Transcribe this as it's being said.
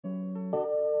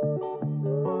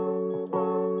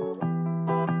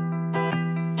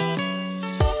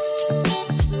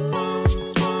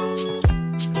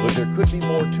But there could be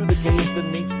more to the case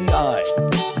than meets the eye.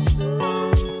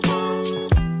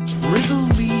 Riddle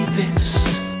me this.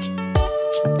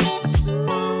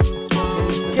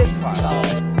 Case file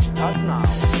starts now.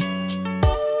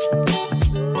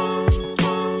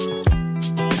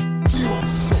 Your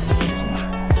soul is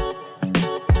mine.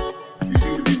 You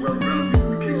seem to be well-grounded in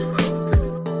the case file,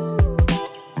 detective.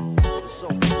 So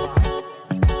fine.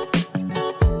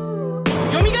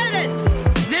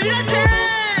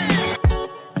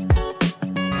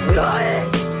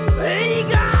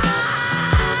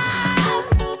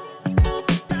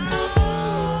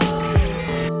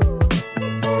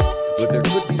 But there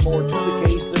could be more to the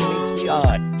case than meets the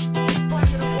eye.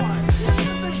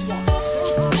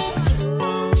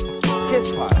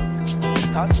 Case files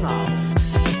starts now.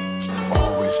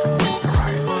 Always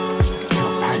winterize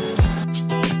your pants.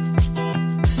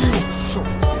 Your soul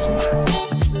is mine.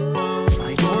 By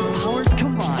your powers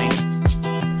combined.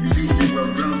 You seem to be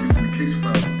well-grounded in the case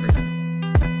file, detective.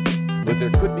 But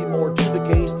there could be more to the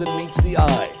case than meets the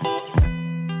eye.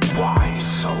 Why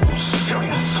so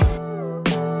serious?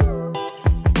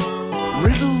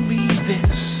 Riddle me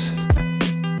this.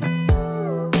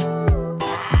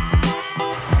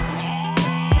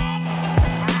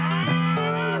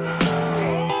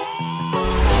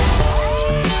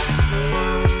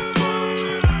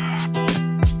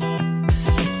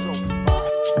 So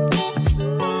fine.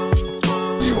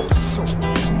 Your soul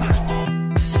is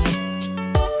mine.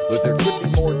 But there could be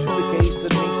more to the case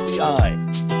than meets the eye.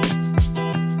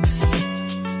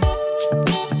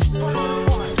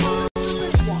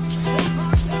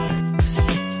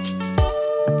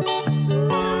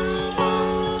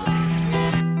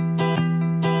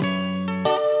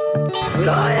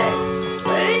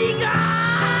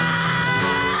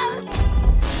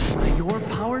 By your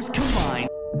powers combined.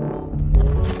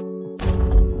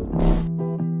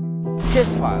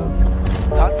 Case files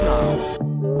starts now.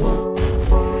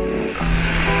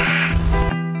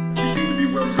 You seem to be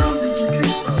well-grounded in the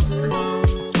case file, detective.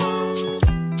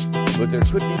 But there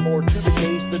could be more to the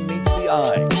case than meets the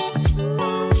eye.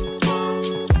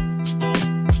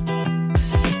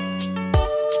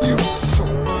 Your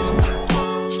soul is mine.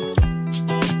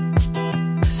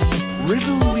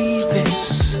 Riddle me this.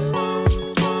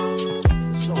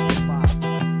 So fine.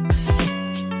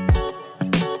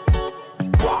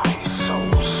 Why so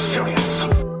serious?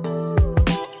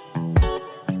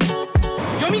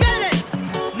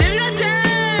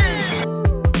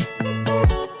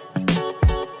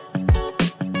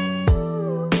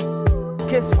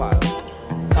 Case files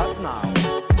starts now.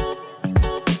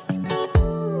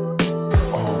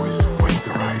 Always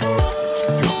winterize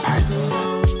your pants.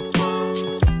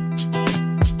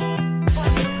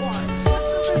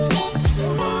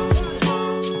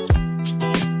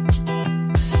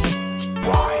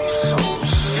 Why so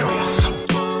serious?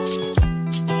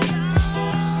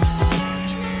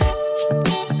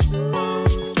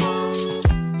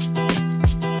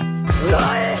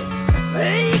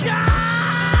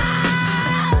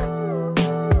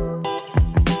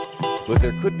 But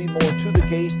there could be more to the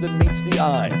case than meets the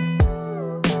eye.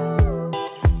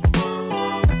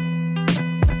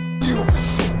 Your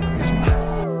soul is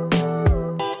mine.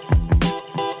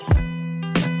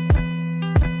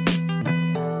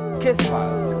 Case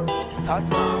files starts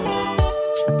now.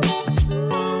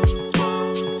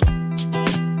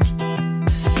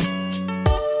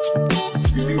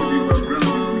 You seem to be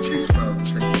well-grounded in the case file,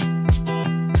 detective.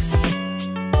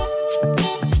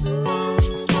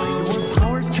 By your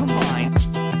powers combined.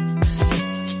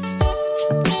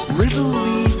 Riddle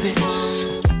me this.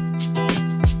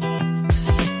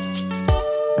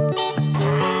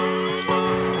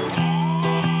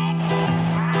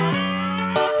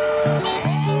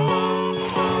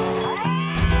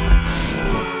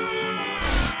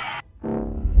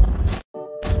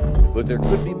 But there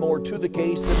could be more to the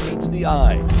case than meets the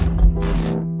eye.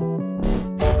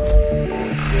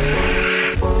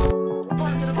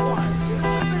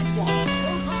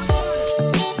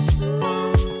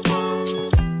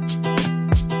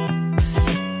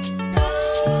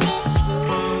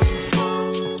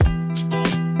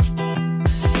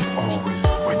 Always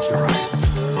winterize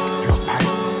your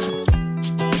pants.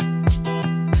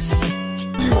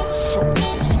 Your soul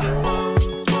is mine.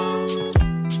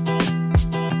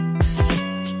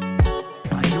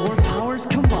 By your powers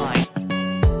combined.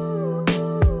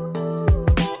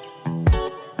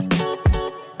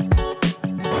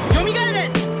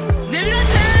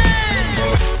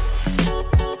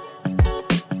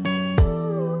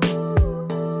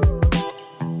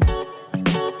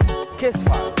 Case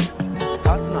files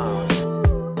starts now.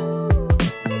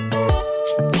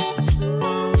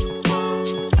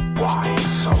 Why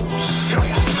so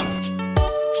serious?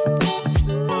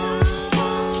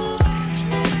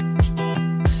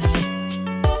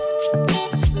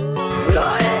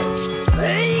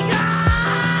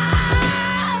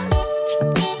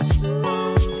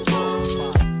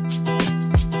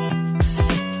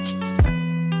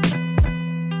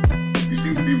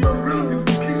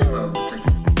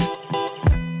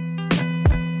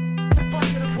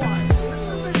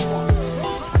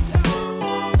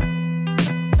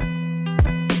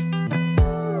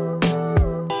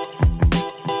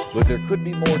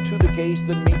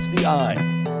 eye.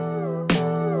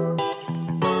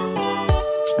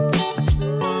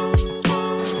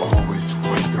 Always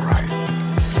winterize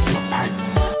your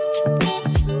pipes.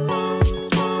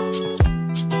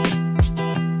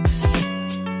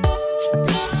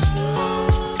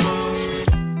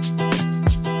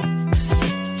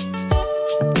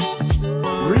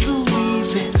 Riddle me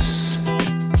this.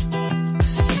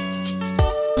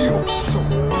 Your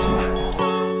soul is mine.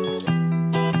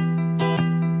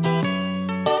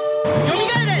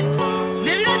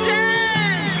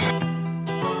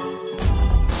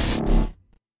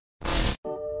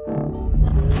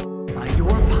 By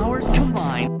your powers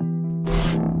combined.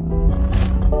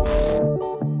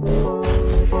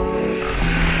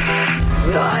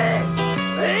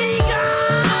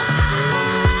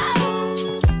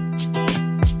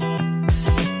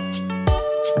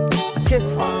 Kiss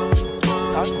Files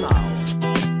starts now.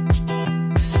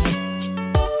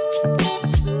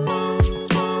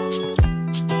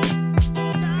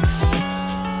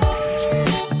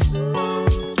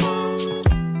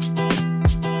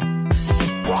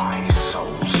 Why so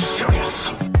serious?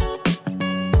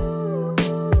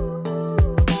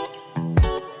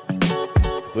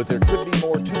 But there could be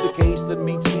more to the case than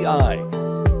meets the eye.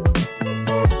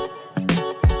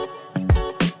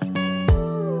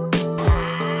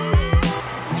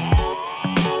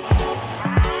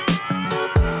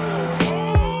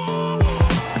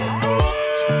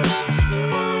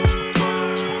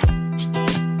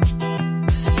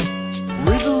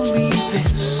 Riddle me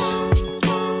this.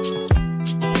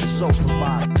 So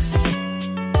provide.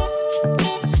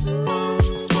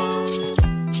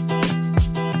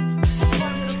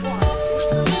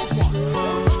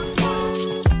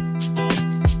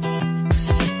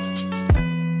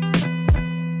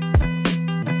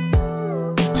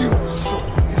 Your soul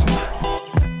is mine.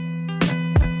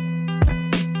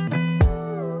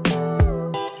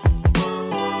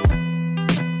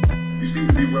 You seem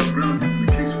to be well grounded in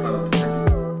the case file,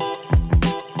 Detective.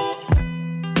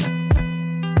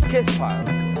 Kiss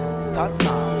Files starts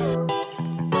now.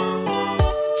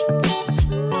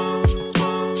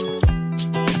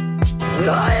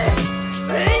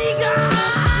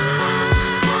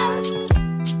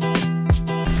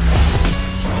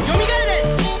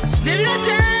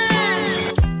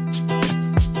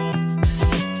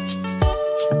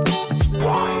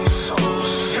 Why so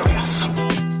serious?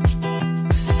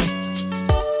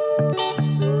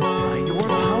 By your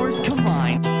powers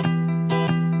combined.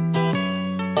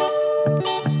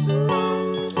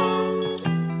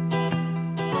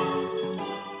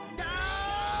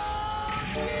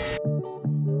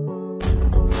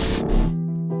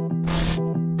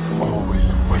 Always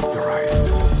winterize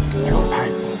your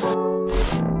pipes.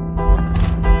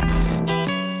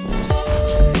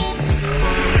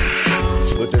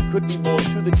 But there could be more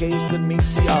to the case than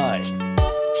meets the eye.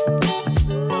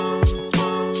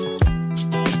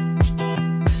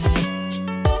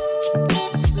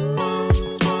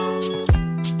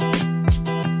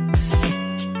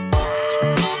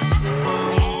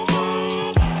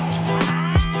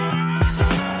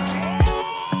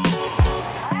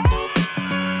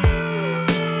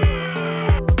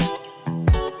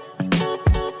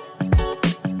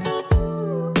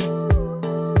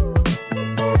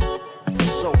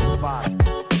 So provide.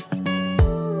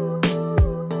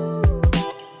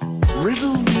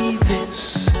 Riddle me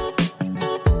this.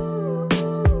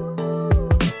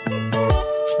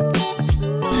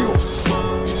 Your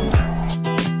soul is mine.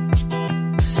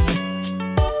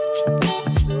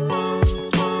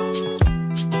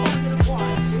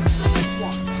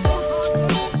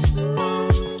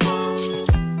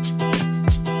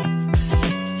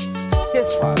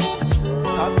 Kiss Files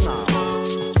starts now.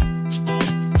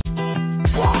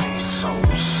 Why so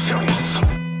serious?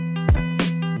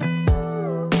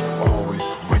 Always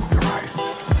winterize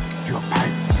your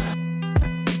pipes.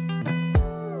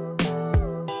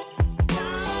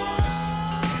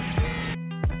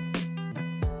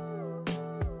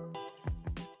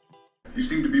 You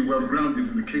seem to be well grounded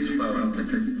in the case file,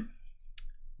 Detective.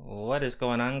 What is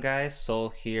going on, guys? Soul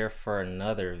here for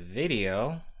another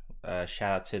video.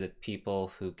 Shout out to the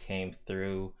people who came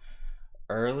through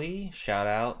early. Shout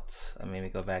out. Maybe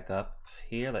go back up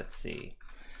here. Let's see.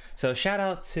 So shout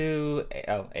out to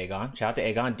Aegon. Shout out to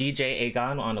Aegon, DJ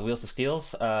Aegon on the Wheels of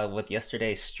Steels with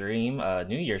yesterday's stream,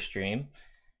 New Year's stream.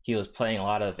 He was playing a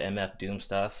lot of MF Doom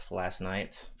stuff last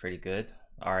night. Pretty good.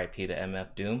 RIP to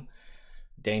MF Doom.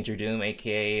 Danger Doom,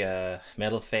 aka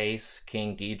Metal Face,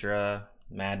 King Ghidra,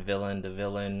 Mad Villain, the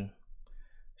Villain.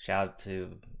 Shout out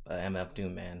to MF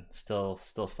Doom, man. Still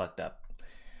fucked up.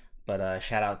 But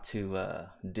shout out to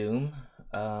Doom.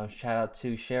 Shout out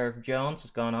to Sheriff Jones. What's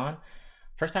going on?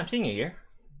 first time seeing you here.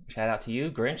 Shout out to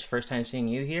you, Grinch. First time seeing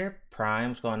you here. Prime,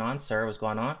 what's going on? Sir, what's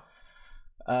going on?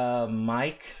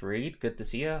 Mike Reed, good to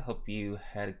see you. Hope you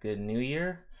had a good New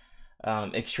Year.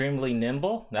 Extremely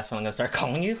Nimble, that's what I'm gonna start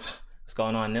calling you. What's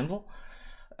going on, Nimble?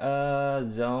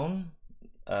 Zone,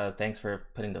 thanks for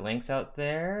putting the links out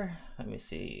there. Let me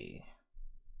see.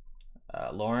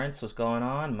 Lawrence, what's going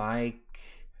on? Mike,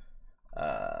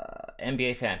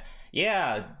 NBA fan.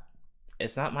 Yeah,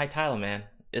 it's not my title, man.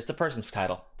 It's the person's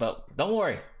title. But don't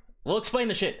worry, we'll explain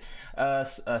the shit.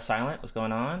 Silent, what's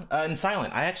going on? And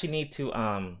Silent, I actually need to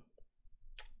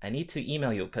I need to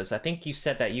email you because I think you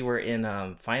said that you were in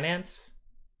finance.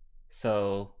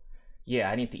 So yeah,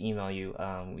 I need to email you.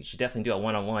 We should definitely do a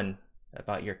one-on-one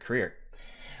about your career.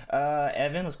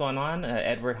 Evan, what's going on?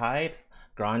 Edward Hyde,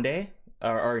 Grande,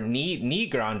 or Knee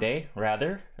Grande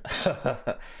rather.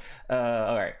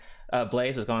 All right.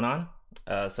 Blaze, what's going on?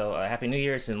 So Happy New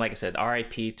Year's, and like I said,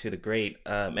 RIP to the great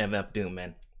MF Doom,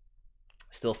 man.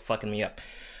 Still fucking me up.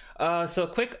 So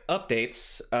quick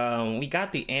updates. We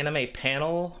got the anime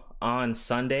panel on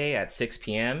Sunday at 6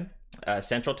 p.m.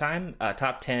 Central Time.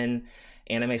 Top 10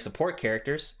 anime support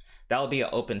characters. That will be an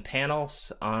open panel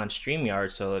on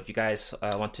StreamYard. So if you guys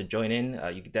want to join in,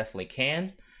 you definitely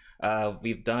can.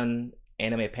 We've done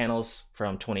anime panels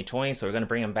from 2020, so we're going to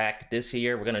bring them back this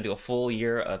year. We're going to do a full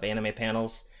year of anime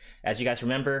panels. As you guys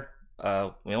remember,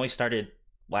 we only started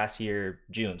last year,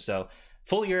 June. So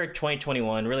full year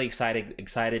 2021, really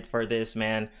excited for this,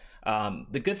 man.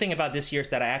 The good thing about this year is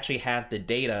that I actually have the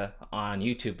data on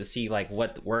YouTube to see like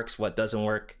what works, what doesn't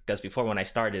work. Because before when I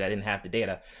started, I didn't have the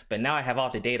data, but now I have all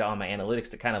the data on my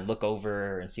analytics to kind of look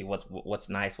over and see what's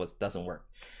nice, what doesn't work.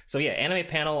 So yeah, anime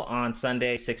panel on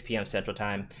Sunday, 6 p.m. Central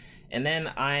Time. And then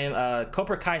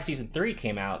Cobra Kai season 3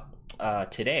 came out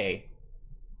today,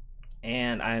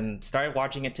 and I'm started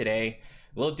watching it today.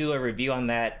 We'll do a review on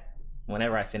that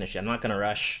whenever I finish it. I'm not gonna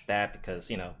rush that because,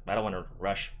 you know, I don't want to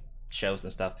rush shows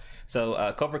and stuff.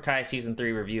 So Cobra Kai season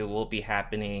 3 review will be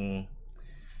happening,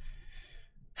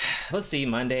 let's see,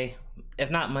 Monday. If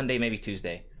not Monday, maybe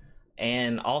Tuesday.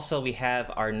 And also we have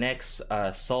our next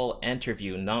Soul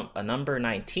interview, number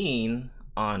 19,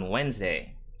 on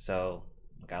Wednesday. So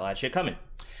got a lot of shit coming.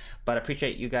 But I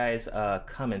appreciate you guys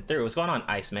coming through. What's going on,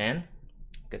 Iceman?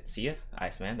 Good to see you,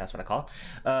 Iceman. That's what I call.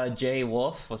 Jay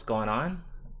Wolf, what's going on?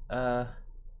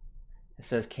 It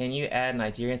says, can you add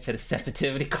Nigerians to the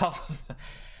sensitivity column?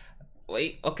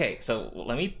 Wait, okay, so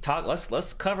let me talk.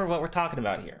 Let's cover what we're talking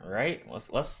about here, right?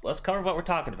 Let's cover what we're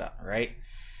talking about, right?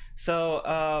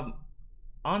 So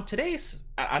on today's,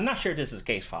 I'm not sure if this is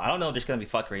case file. I don't know if there's gonna be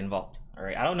fuckery involved. All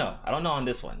right, I don't know on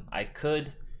this one. I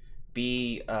could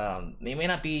be it may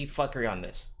not be fuckery on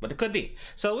this, but it could be.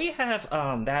 So we have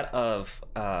that of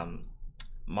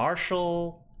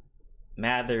Marshall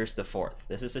Mathers the Fourth.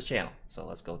 This is his channel, so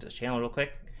let's go to his channel real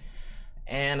quick.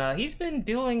 And he's been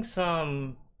doing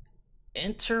some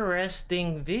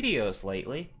interesting videos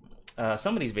lately.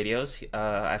 Some of these videos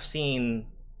I've seen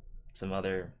some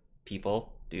other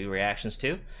people do reactions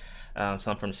to,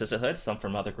 some from Sisterhood, some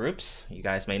from other groups you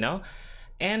guys may know.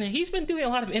 And he's been doing a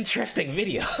lot of interesting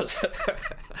videos.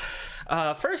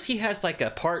 First, he has like a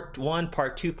part 1,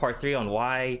 part 2, part 3 on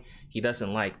why he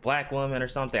doesn't like black women or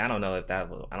something. I don't know if I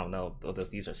don't know if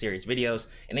these are serious videos.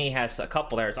 And then he has a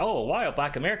couple there's, oh, why are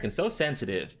black Americans so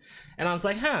sensitive? And I was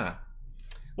like, huh.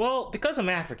 Well, because I'm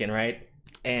African, right?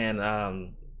 And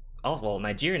well,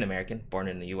 Nigerian American, born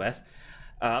in the U.S.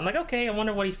 I'm like, okay, I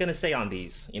wonder what he's gonna say on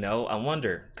these. You know, I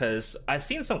wonder, because I've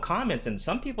seen some comments and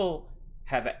some people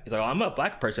have, it's like, oh, I'm a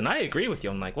black person, I agree with you.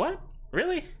 I'm like, what?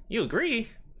 Really? You agree?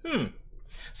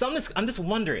 So I'm just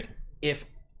wondering if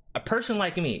a person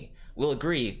like me will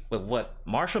agree with what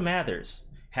Marshall Mathers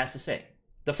has to say,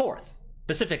 the fourth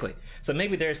specifically. So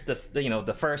maybe there's the you know,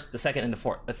 the first, the second, and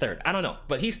the third. I don't know,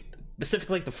 but he's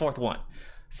specifically the fourth one.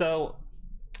 So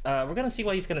we're gonna see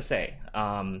what he's gonna say.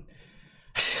 I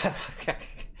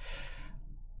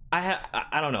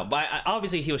don't know, but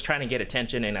obviously he was trying to get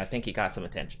attention, and I think he got some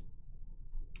attention.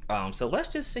 So let's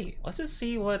just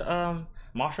see what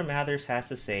Marshall Mathers has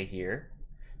to say here.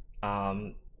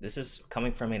 This is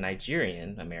coming from a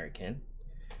Nigerian American,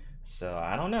 so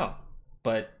I don't know,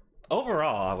 but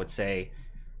overall I would say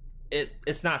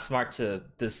it's not smart to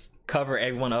just cover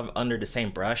everyone up under the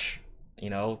same brush, you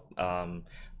know.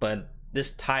 But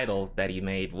this title that he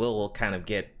made will kind of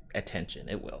get attention.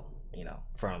 It will, you know,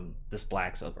 from this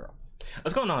blacks overall.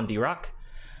 What's going on, D-Rock?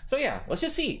 So yeah, let's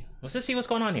just see what's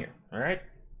going on here. All right,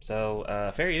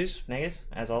 so fair use, Negas,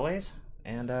 as always,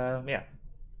 and yeah,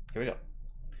 here we go.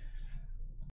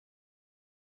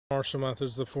 Marshall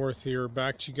Mathers the Fourth here,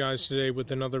 back to you guys today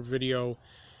with another video.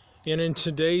 And in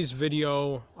today's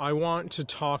video, I want to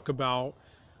talk about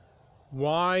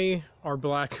why are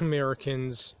Black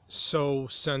Americans so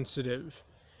sensitive.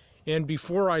 And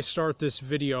before I start this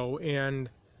video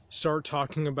and start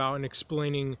talking about and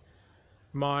explaining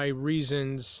my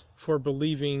reasons for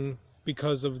believing,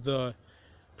 because of the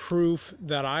proof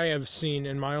that I have seen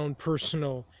in my own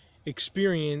personal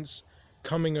experience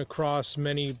coming across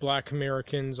many Black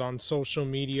Americans on social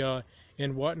media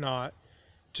and whatnot,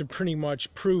 to pretty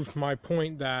much prove my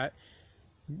point that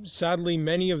sadly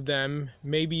many of them,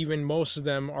 maybe even most of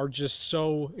them, are just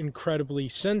so incredibly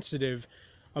sensitive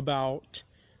about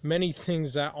many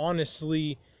things that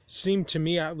honestly seem to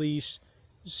me, at least,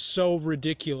 so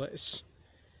ridiculous.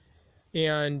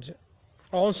 And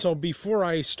also, before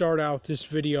I start out this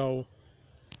video,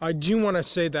 I do want to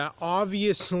say that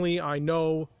obviously I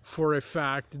know for a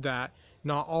fact that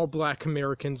not all Black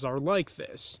Americans are like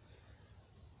this.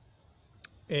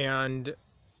 And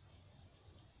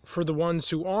for the ones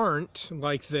who aren't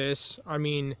like this, I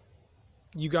mean,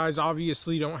 you guys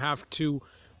obviously don't have to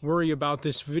worry about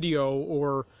this video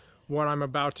or what I'm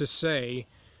about to say.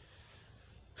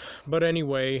 But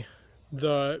anyway,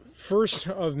 the first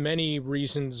of many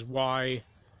reasons why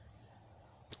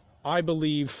I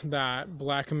believe that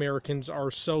Black Americans are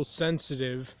so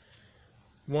sensitive,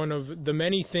 one of the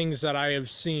many things that I have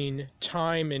seen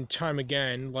time and time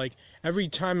again, like every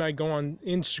time I go on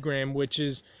Instagram, which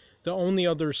is the only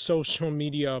other social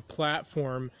media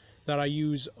platform that I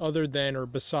use other than or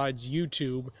besides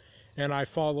YouTube, and I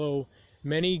follow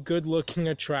many good-looking,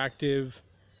 attractive,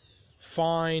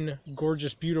 fine,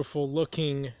 gorgeous, beautiful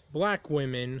looking Black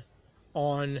women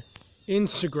on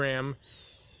Instagram.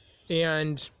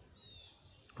 And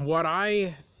what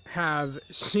I have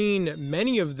seen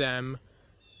many of them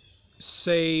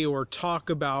say or talk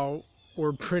about,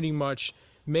 or pretty much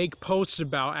make posts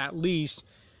about, at least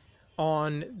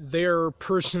on their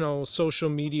personal social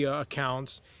media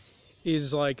accounts,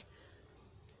 is like,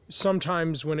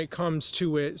 sometimes when it comes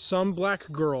to it, some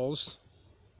Black girls...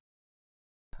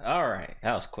 Alright,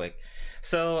 that was quick.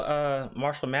 So,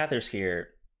 Marshall Mathers here.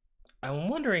 I'm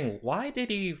wondering,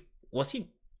 was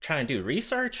he trying to do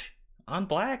research on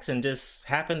Blacks and just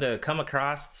happened to come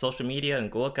across social media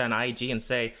and look on IG and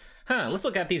say, let's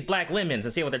look at these Black women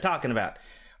and see what they're talking about.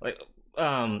 Like,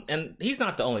 and he's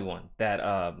not the only one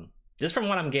that, just from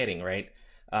what I'm getting, right?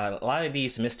 A lot of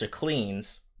these Mr.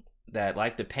 Cleans that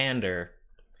like to pander,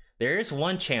 there is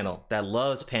one channel that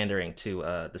loves pandering to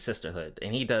the sisterhood,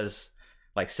 and he does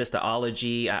like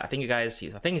sisterology. I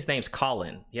think his name's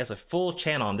Colin. He has a full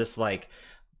channel on this, like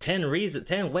 10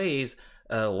 ways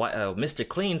why Mr.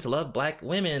 Cleans love Black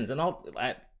women and all.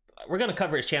 We're gonna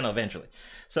cover his channel eventually,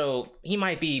 so he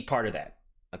might be part of that.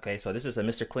 Okay, so this is a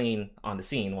Mr. Clean on the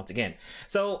scene once again.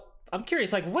 So I'm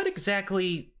curious, like, what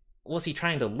exactly was he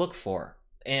trying to look for?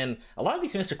 And a lot of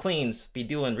these Mr. Cleans be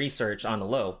doing research on the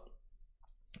low,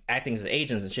 acting as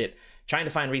agents and shit, trying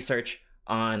to find research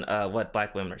on what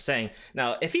Black women are saying.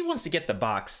 Now, if he wants to get the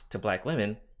box to Black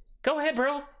women, go ahead,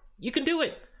 bro. You can do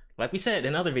it. Like we said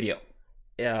in another video,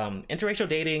 interracial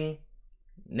dating,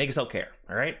 niggas don't care,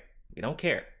 all right? We don't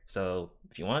care. So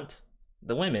if you want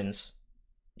the women's,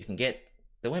 you can get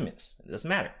the women's. It doesn't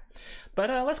matter. But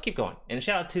let's keep going. And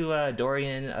shout out to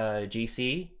Dorian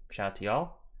GC. Shout out to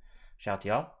y'all. Shout out to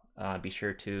y'all. Be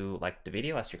sure to like the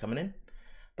video as you're coming in.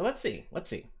 But let's see.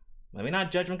 Let me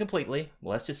not judge them completely.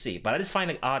 Let's just see. But I just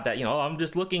find it odd that, I'm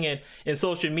just looking in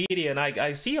social media and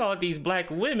I see all these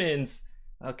Black women's.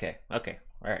 Okay, all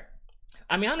right.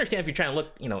 I mean, I understand if you're trying to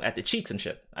look, at the cheeks and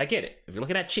shit. I get it. If you're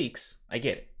looking at cheeks, I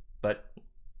get it. But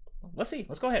let's see.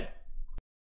 Let's go ahead.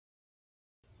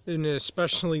 And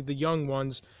especially the young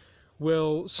ones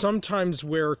will sometimes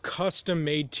wear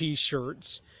custom-made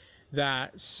t-shirts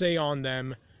that say on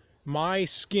them, "My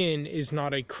skin is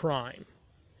not a crime."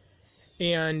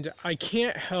 And I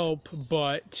can't help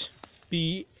but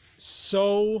be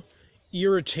so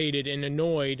irritated and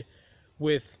annoyed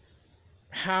with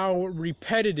how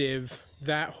repetitive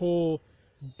that whole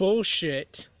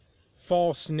bullshit,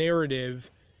 false narrative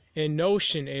and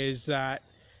notion is, that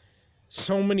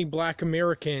so many Black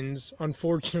Americans,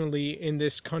 unfortunately, in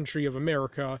this country of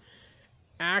America,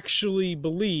 actually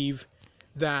believe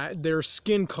that their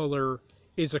skin color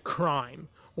is a crime,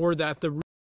 or that the...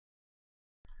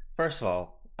 First of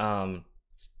all,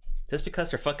 just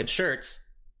because they're fucking shirts,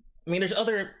 I mean, there's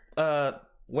other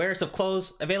wears of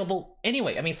clothes available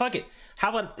anyway. I mean, fuck it. How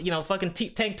about, fucking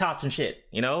tank tops and shit,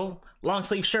 long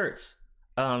sleeve shirts,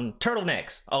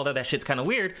 turtlenecks, although that shit's kind of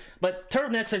weird, but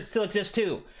turtlenecks still exist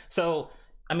too. So,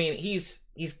 I mean, he's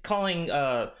calling,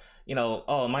 oh,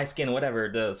 my skin, whatever,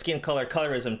 the skin color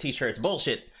colorism t-shirts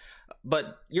bullshit.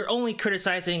 But you're only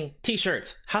criticizing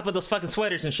t-shirts. How about those fucking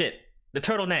sweaters and shit? The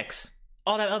turtlenecks.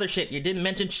 All that other shit. You didn't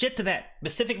mention shit to that.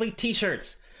 Specifically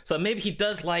t-shirts. So maybe he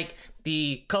does like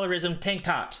the colorism tank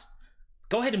tops.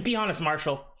 Go ahead and be honest,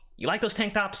 Marshall. You like those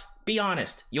tank tops? Be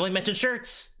honest. You only mentioned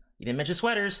shirts. You didn't mention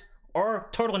sweaters or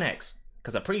turtlenecks.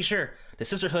 Because I'm pretty sure the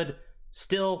sisterhood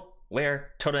still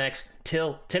wear turtlenecks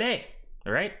till today.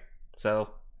 Alright? So,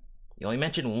 you only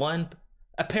mentioned one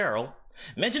apparel.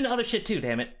 Mention the other shit too,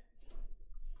 damn it.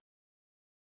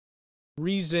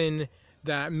 Reason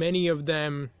that many of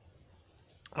them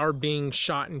are being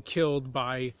shot and killed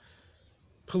by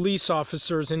police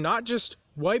officers, and not just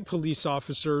white police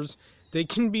officers. They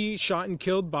can be shot and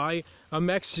killed by a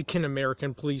Mexican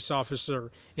American police officer,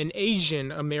 an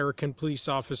Asian American police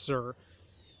officer,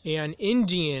 an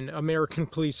Indian American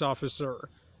police officer.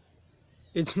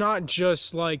 It's not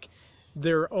just like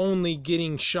they're only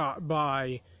getting shot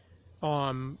by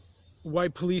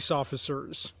white police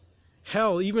officers.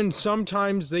 Hell, even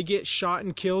sometimes they get shot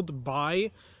and killed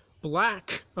by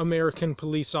black American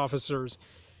police officers.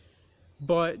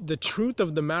 But the truth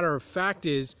of the matter of fact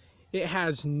is, it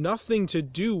has nothing to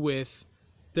do with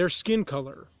their skin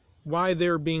color, why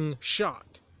they're being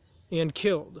shot and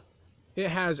killed. It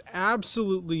has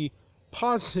absolutely,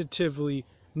 positively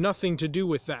nothing to do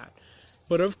with that.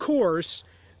 But of course,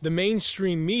 the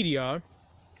mainstream media,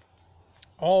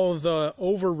 all the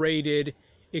overrated,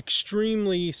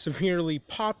 extremely severely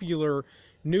popular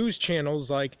news channels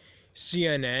like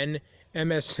CNN,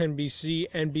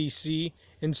 MSNBC, NBC,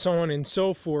 and so on and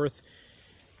so forth,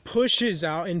 pushes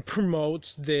out and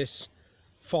promotes this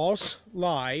false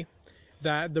lie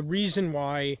that the reason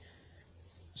why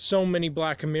so many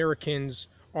black Americans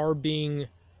are being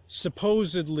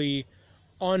supposedly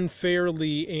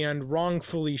unfairly and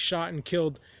wrongfully shot and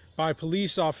killed by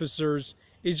police officers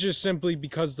is just simply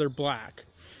because they're black.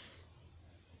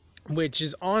 Which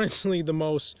is honestly the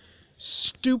most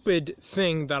stupid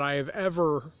thing that I have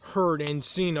ever heard and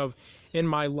seen of in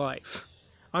my life.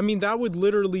 I mean, that would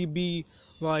literally be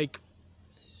like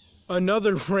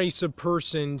another race of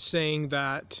person saying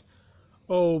that,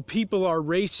 oh, people are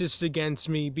racist against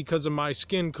me because of my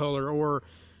skin color, or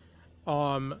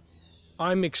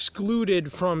I'm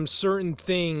excluded from certain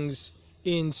things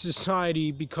in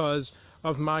society because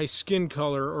of my skin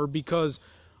color, or because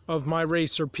of my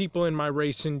race, or people in my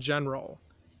race in general.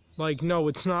 Like, no,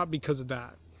 it's not because of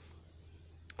that.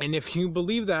 And if you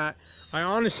believe that, I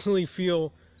honestly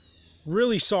feel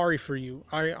really sorry for you.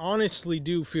 I honestly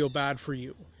do feel bad for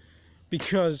you,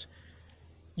 because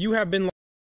you have been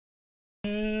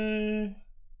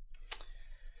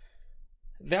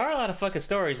There are a lot of fucking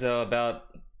stories though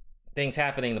about things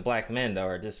happening to black men,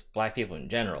 or just black people in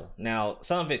general. Now,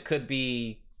 some of it could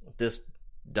be just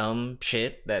dumb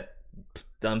shit that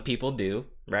dumb people do,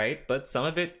 right? But some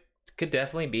of it could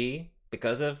definitely be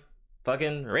because of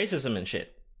fucking racism and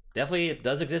shit. Definitely, it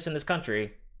does exist in this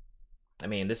country. I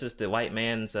mean, this is the white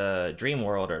man's dream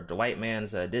world, or the white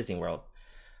man's Disney World.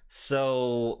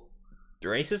 So,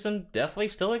 racism definitely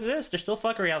still exists. There's still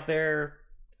fuckery out there.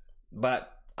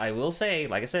 But I will say,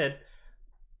 like I said,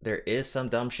 there is some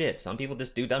dumb shit. Some people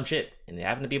just do dumb shit, and they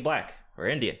happen to be black, or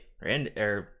Indian,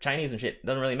 or Chinese and shit. It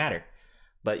doesn't really matter.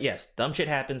 But yes, dumb shit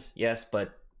happens, yes,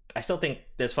 but I still think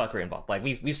there's fuckery involved. Like,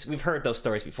 we've heard those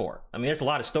stories before. I mean, there's a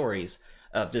lot of stories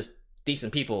of just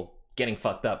decent people getting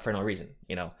fucked up for no reason,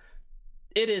 you know?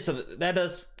 That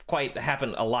does quite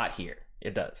happen a lot here.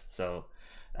 It does. So,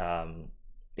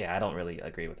 yeah, I don't really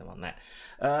agree with him on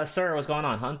that. Sir, what's going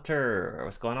on? Hunter,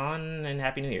 what's going on? And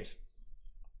Happy New Year's.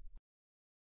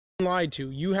 lied to.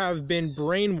 You have been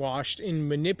brainwashed and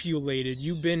manipulated.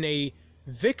 You've been a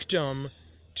victim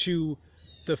to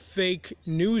the fake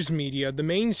news media, the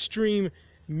mainstream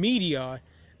media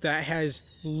that has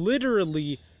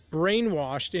literally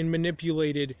brainwashed and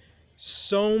manipulated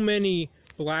so many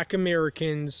black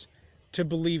Americans to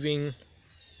believing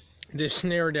this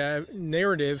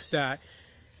narrative that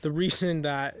the reason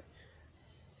that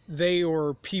they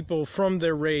or people from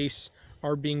their race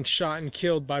are being shot and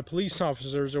killed by police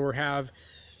officers, or have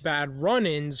bad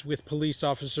run-ins with police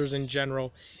officers in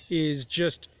general, is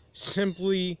just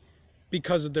simply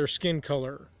because of their skin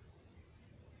color,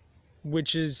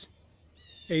 which is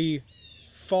a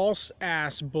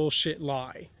false-ass bullshit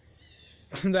lie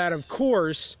that, of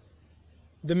course,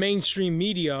 the mainstream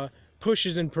media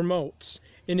pushes and promotes.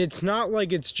 And it's not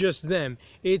like it's just them.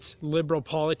 It's liberal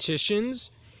politicians,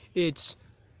 it's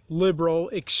liberal,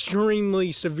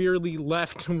 extremely severely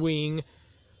left-wing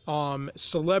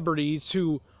celebrities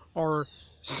who are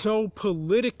so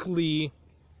politically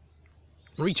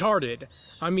retarded.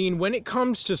 I mean, when it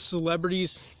comes to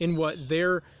celebrities and what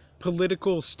their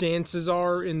political stances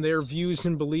are in their views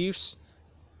and beliefs,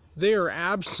 they are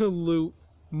absolute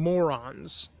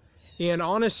morons. And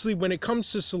honestly, when it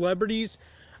comes to celebrities,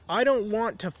 I don't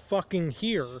want to fucking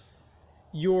hear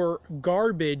your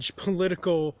garbage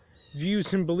political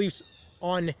views and beliefs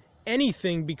on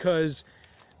anything, because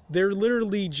they're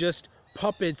literally just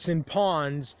puppets and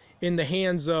pawns in the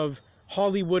hands of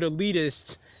Hollywood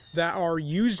elitists that are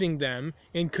using them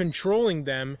and controlling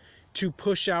them to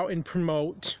push out and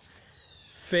promote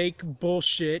fake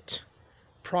bullshit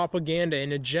propaganda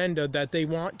and agenda that they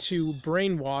want to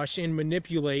brainwash and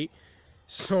manipulate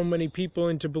so many people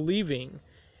into believing.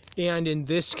 And in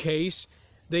this case,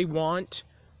 they want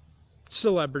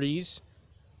celebrities,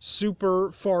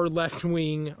 super far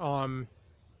left-wing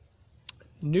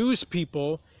news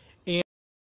people, and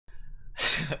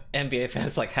NBA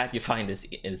fans like, how'd you find this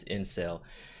incel?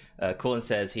 Coolin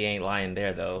says he ain't lying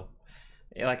there though.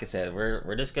 Yeah, like I said,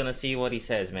 we're just gonna see what he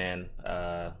says, man.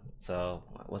 So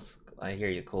I hear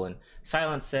you, Coolin.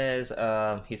 Silence says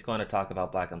he's going to talk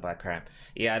about black on black crime.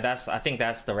 Yeah, I think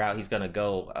that's the route he's gonna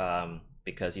go.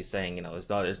 Because he's saying, you know,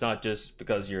 it's not just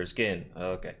because of your skin.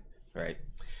 Okay, right.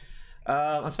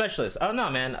 On Specialist. Oh no,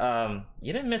 man.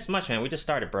 You didn't miss much, man. We just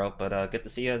started, bro. But good to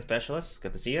see you on Specialist.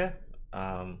 Good to see you.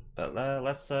 But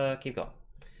let's keep going.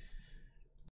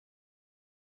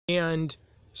 And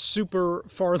super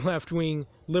far left-wing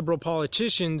liberal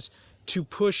politicians to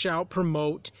push out,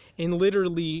 promote, and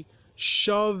literally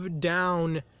shove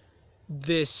down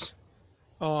this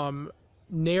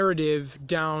narrative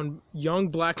down young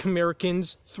black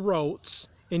Americans' throats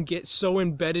and get so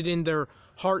embedded in their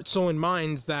heart, soul, and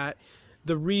minds that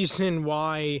the reason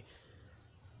why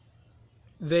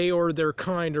they or their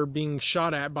kind are being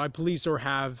shot at by police or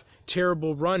have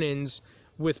terrible run-ins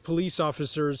with police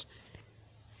officers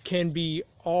can be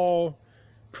all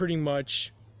pretty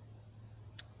much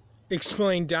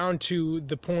explained down to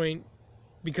the point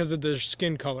because of their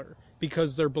skin color,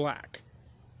 because they're black.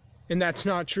 And that's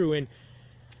not true. And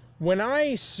when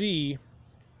I see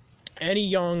any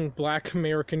young black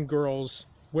American girls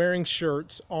wearing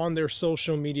shirts on their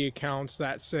social media accounts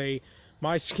that say,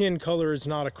 my skin color is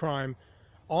not a crime,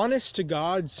 honest to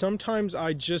God, sometimes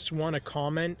I just want to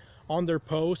comment on their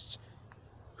posts,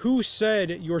 who said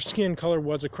your skin color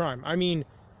was a crime? I mean,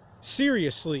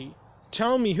 seriously,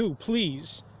 tell me who,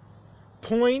 please.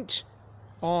 Point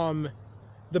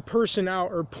the person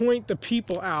out, or point the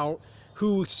people out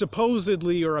who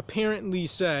supposedly or apparently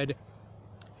said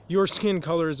your skin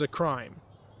color is a crime.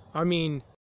 I mean...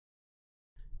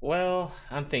 Well,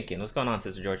 I'm thinking, what's going on,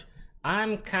 Sister George?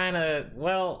 I'm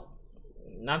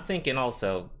thinking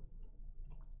also,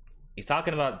 he's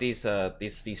talking about these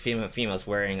females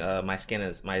wearing my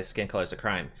skin color is a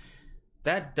crime.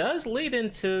 That does lead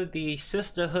into the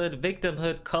sisterhood,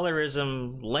 victimhood,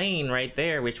 colorism lane right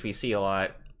there, which we see a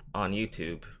lot on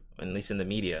YouTube, at least in the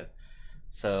media.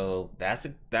 So that's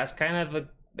kind of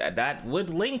that would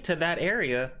link to that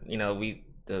area. You know,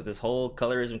 this whole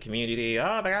colorism community.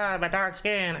 Oh my God, my dark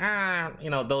skin. You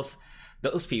know,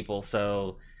 those people.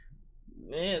 So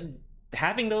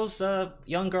having those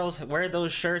young girls wear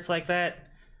those shirts like that,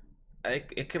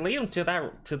 it could lead them to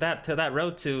that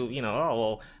road to, you know, oh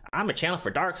well, I'm a channel for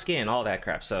dark skin, all that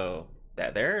crap. So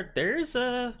that there's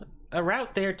a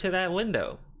route there to that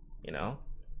window, you know.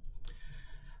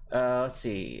 Let's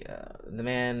see. The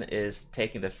man is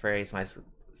taking the phrase "my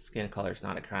skin color is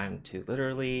not a crime" too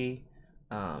literally.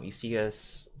 You see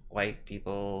us white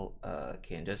people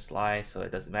can just lie, so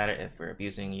it doesn't matter if we're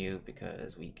abusing you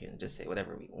because we can just say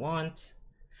whatever we want.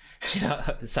 You know,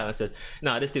 Simon says,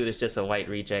 "No, this dude is just a white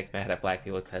reject mad at black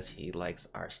people because he likes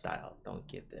our style. Don't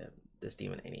give this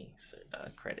demon any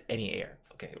credit, any air."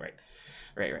 Okay,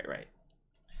 right.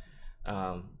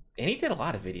 And he did a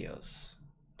lot of videos,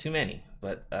 too many,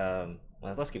 but well,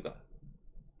 let's keep going.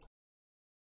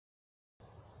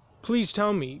 Please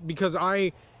tell me, because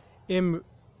I am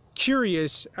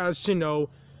curious as to know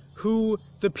who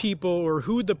the people or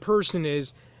who the person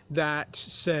is that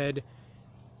said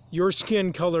your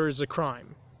skin color is a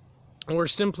crime, or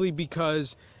simply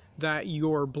because that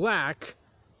you're black,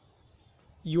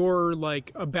 you're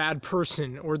like a bad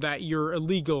person, or that you're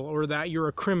illegal, or that you're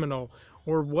a criminal,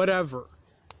 or whatever.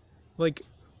 Like,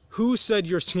 who said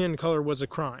your skin color was a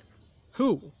crime?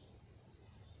 Who?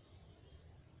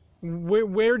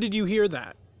 Where did you hear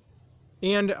that?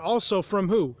 And also from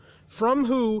who? From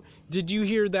who did you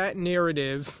hear that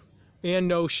narrative and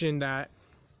notion that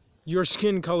your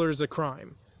skin color is a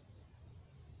crime?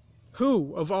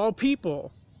 Who, of all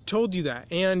people, told you that?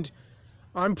 And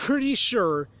I'm pretty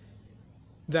sure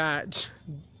that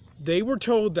they were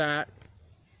told that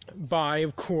by,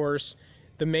 of course,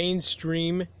 the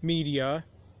mainstream media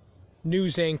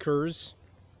news anchors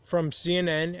from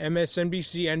CNN,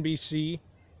 MSNBC,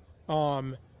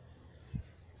 NBC,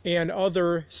 and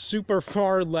other super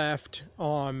far left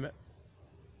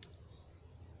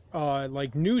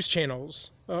like news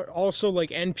channels, also like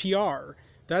NPR.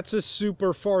 That's a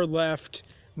super far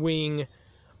left wing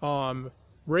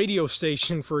radio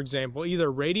station, for example.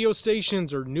 Either radio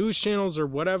stations or news channels or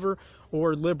whatever,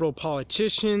 or liberal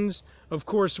politicians, of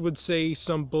course, would say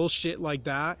some bullshit like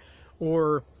that,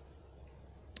 or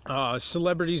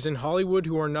celebrities in Hollywood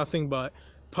who are nothing but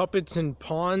puppets and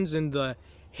pawns in the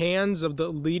hands of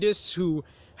the elitists who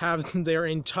have their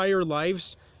entire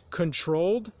lives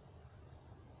controlled.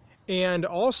 And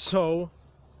also,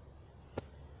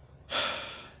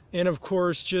 and of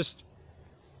course, just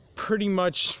pretty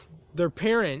much their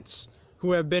parents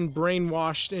who have been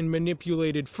brainwashed and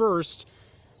manipulated first,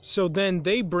 so then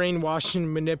they brainwash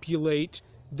and manipulate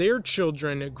their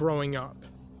children growing up.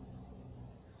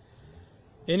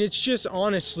 And it's just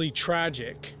honestly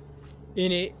tragic.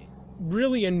 And it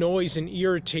really annoys and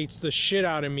irritates the shit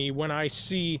out of me when I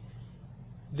see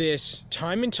this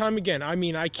time and time again. I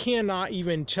mean, I cannot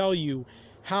even tell you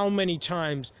how many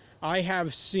times I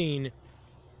have seen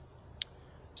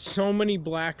so many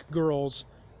black girls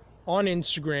on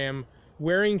Instagram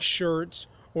wearing shirts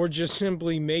or just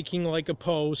simply making like a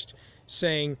post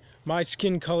saying, "My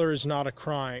skin color is not a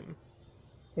crime,"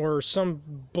 or some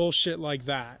bullshit like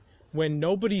that, when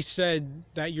nobody said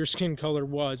that your skin color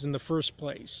was in the first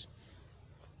place.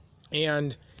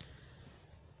 And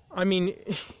I mean,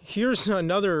 here's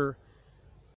another.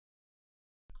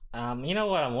 You know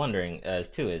what I'm wondering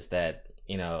is that,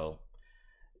 you know,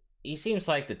 he seems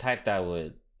like the type that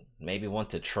would maybe want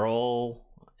to troll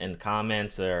in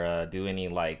comments or do any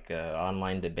like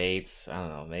online debates. I don't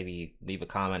know, maybe leave a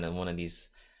comment on one of these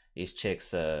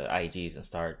chicks' IGs and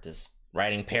start just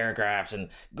writing paragraphs and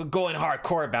going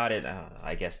hardcore about it.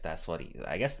 I guess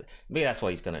maybe that's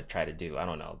what he's gonna try to do. I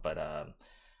don't know, but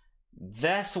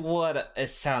that's what it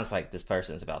sounds like this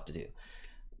person is about to do.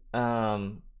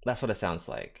 That's what it sounds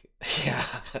like. Yeah.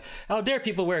 How dare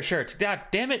people wear shirts? God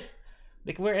damn it!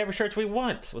 They can wear every shirt we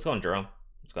want. What's going on, Jerome?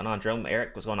 What's going on, Jerome?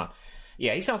 Eric, what's going on?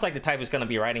 Yeah, he sounds like the type who's gonna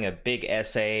be writing a big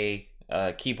essay,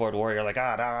 keyboard warrior, like,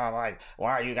 oh, no, like,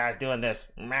 why are you guys doing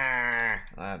this?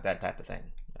 That type of thing.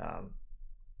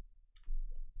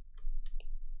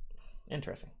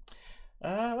 Interesting.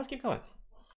 Let's keep going.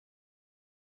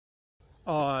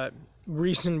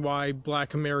 Reason why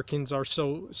black Americans are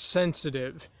so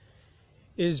sensitive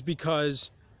is because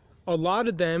a lot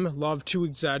of them love to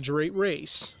exaggerate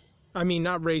race. I mean,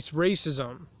 not race,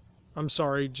 racism. I'm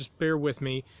sorry, just bear with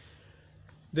me.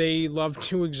 They love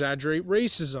to exaggerate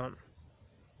racism.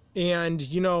 And,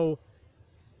 you know,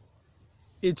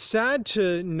 it's sad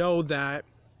to know that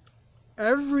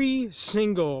every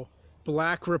single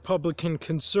black Republican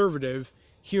conservative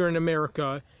here in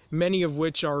America, many of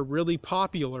which are really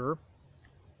popular,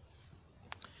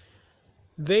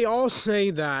 they all say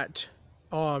that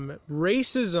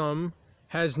racism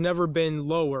has never been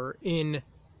lower in,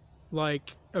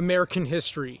 like, American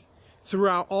history.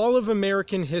 Throughout all of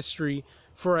American history,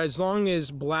 for as long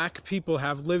as black people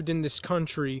have lived in this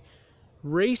country,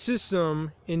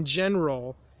 racism in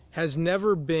general has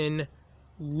never been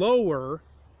lower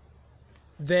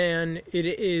than it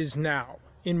is now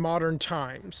in modern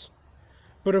times.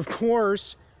 But of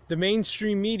course, the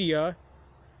mainstream media,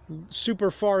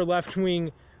 super far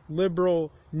left-wing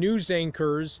liberal news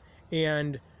anchors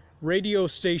and radio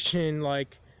station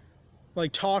like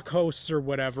talk hosts or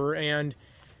whatever, and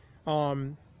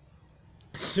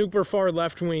super far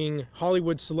left-wing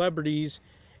Hollywood celebrities,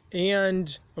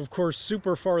 and of course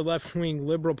super far left-wing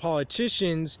liberal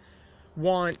politicians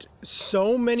want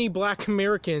so many black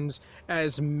Americans,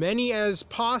 as many as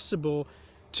possible,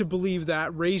 to believe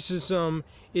that racism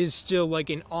is still like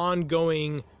an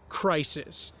ongoing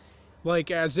crisis, like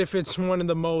as if it's one of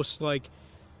the most like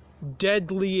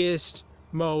deadliest,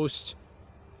 most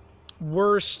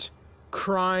worst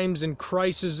crimes and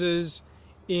crises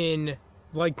in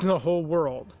like the whole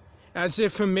world, as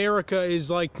if America is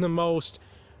like the most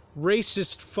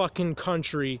racist fucking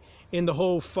country in the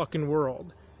whole fucking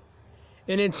world.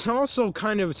 And it's also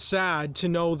kind of sad to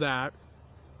know that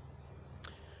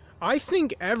I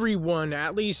think everyone,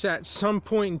 at least at some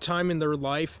point in time in their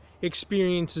life,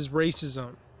 experiences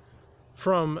racism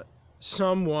from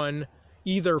someone,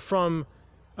 either from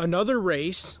another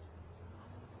race,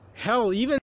 hell,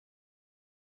 even...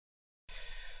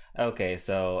 Okay,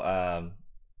 so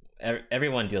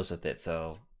everyone deals with it,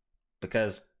 so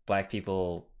because black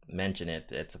people mention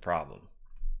it, it's a problem.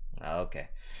 Okay.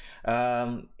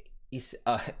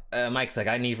 Mike's like,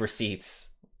 I need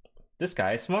receipts. This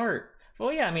guy is smart.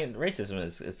 Well, yeah, I mean, racism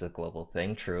is a global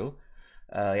thing, true.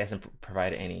 He hasn't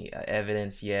provided any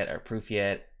evidence yet or proof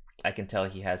yet. I can tell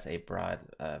he has a broad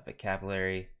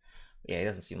vocabulary. Yeah, he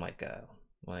doesn't seem like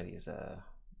one of these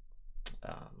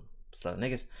slow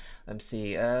niggas. Let me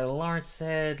see. Lawrence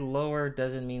said lower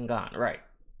doesn't mean gone. Right.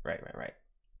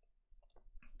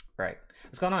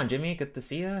 What's going on, Jimmy? Good to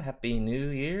see you. Happy New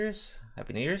Year's.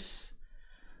 Happy New Year's.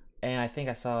 And I think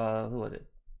I saw, who was it?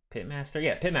 Pitmaster?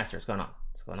 Yeah, Pitmaster. What's going on?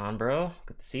 What's going on, bro?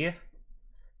 Good to see you.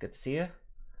 Good to see you.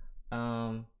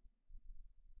 Okay,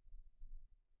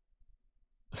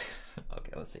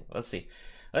 let's see.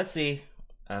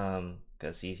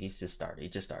 Because he's just started. He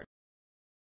just started.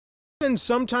 And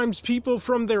sometimes people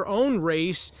from their own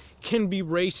race can be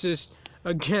racist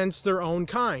against their own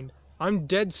kind. I'm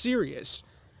dead serious.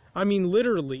 I mean,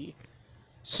 literally.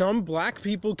 Some black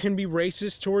people can be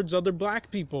racist towards other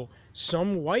black people.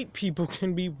 Some white people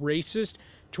can be racist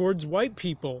towards white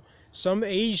people. Some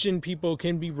Asian people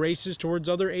can be racist towards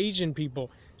other Asian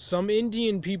people. Some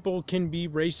Indian people can be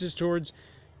racist towards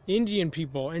Indian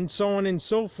people, and so on and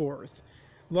so forth.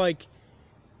 Like,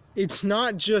 it's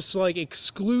not just like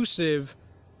exclusive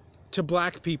to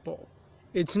black people.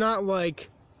 It's not like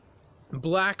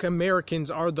black Americans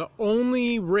are the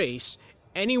only race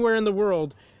anywhere in the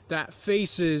world that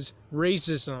faces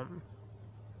racism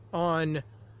on.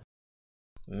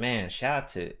 Man, shout out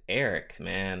to Eric,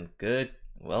 man. Good,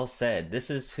 well said. This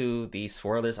is who the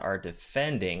swirlers are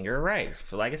defending. You're right.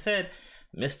 Like I said,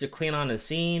 Mr. Clean on the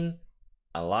scene.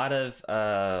 A lot of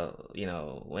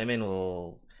women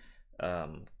will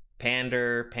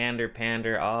pander,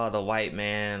 oh, the white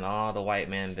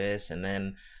man this, and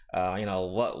then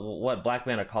what black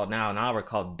men are called now we're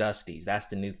called dusties. That's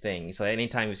the new thing. So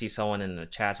anytime you see someone in the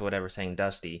chats or whatever saying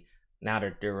dusty, now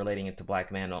they're relating it to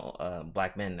black men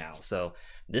now. So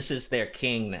this is their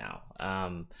king now.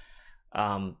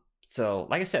 So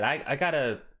like I said, I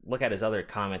gotta look at his other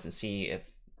comments and see if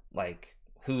like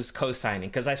who's co-signing,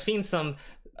 because I've seen some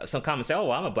comments say, oh,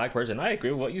 well, I'm a black person, I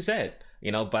agree with what you said,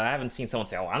 but I haven't seen someone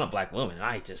say, oh, I'm a black woman,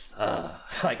 I just I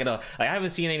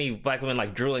haven't seen any black women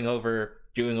like drooling over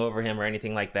him or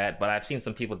anything like that, but I've seen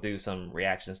some people do some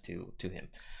reactions to him.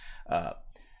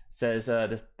 Says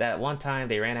that one time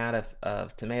they ran out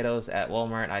of tomatoes at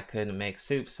Walmart, I couldn't make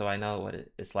soup, so I know what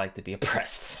it's like to be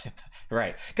oppressed.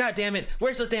 Right, god damn it,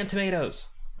 where's those damn tomatoes?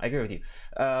 I agree with you.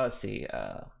 Let's see,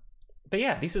 but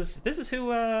yeah, this is who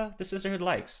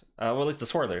likes. Well, at least the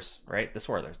swirlers, right? The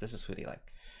swirlers. This is who they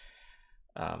like.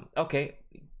 Okay,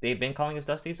 they've been calling us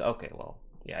dusties. Okay, well,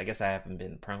 yeah, I guess I haven't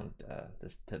been prone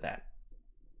to that.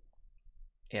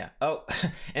 Yeah. Oh,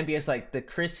 NBS like the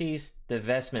Chrissy's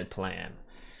divestment plan.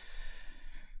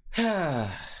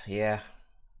 Yeah,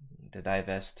 to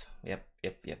divest. Yep.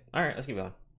 All right, let's keep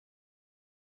going.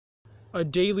 A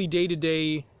daily,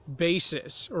 day-to-day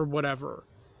basis or whatever,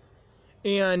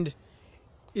 and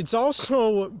it's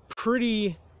also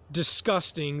pretty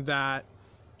disgusting that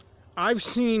I've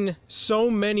seen so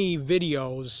many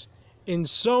videos in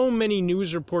so many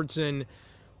news reports and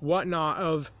whatnot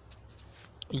of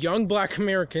young black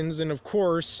Americans, and of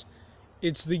course,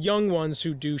 it's the young ones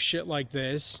who do shit like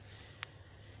this.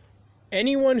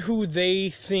 Anyone who they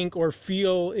think or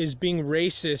feel is being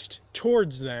racist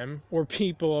towards them, or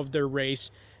people of their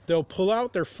race, they'll pull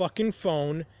out their fucking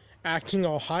phone, acting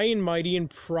all high and mighty and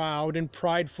proud and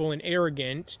prideful and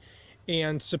arrogant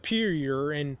and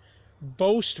superior and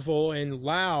boastful and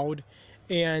loud,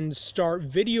 and start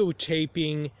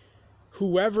videotaping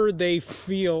whoever they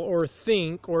feel or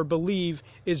think or believe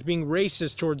is being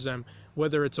racist towards them.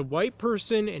 Whether it's a white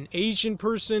person, an Asian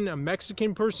person, a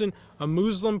Mexican person, a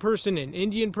Muslim person, an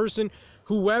Indian person,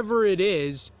 whoever it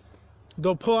is,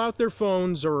 they'll pull out their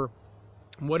phones or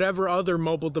whatever other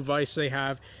mobile device they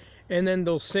have, and then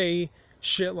they'll say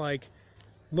shit like,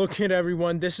 look at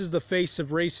everyone, this is the face of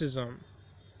racism.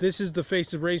 This is the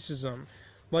face of racism.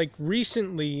 Like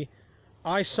recently,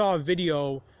 I saw a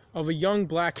video of a young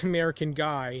black American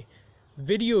guy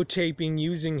videotaping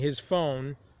using his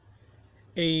phone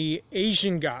a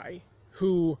Asian guy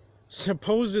who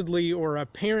supposedly or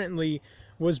apparently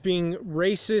was being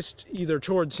racist either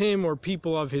towards him or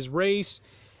people of his race.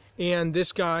 And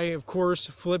this guy, of course,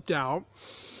 flipped out.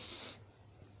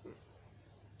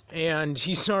 And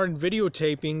he started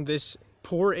videotaping this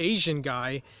poor Asian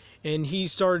guy. And he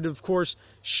started, of course,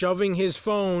 shoving his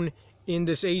phone in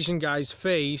this Asian guy's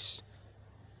face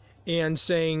and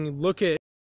saying, look at...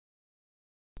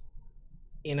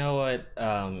 You know what?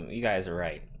 You guys are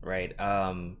right?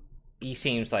 He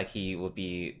seems like he would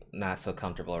be not so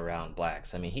comfortable around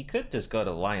blacks. I mean, he could just go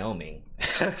to Wyoming.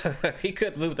 He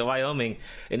could move to Wyoming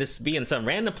and just be in some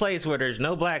random place where there's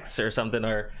no blacks or something,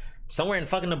 or somewhere in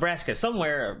fucking Nebraska,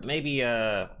 somewhere, or maybe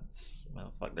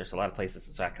well, fuck, there's a lot of places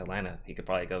in South Carolina he could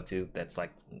probably go to that's like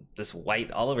this white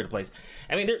all over the place.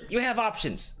 I mean, you have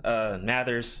options.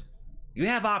 Mathers, you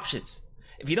have options.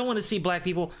 If you don't want to see black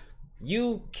people,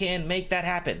 you can make that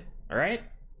happen. All right,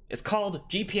 it's called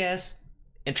GPS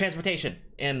and transportation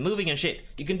and moving and shit.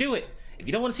 You can do it. If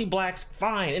you don't want to see blacks,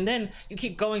 fine. And then you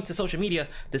keep going to social media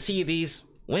to see these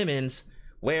women's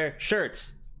wear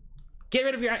shirts. Get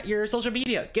rid of your social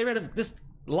media. Get rid of this.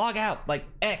 Log out, like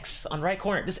X on right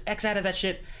corner. Just X out of that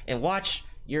shit and watch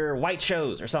your white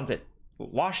shows or something.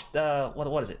 Watch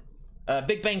what is it?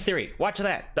 Big Bang Theory. Watch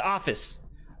that. The Office.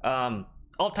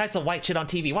 All types of white shit on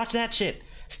TV. Watch that shit.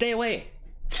 Stay away.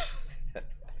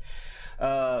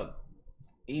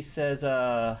 He says,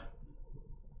 oh,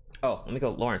 let me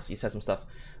go. Lawrence, he said some stuff.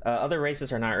 Other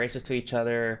races are not racist to each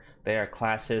other. They are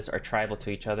classes or tribal to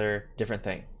each other. Different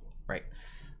thing, right?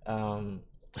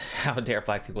 How dare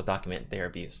black people document their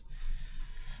abuse?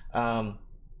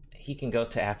 He can go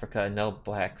to Africa. No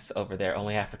blacks over there.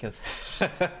 Only Africans.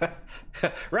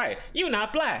 Right. You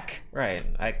not black. Right.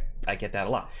 I get that a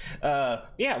lot.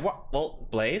 Yeah. Well,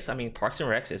 Blaze. I mean, Parks and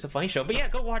Recs is a funny show. But yeah,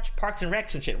 go watch Parks and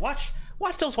Recs and shit. Watch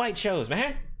those white shows,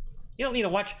 man. You don't need to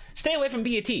watch. Stay away from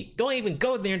BET. Don't even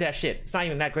go near that shit. It's not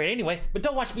even that great anyway. But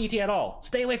don't watch BET at all.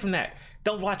 Stay away from that.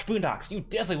 Don't watch Boondocks. You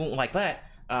definitely won't like that.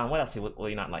 What else will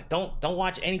you not like? Don't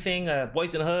watch anything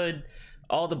Boys in the Hood,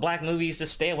 all the black movies.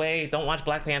 Just stay away. Don't watch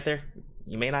Black Panther.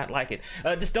 You may not like it.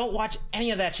 Just don't watch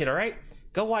any of that shit. All right?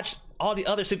 Go watch all the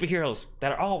other superheroes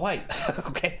that are all white.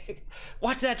 Okay?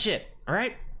 Watch that shit. All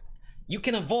right? You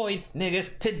can avoid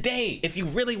niggas today if you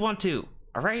really want to.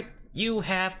 All right? You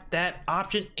have that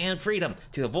option and freedom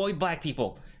to avoid black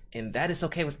people, and that is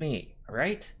okay with me. All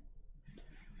right?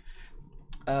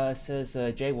 Says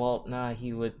Jay Walt. Nah,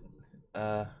 he would.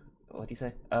 What'd he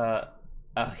say?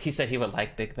 He said he would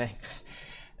like Big Bang.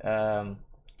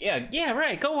 Yeah,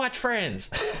 right. Go watch Friends.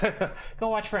 Go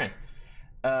watch Friends.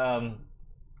 Let's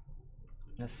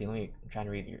see. I'm trying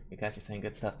to read. You guys are saying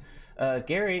good stuff.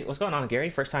 Gary, what's going on, Gary?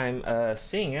 First time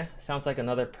seeing you. Sounds like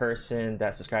another person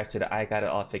that subscribes to the I Got It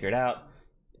All Figured Out.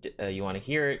 You want to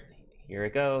hear it? Here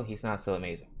it go. He's not so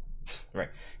amazing. Right.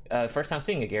 First time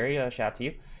seeing you, Gary. Shout out to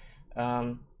you.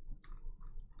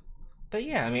 But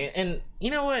yeah, I mean, and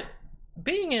you know what?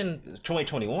 Being in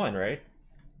 2021, right?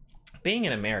 Being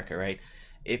in America, right?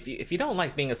 If you don't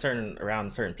like being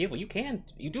around certain people,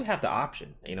 you do have the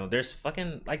option. You know, there's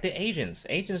fucking like the Asians.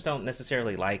 Asians don't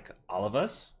necessarily like all of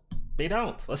us. They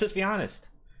don't. Let's just be honest.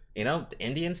 You know, the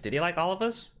Indians, do they like all of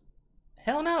us?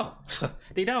 Hell no.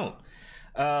 They don't.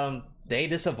 They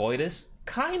just avoid us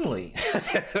kindly.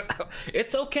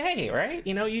 It's okay, right?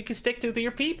 You know, you can stick to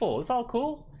your people. It's all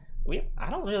cool. I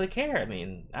don't really care. I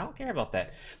mean, I don't care about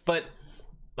that. But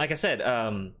like I said,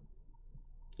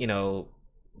 you know,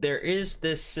 there is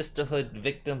this sisterhood,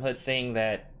 victimhood thing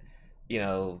that, you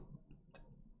know,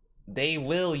 they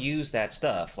will use that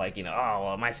stuff. Like, you know, oh,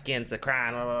 well, my skin's a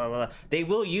crime. Blah, blah, blah. They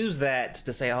will use that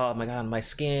to say, oh my God, my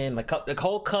skin, the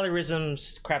whole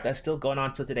colorism crap that's still going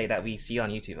on till today that we see on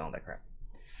YouTube and all that crap.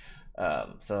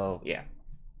 So yeah.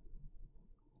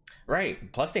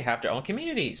 Right. Plus they have their own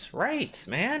communities. Right,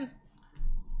 man.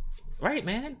 Right,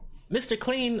 man. Mr.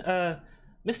 Clean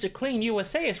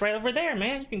USA is right over there,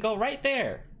 man. You can go right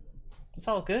there. It's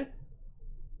all good.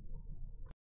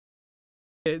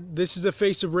 This is the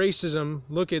face of racism.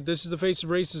 Look at this is the face of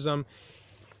racism.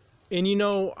 And you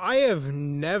know, I have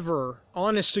never,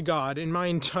 honest to God, in my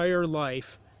entire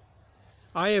life,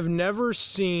 I have never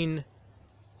seen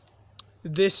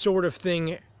this sort of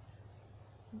thing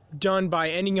done by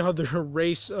any other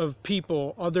race of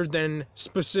people other than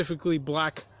specifically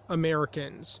black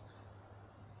Americans.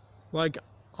 Like,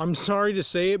 I'm sorry to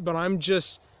say it, but I'm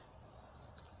just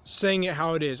saying it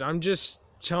how it is. I'm just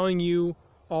telling you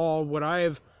all what I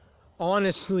have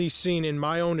honestly seen in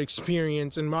my own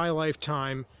experience in my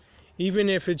lifetime, even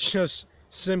if it's just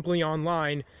simply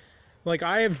online. Like,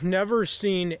 I have never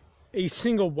seen a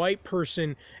single white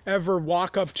person ever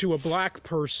walk up to a black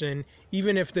person,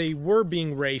 even if they were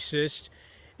being racist,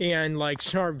 and like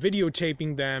start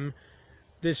videotaping them,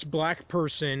 this black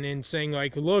person, and saying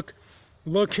like, look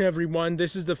everyone,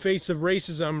 this is the face of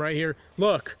racism right here.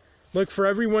 Look for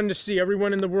everyone to see,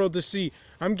 everyone in the world to see.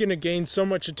 I'm gonna gain so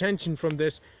much attention from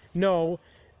this. No,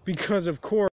 because of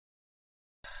course.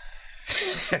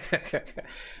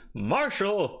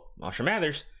 Marshall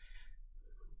Mathers,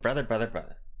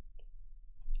 brother.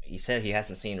 He said he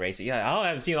hasn't seen racism. Yeah, I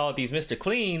haven't seen all of these Mr.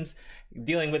 Cleans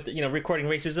dealing with, you know, recording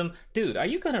racism. Dude, are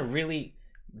you gonna really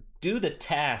do the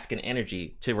task and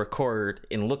energy to record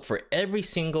and look for every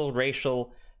single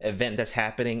racial event that's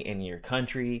happening in your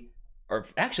country or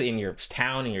actually in your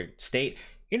town, in your state,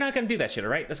 you're not gonna do that shit,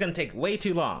 all right? That's gonna take way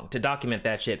too long to document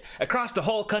that shit across the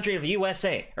whole country of the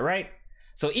USA, all right?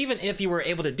 So even if you were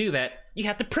able to do that, you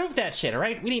have to prove that shit, all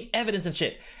right? We need evidence and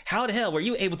shit. How the hell were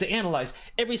you able to analyze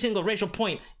every single racial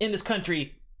point in this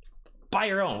country by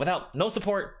your own, without no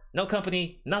support, no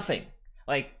company, nothing?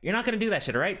 Like, you're not gonna do that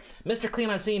shit, all right? Mr. Clean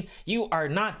on Scene, you are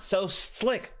not so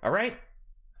slick, all right?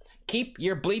 Keep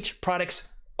your bleach products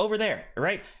over there, all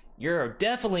right? You're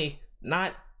definitely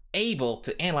not able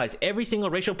to analyze every single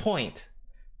racial point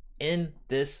in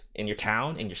your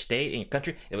town, in your state, in your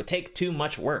country. It would take too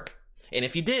much work. And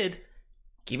if you did,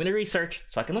 give me the research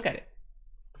so I can look at it.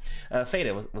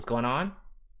 Fada, what's going on?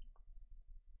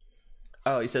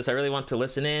 Oh, he says, I really want to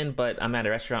listen in, but I'm at a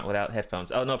restaurant without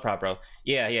headphones. Oh, no problem, bro.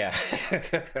 Yeah.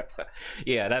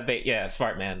 Yeah,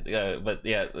 smart, man. But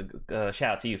yeah, shout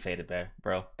out to you, Fada,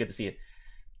 bro. Good to see you.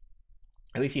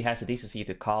 At least he has the decency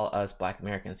to call us Black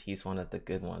Americans. He's one of the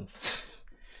good ones.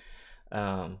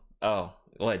 Oh,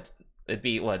 what? It'd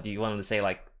be, what, do you want him to say,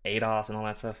 like, ADOS and all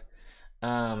that stuff?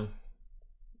 Alright,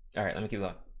 let me keep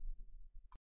going. Of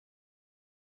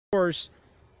course,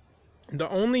 the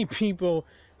only people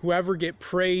who ever get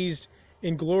praised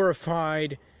and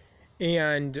glorified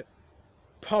and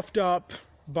puffed up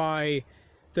by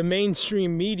the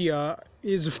mainstream media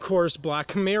is, of course,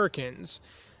 Black Americans,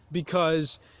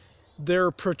 because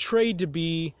they're portrayed to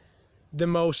be the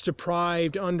most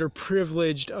deprived,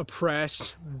 underprivileged,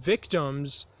 oppressed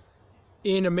victims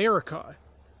in America.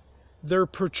 They're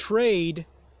portrayed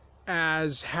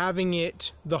as having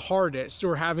it the hardest,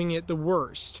 or having it the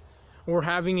worst, or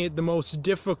having it the most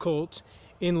difficult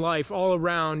in life all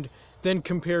around than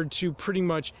compared to pretty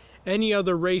much any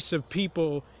other race of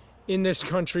people in this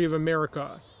country of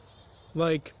America.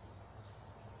 Like,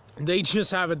 they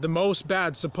just have it the most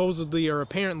bad, supposedly or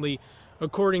apparently,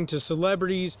 according to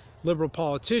celebrities, liberal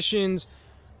politicians,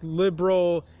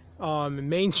 liberal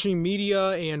mainstream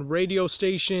media and radio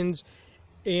stations.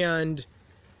 And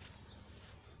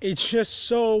it's just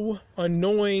so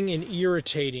annoying and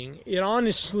irritating. It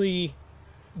honestly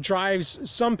drives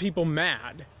some people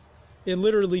mad. It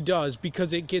literally does,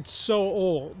 because it gets so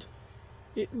old.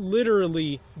 It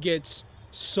literally gets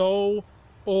so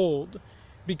old,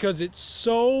 because it's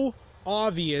so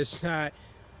obvious that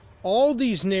all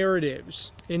these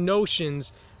narratives and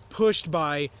notions pushed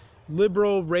by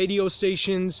liberal radio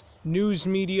stations, news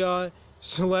media,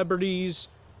 celebrities,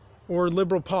 or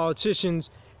liberal politicians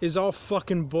is all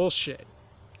fucking bullshit.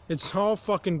 It's all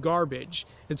fucking garbage.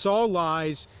 It's all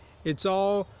lies. It's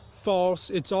all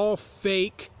false. It's all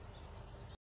fake.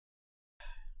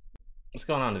 What's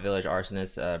going on, the Village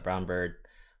Arsonist, Brown Bird?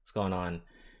 What's going on?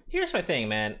 Here's my thing,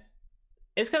 man.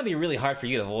 It's gonna be really hard for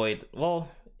you to avoid,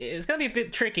 well, it's gonna be a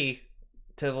bit tricky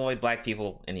to avoid Black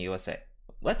people in the USA.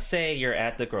 Let's say you're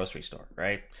at the grocery store,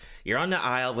 right? You're on the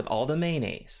aisle with all the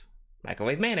mayonnaise.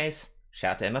 Microwave mayonnaise.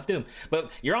 Shout out to MF Doom.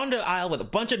 But you're on the aisle with a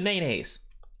bunch of mayonnaise.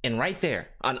 And right there,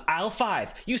 on aisle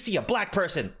 5, you see a Black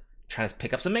person trying to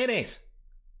pick up some mayonnaise.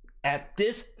 At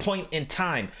this point in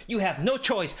time, you have no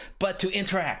choice but to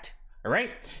interact. All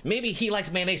right? Maybe he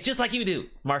likes mayonnaise just like you do,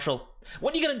 Marshall.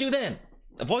 What are you gonna do then?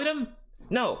 Avoid him?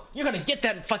 No, you're gonna get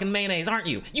that fucking mayonnaise, aren't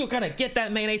you? You're gonna get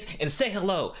that mayonnaise and say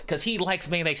hello, because he likes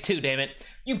mayonnaise too, damn it.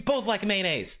 You both like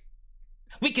mayonnaise.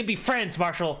 We can be friends,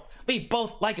 Marshall. We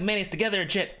both like mayonnaise together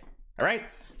and shit. All right?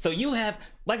 So you have,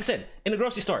 like I said, in the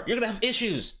grocery store, you're gonna have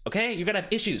issues, okay? You're gonna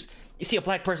have issues. You see a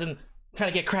Black person trying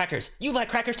to get crackers. You like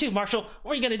crackers too, Marshall.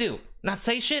 What are you gonna do? Not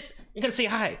say shit? You're gonna say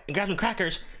hi and grab some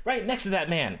crackers right next to that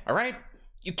man, all right?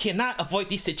 You cannot avoid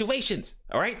these situations,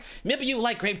 all right? Maybe you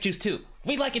like grape juice too.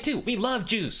 We like it too. We love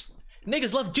juice.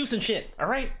 Niggas love juice and shit, all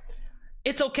right?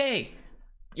 It's okay.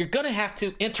 You're gonna have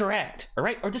to interact, all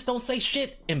right? Or just don't say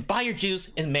shit and buy your juice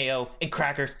and mayo and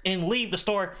crackers and leave the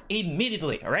store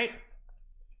immediately, all right?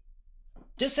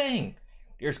 Just saying.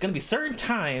 There's gonna be certain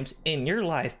times in your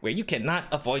life where you cannot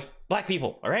avoid Black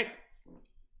people, all right?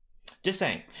 Just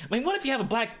saying. I mean, what if you have a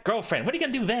Black girlfriend? What are you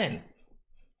gonna do then?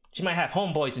 She might have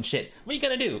homeboys and shit. What are you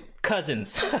gonna do?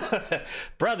 Cousins,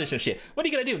 brothers and shit. What are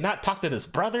you gonna do? Not talk to his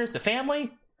brothers, the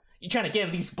family? You trying to get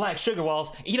in these Black sugar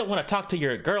walls and you don't want to talk to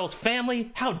your girl's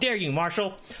family? How dare you,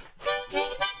 Marshall?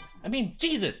 I mean,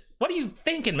 Jesus, what are you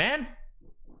thinking, man?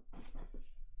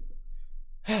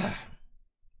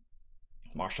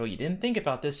 Marshall, you didn't think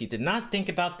about this. You did not think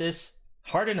about this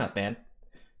hard enough, man.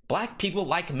 Black people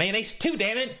like mayonnaise too,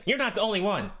 damn it. You're not the only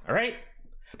one, all right?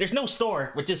 There's no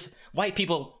store with just white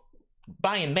people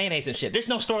buying mayonnaise and shit. There's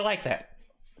no store like that,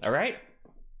 all right?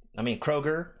 I mean,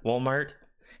 Kroger, Walmart,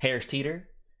 Harris Teeter.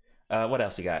 What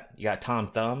else you got? You got Tom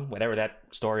Thumb, whatever that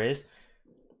store is.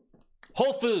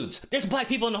 Whole Foods. There's Black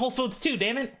people in the Whole Foods too,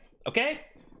 damn it. okay?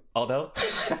 Although,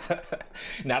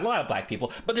 not a lot of black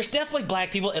people, but there's definitely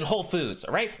black people in Whole Foods,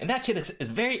 all right? And that shit is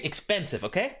very expensive,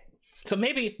 okay? So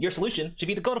maybe your solution should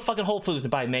be to go to fucking Whole Foods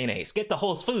and buy mayonnaise. Get the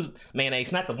Whole Foods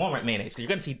mayonnaise, not the Walmart mayonnaise, because you're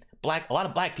gonna see a lot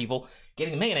of black people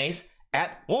getting mayonnaise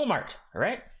at Walmart, all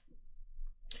right?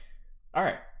 All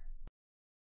right.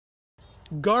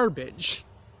 Garbage.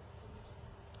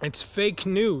 It's fake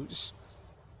news,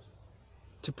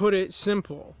 to put it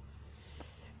simple.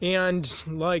 And,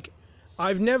 like,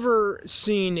 I've never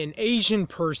seen an Asian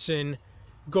person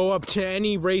go up to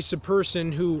any race of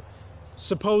person who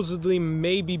supposedly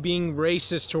may be being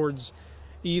racist towards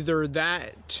either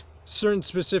that certain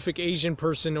specific Asian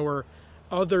person or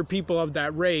other people of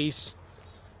that race,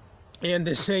 and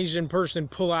this Asian person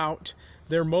pull out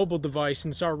their mobile device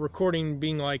and start recording,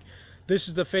 being like, this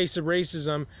is the face of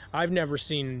racism. I've never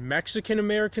seen Mexican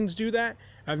Americans do that.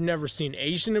 I've never seen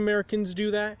Asian Americans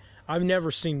do that. I've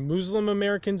never seen Muslim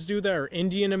Americans do that, or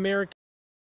Indian Americans.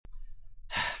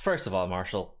 First of all,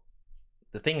 Marshall,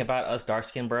 the thing about us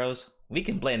dark-skinned bros, we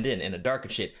can blend in the dark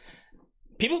and shit.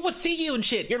 People would see you and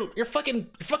shit. You're fucking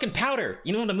Powder.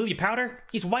 You know the movie Powder?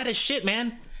 He's white as shit,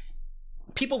 man.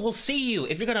 People will see you.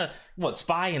 If you're gonna,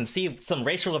 spy and see some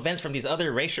racial events from these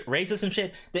other races and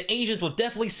shit, the Asians will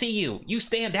definitely see you. You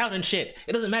stand out and shit.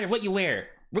 It doesn't matter what you wear.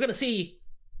 We're gonna see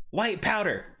white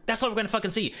powder. That's what we're gonna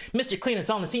fucking see. Mr. Clean that's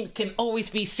on the scene can always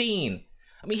be seen.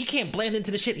 I mean, he can't blend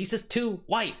into the shit. He's just too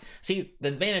white. See, the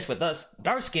advantage with us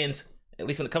dark skins, at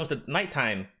least when it comes to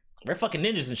nighttime, we're fucking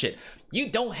ninjas and shit. You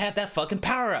don't have that fucking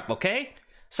power up, okay?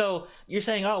 So you're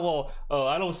saying, oh, well,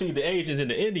 I don't see the Asians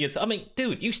and the Indians. I mean,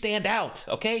 dude, you stand out,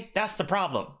 okay? That's the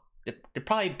problem. They'd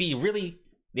probably be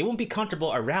they won't be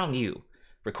comfortable around you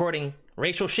recording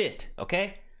racial shit,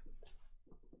 okay?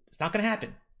 It's not gonna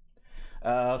happen.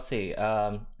 Let's see.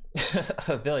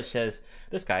 Village says,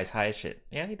 this guy's high as shit.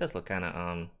 Yeah, he does look kind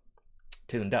of,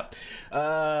 tuned up.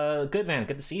 Good man.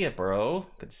 Good to see you, bro.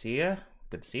 Good to see you.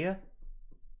 Good to see you.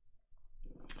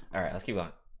 All right, let's keep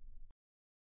going.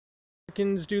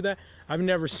 Americans do that. I've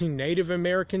never seen Native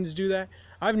Americans do that.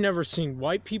 I've never seen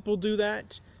white people do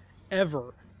that,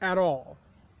 ever, at all.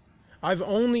 I've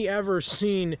only ever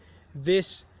seen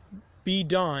this be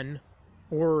done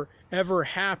or ever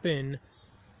happen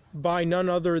by none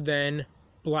other than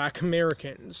Black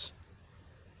Americans.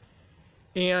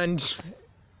 And,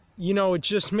 you know, it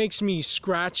just makes me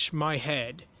scratch my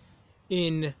head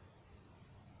in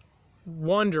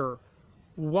wonder,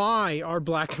 why are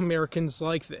Black Americans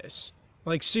like this?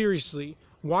 Like, seriously,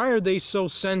 why are they so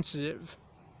sensitive?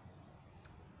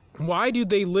 Why do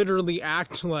they literally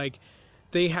act like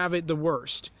they have it the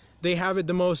worst? They have it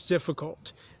the most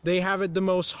difficult. They have it the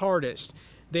most hardest.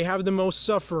 They have the most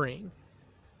suffering.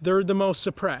 They're the most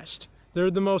suppressed. They're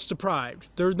the most deprived.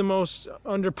 They're the most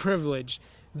underprivileged.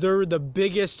 They're the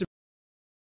biggest.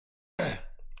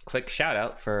 Quick shout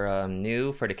out for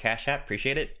New for the Cash App.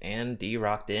 Appreciate it. And D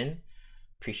Rocked In.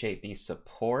 Appreciate the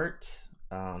support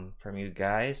from you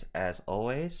guys as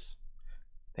always.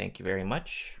 Thank you very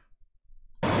much.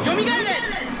 All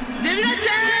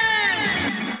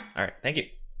right, thank you.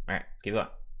 All right, let's keep going.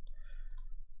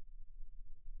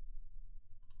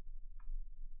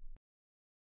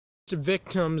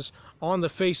 Victims on the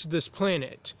face of this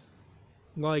planet.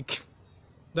 Like,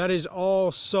 that is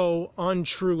all so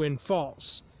untrue and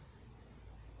false.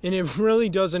 And it really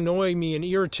does annoy me and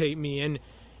irritate me. And,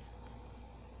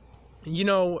 you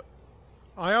know,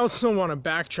 I also want to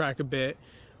backtrack a bit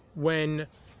when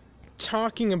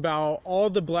talking about all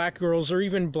the black girls or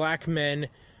even black men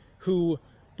who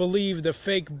believe the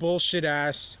fake bullshit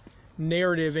ass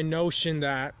narrative and notion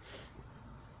that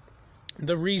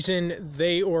the reason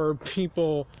they or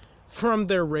people from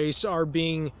their race are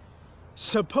being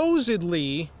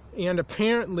supposedly and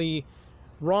apparently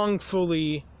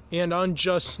wrongfully and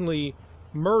unjustly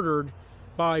murdered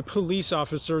by police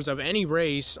officers of any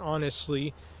race,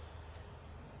 honestly,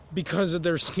 because of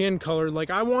their skin color. Like,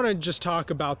 I want to just talk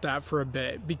about that for a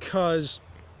bit, because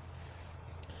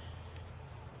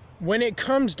when it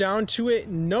comes down to it,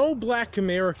 no Black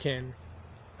American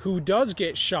who does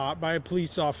get shot by a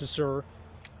police officer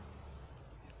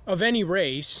of any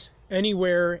race,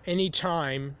 anywhere,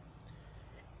 anytime,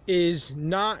 is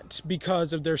not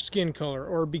because of their skin color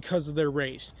or because of their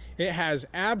race. It has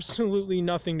absolutely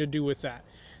nothing to do with that.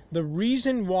 The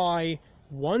reason why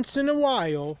once in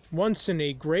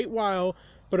a great while,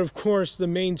 but of course the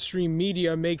mainstream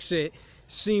media makes it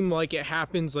seem like it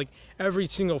happens like every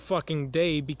single fucking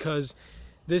day, because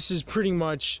this is pretty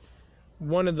much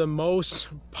one of the most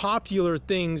popular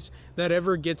things that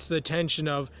ever gets the attention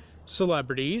of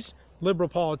celebrities, liberal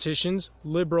politicians,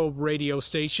 liberal radio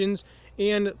stations,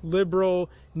 and liberal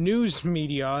news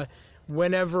media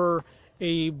whenever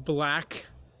a black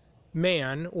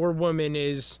man or woman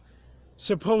is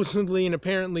supposedly and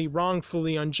apparently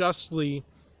wrongfully, unjustly.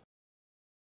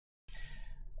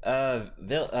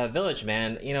 Village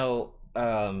man, you know,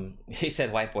 he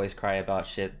said white boys cry about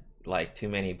shit like too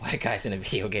many black guys in a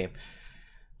video game.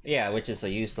 Yeah, which is a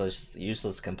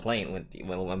useless complaint.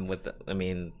 I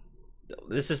mean,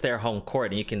 this is their home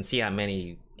court, and you can see how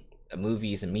many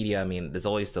movies and media. I mean, there's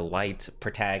always the white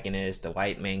protagonist, the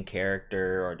white main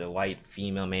character, or the white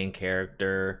female main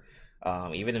character.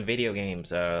 Even in video games,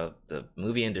 the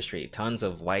movie industry, tons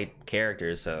of white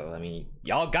characters. So I mean,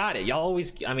 y'all got it. Y'all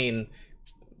always. I mean,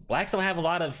 blacks don't have a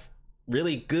lot of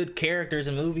really good characters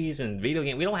in movies and video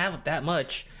games. We don't have that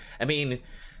much. I mean,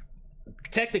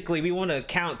 technically, we want to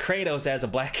count Kratos as a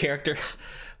black character,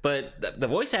 but the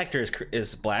voice actor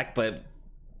is black. But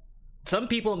some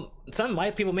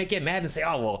white people may get mad and say,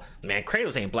 "Oh well, man,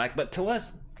 Kratos ain't black," but to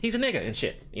us, he's a nigga and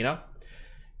shit, you know.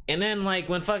 And then like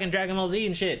when fucking Dragon Ball Z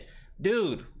and shit,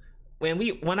 dude.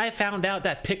 When I found out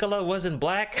that Piccolo wasn't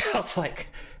black, I was like,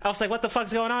 what the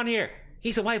fuck's going on here?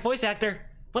 He's a white voice actor.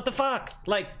 What the fuck?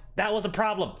 Like, that was a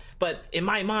problem. But in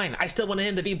my mind, I still wanted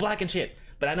him to be black and shit.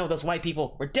 But I know those white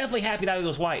people were definitely happy that he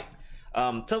was white.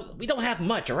 So we don't have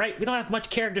much, all right? We don't have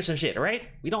much characters and shit, all right?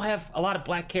 We don't have a lot of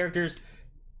black characters,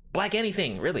 black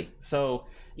anything, really. So,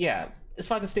 yeah, it's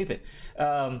fucking stupid.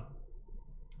 And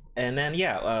then,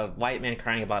 yeah, white man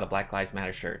crying about a Black Lives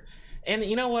Matter shirt. And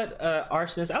you know what,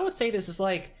 Arsonist, I would say this is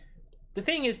like, the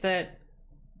thing is that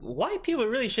white people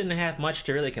really shouldn't have much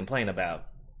to really complain about,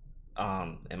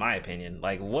 in my opinion.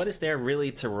 Like, what is there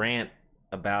really to rant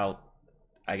about?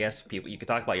 I guess people, you could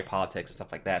talk about your politics and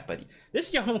stuff like that, but this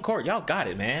is your home court. Y'all got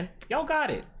it, man. Y'all got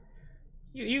it.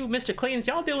 You Mr. Cleans,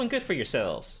 y'all doing good for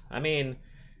yourselves. I mean,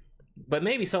 but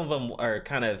maybe some of them are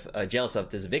kind of jealous of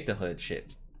this victimhood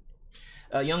shit.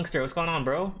 Youngster, what's going on,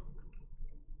 bro?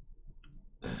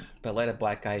 But let a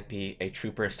black guy be a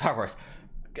trooper in Star Wars.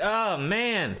 Oh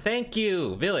man, thank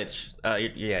you, Village.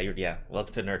 Yeah.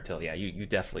 Welcome to Nerd Till. Yeah, you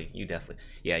definitely.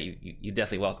 Yeah, you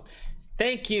definitely welcome.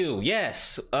 Thank you.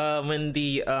 Yes. When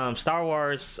the Star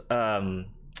Wars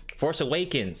Force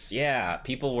Awakens, yeah,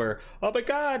 people were, oh my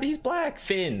God, he's black,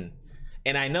 Finn.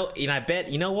 And I know, and I bet,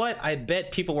 you know what? I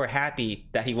bet people were happy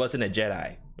that he wasn't a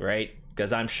Jedi, right?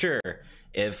 Because I'm sure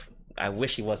I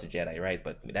wish he was a Jedi, right?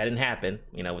 But that didn't happen,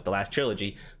 you know, with the last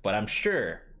trilogy. But I'm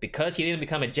sure because he didn't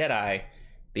become a Jedi,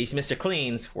 these Mr.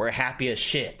 Cleans were happy as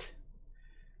shit.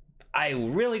 I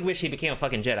really wish he became a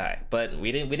fucking Jedi, but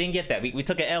we didn't get that. We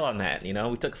took an L on that, you know.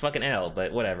 We took a fucking L,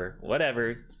 but whatever.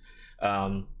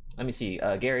 Let me see.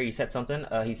 Gary, you said something.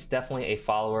 He's definitely a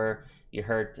follower. You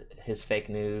heard his fake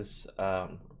news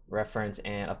reference,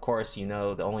 and of course, you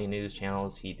know the only news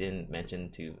channels he didn't mention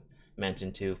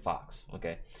to Fox.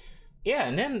 Okay. Yeah,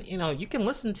 and then, you know, you can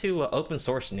listen to open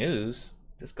source news.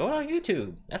 Just go on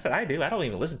YouTube. That's what I do. I don't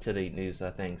even listen to the news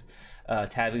things.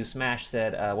 Taboo Smash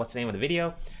said, what's the name of the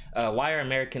video? Why are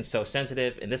Americans so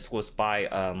sensitive? And this was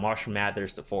by Marshall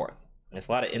Mathers IV. There's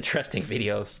a lot of interesting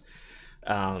videos.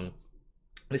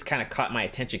 This kind of caught my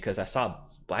attention because I saw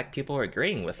black people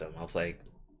agreeing with him. I was like,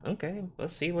 okay,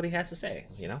 let's see what he has to say,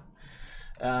 you know?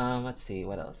 Let's see,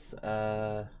 what else?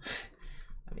 Let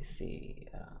me see.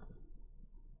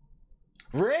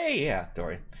 Ray! Yeah,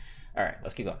 Dory. Alright,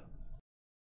 let's keep going.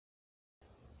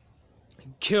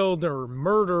 Killed or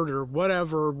murdered or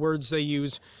whatever words they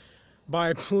use by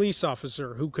a police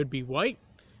officer who could be white,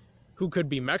 who could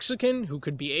be Mexican, who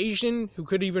could be Asian, who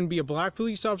could even be a black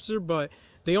police officer, but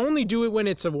they only do it when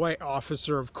it's a white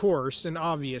officer, of course, and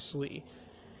obviously.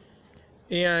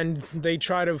 And they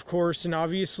try to, of course, and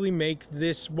obviously make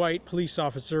this white police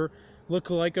officer look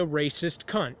like a racist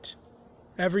cunt.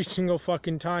 Every single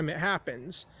fucking time it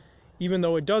happens. Even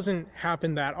though it doesn't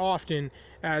happen that often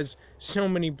as so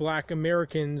many black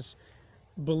Americans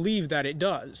believe that it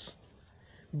does.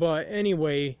 But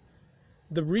anyway,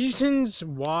 the reasons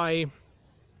why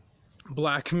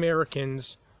black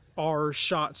Americans are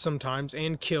shot sometimes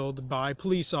and killed by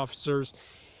police officers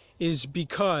is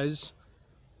because,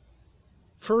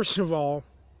 first of all,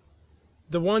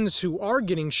 the ones who are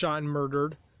getting shot and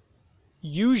murdered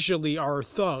usually are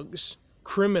thugs,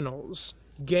 criminals,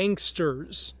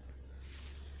 gangsters.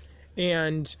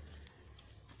 And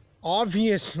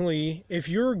obviously, if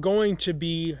you're going to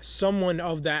be someone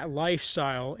of that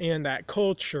lifestyle and that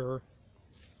culture,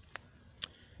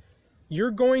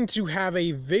 you're going to have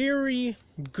a very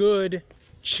good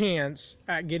chance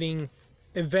at getting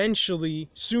eventually,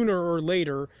 sooner or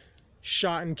later,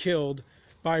 shot and killed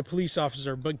by a police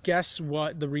officer. But guess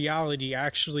what the reality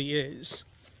actually is?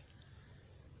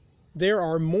 there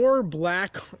are more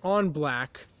black on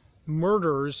black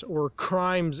murders or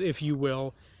crimes, if you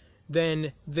will,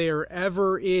 than there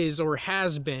ever is or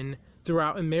has been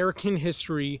throughout American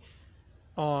history.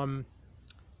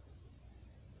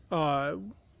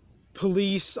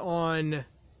 Police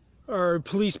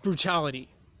brutality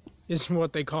is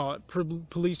what they call it.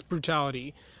 Police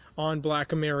brutality on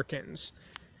black Americans.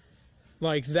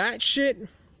 Like, that shit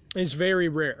is very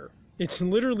rare. It's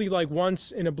literally like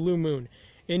once in a blue moon.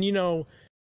 And you know,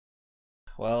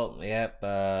 well, yep,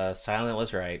 Silent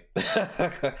was right.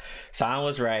 Silent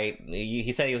was right.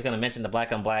 He said he was going to mention the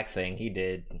black on black thing. He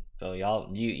did. So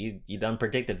y'all, you done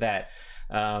predicted that.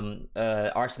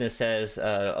 Arsonist says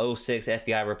 06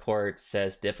 FBI report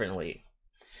says differently.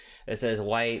 It says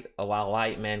while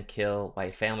white men kill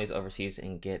white families overseas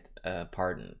and get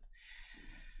pardoned.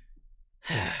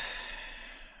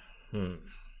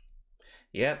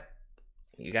 Yep,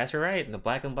 you guys were right. The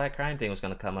black on black crime thing was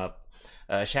going to come up.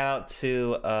 Shout out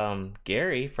to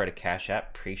Gary for the Cash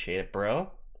App. Appreciate it,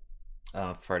 bro.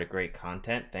 For the great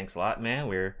content. Thanks a lot, man.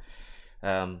 We're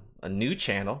a new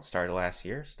channel, started last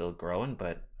year, still growing,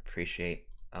 but appreciate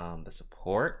the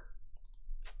support.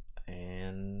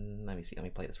 And let me see, let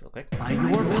me play this real quick. By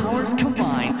your powers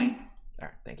combined. All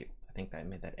right, thank you. I think I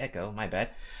made that echo, my bad.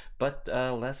 But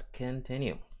let's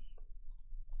continue.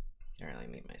 All right, let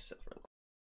me mute myself real quick.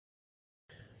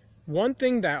 one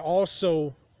thing that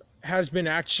also has been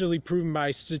actually proven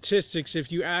by statistics,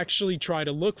 if you actually try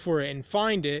to look for it and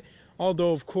find it,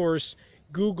 although of course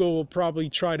Google will probably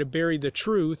try to bury the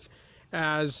truth,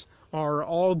 as are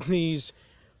all these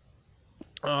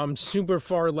super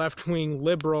far left-wing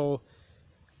liberal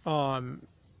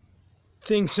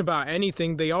things about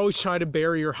anything. They always try to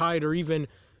bury or hide or even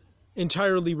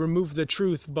entirely remove the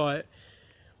truth. But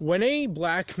when a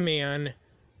black man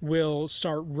will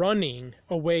start running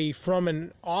away from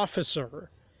an officer,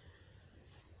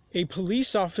 a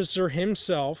police officer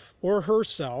himself or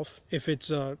herself, if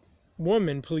it's a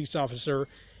woman police officer,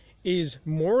 is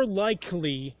more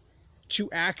likely to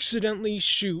accidentally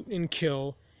shoot and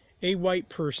kill a white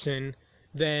person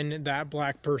than that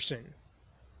black person.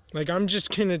 Like, I'm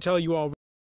just gonna tell you all.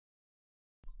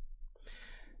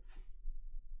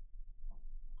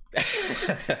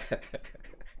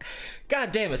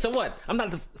 God damn it! So what? I'm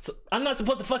not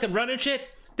supposed to fucking run and shit,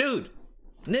 dude.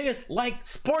 Niggas like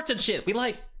sports and shit. We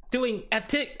like doing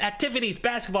activities,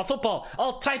 basketball, football,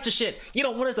 all types of shit. You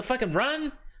don't want us to fucking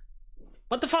run?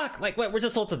 What the fuck? Like, what? We're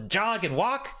just supposed to jog and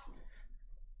walk?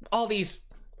 All these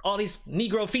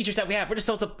Negro features that we have, we're just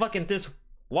supposed to fucking just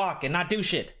walk and not do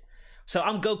shit. So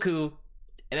I'm Goku,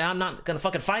 and I'm not gonna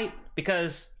fucking fight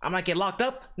because I might get locked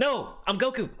up? No, I'm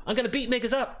Goku. I'm gonna beat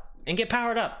niggas up and get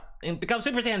powered up and become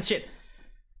Super Saiyan shit.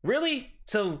 Really?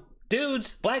 So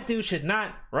dudes, black dudes should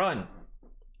not run.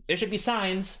 There should be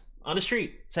signs on the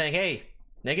street saying, hey,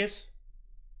 niggas,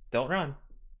 don't run.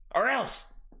 Or else.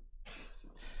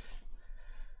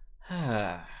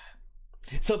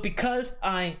 So because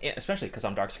especially because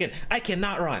I'm dark skinned, I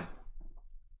cannot run.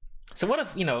 So what if,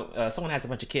 someone has a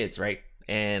bunch of kids, right?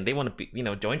 And they want to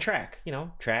be, join track,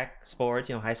 track, sports,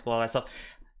 high school, all that stuff.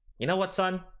 You know what,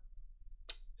 son?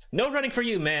 No running for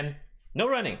you, man. No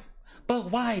running. But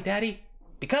why, daddy?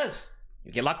 Because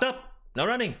you get locked up. No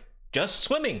running. Just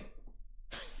swimming.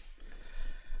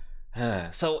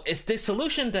 So is the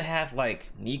solution to have like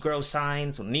Negro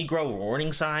signs, Negro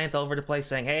warning signs all over the place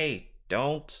saying, hey,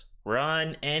 don't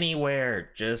run anywhere,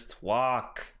 just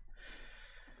walk.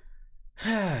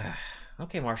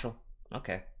 Okay, Marshall.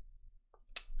 Okay.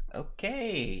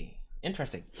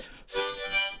 Interesting.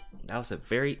 That was a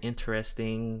very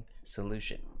interesting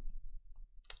solution.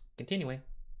 Continuing.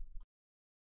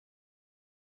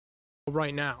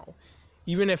 Right now,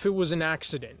 even if it was an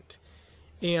accident.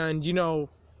 And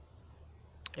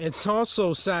it's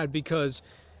also sad because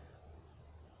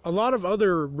a lot of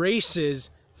other races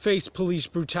face police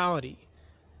brutality.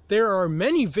 There are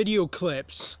many video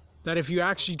clips that if you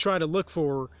actually try to look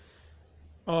for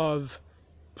of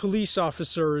police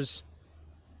officers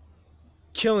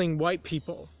killing white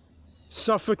people,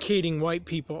 suffocating white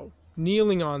people,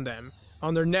 kneeling on them,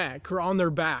 on their neck or on their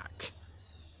back,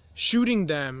 shooting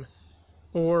them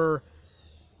or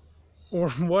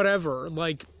whatever.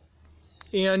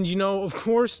 And of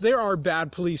course there are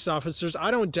bad police officers.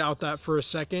 I don't doubt that for a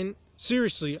second.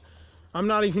 Seriously, I'm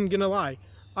not even gonna lie.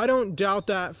 I don't doubt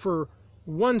that for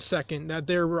 1 second that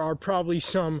there are probably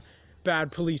some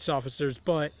bad police officers.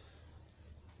 But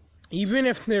even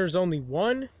if there's only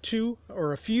 1, 2,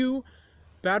 or a few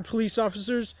bad police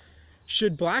officers,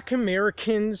 should black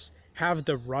Americans have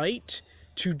the right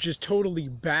to just totally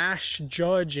bash,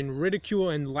 judge, and ridicule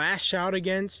and lash out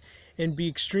against and be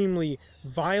extremely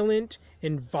violent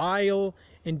and vile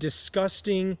and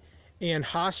disgusting and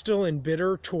hostile and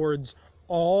bitter towards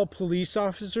all police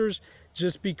officers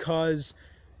just because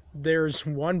there's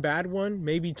one bad one,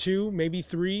 maybe two, maybe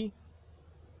three?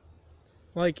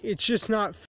 Like, it's just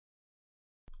not.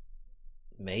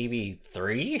 Maybe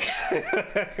three?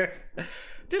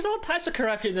 There's all types of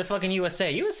corruption in the fucking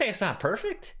USA. USA is not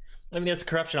perfect. I mean, there's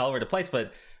corruption all over the place,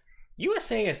 but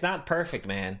USA is not perfect,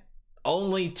 man.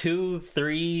 Only 2,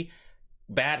 3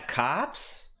 bad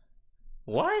cops?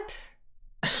 What?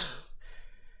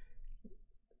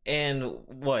 And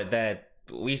what, that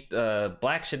we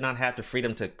blacks should not have the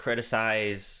freedom to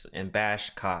criticize and bash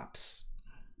cops.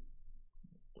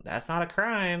 That's not a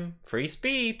crime. Free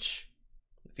speech.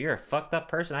 If you're a fucked up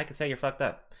person, I can say you're fucked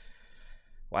up.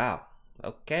 Wow.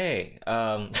 Okay.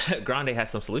 Grande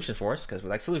has some solutions for us because we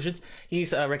like solutions.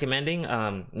 He's recommending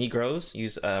Negroes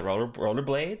use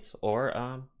rollerblades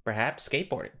or perhaps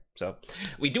skateboarding. So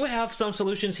we do have some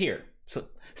solutions here. So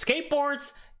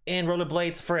skateboards and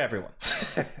rollerblades for everyone.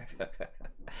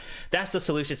 That's the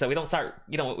solution. So we don't start,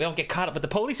 we don't get caught up with the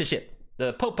police and shit,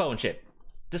 the popo and shit.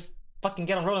 Just fucking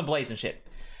get on rollerblades and shit.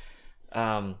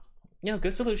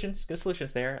 Good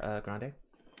solutions there, Grande.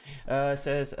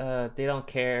 Says they don't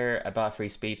care about free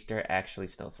speech. They're actually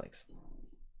snowflakes.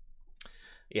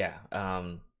 Yeah.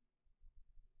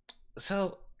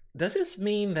 So does this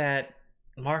mean that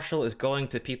Marshall is going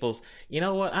to people's? You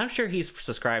know what? I'm sure he's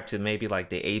subscribed to maybe like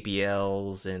the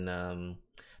ABLs and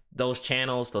those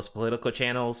channels, those political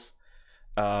channels.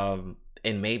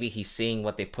 And maybe he's seeing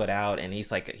what they put out, and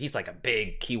he's like a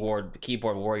big keyboard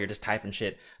warrior, just typing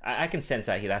shit. I can sense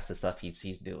that that's the stuff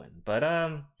he's doing. But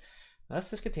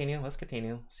let's just continue. Let's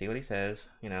continue. See what he says.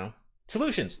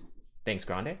 Solutions. Thanks,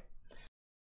 Grande.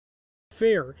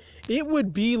 Fair. It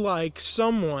would be like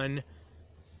someone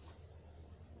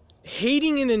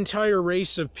hating an entire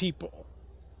race of people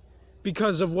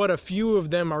because of what a few of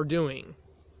them are doing.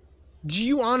 Do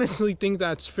you honestly think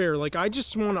that's fair? Like, I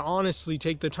just want to honestly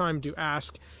take the time to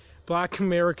ask Black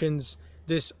Americans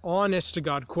this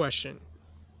honest-to-God question.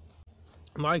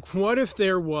 Like, what if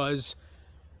there was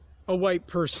a white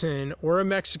person or a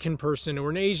Mexican person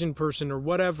or an Asian person or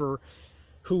whatever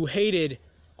who hated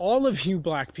all of you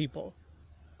black people,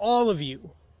 all of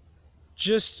you,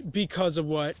 just because of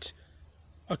what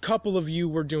a couple of you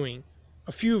were doing,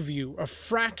 a few of you, a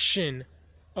fraction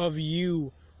of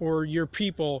you or your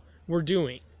people were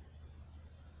doing?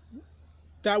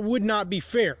 That would not be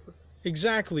fair.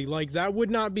 Exactly, like that would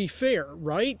not be fair,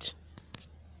 right?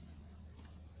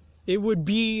 It would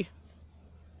be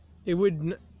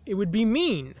mean.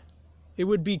 It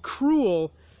would be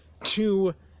cruel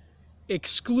to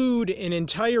exclude an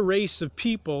entire race of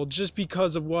people just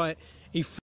because of what a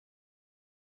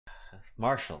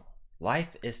Marshall,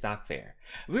 life is not fair.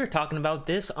 We were talking about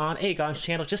this on Aegon's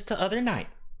channel just the other night.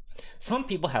 Some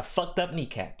people have fucked up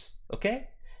kneecaps, okay?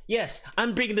 Yes,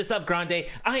 I'm bringing this up, Grande.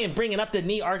 I am bringing up the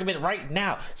knee argument right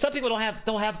now. Some people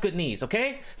don't have good knees,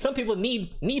 okay? Some people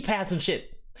need knee pads and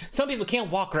shit. Some people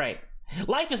can't walk right.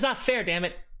 Life is not fair, damn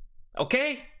it.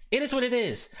 Okay? It is what it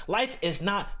is. Life is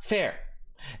not fair.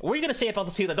 What are you gonna say about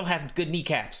those people that don't have good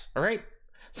kneecaps, alright?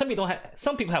 Some people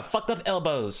have fucked up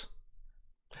elbows.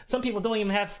 Some people don't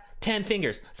even have 10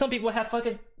 fingers. Some people have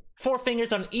fucking 4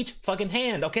 fingers on each fucking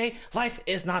hand, okay? Life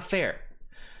is not fair.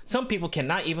 Some people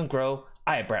cannot even grow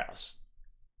eyebrows.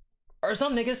 Or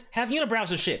some niggas have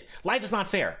unibrows and shit. Life is not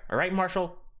fair, alright,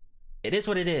 Marshall? It is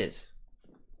what it is.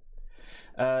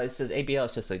 It says ABL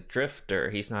is just a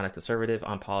drifter. He's not a conservative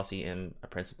on policy and a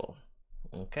principle.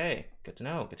 Okay, good to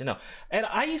know, good to know. And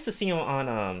I used to see him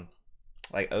on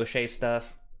like O'Shea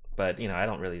stuff, but I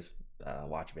don't really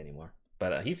watch him anymore.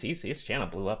 But his channel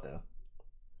blew up though.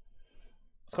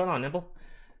 What's going on, Nimble?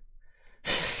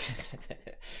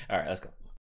 Alright, let's go.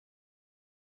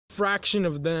 Fraction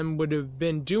of them would have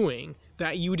been doing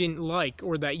that you didn't like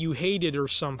or that you hated or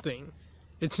something.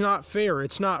 It's not fair.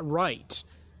 It's not right.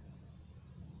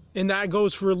 And that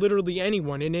goes for literally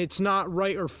anyone. And it's not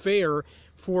right or fair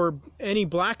for any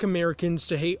black Americans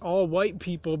to hate all white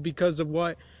people because of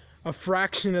what a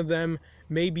fraction of them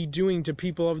may be doing to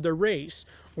people of their race.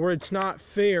 Or it's not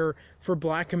fair for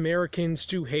black Americans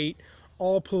to hate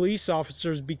all police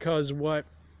officers because what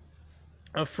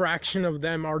a fraction of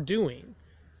them are doing.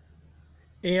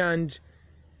 And,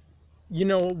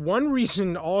 one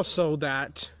reason also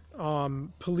that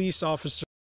police officers...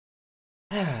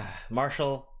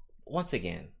 Marshall, once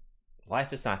again,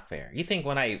 life is not fair. You think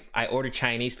when I order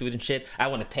Chinese food and shit, I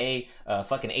want to pay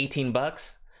fucking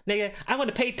 $18? Nigga, I want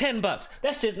to pay $10.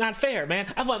 That's just not fair,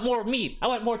 man. I want more meat. I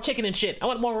want more chicken and shit. I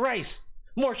want more rice.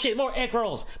 More shit, more egg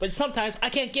rolls. But sometimes I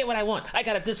can't get what I want. I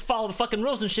gotta just follow the fucking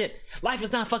rules and shit. Life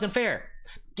is not fucking fair.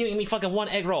 Giving me fucking 1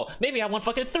 egg roll. Maybe I want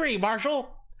fucking 3, Marshall.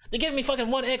 They're giving me fucking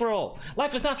 1 egg roll.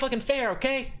 Life is not fucking fair,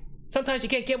 okay? Sometimes you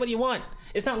can't get what you want.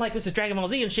 It's not like this is Dragon Ball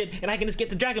Z and shit, and I can just get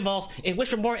the Dragon Balls and wish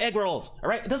for more egg rolls,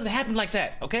 alright? It doesn't happen like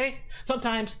that, okay?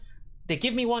 Sometimes they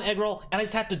give me 1 egg roll, and I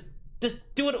just have to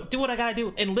just do what I gotta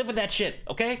do and live with that shit,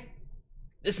 okay?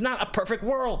 It's not a perfect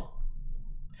world.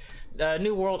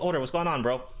 New World Order, what's going on,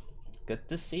 bro? Good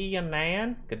to see you,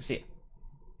 man. Good to see you.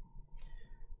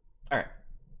 Alright.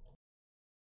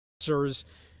 Officers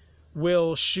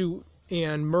will shoot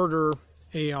and murder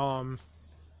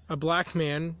a black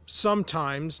man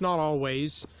sometimes, not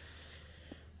always,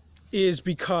 is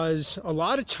because a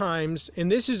lot of times,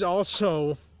 and this is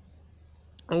also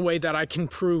a way that I can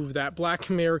prove that black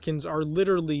Americans are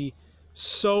literally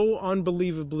so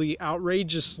unbelievably,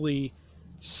 outrageously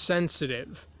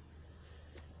sensitive,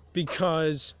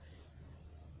 because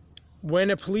when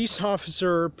a police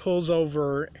officer pulls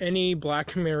over any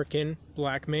black American,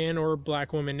 black man or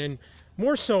black woman, and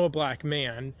more so a black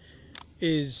man,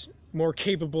 is more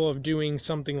capable of doing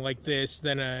something like this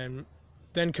than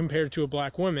compared to a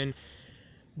black woman.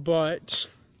 But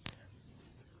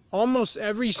almost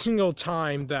every single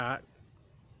time that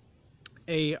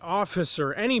a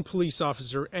officer, any police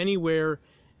officer, anywhere,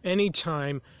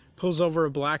 anytime, pulls over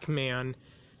a black man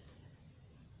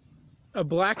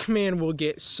will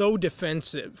get so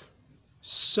defensive,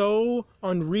 so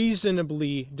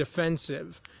unreasonably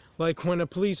defensive. Like when a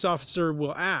police officer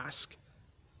will ask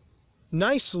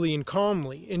nicely and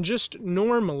calmly and just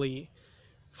normally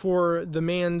for the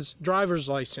man's driver's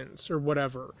license or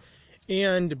whatever,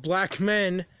 and black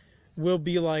men will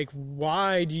be like,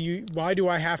 why do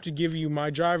I have to give you my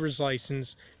driver's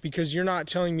license? Because you're not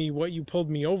telling me what you pulled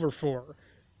me over for.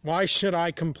 Why should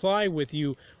I comply with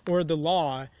you or the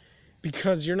law?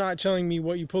 Because you're not telling me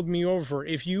what you pulled me over for.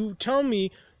 If you tell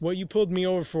me what you pulled me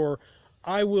over for,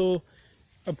 I will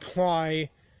apply,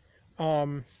 I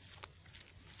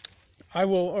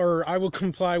will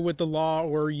comply with the law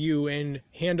or you and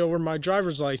hand over my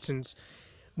driver's license,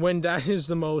 when that is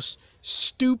the most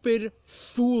stupid,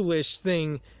 foolish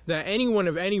thing that anyone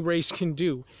of any race can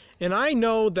do. And I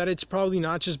know that it's probably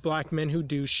not just black men who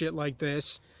do shit like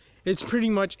this. It's pretty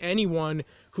much anyone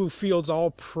who feels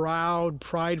all proud,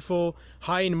 prideful,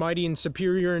 high and mighty and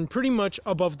superior and pretty much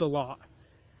above the law.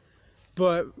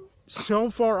 But so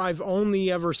far I've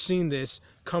only ever seen this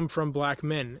come from black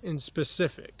men in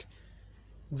specific.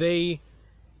 They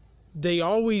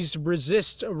always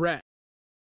resist arrest.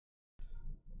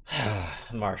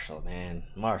 Marshall, man.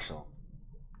 Marshall.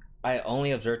 I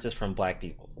only observed this from black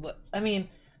people. I mean,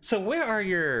 so where are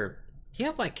do you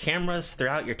have like cameras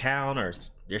throughout your town or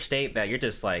your state that you're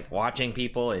just like watching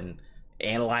people and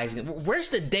analyzing? Where's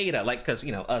the data? Like, cause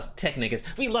you know, us tech niggas,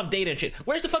 we love data and shit.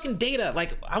 Where's the fucking data?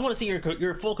 Like, I want to see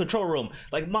your full control room,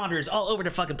 like monitors all over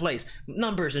the fucking place,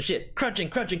 numbers and shit, crunching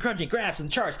graphs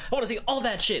and charts. I want to see all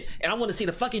that shit, and I want to see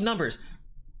the fucking numbers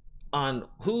on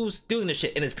who's doing this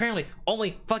shit. And it's apparently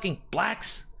only fucking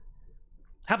blacks.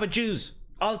 How about Jews?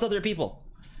 All these other people.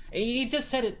 And he just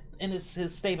said it in his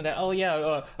statement that, oh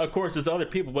yeah, of course there's other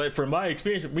people, but from my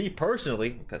experience, me personally,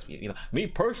 because me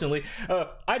personally,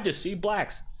 I just see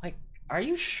blacks. Like, are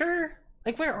you sure?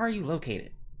 Like, where are you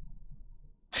located?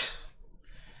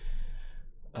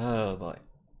 Oh boy.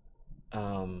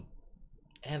 And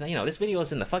you know, this video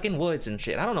is in the fucking woods and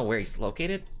shit. I don't know where he's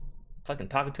located. Fucking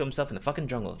talking to himself in the fucking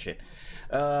jungle and shit.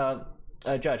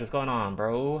 Judge, what's going on,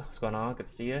 bro? What's going on? Good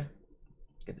to see you.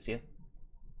 Good to see you.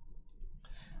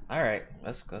 All right,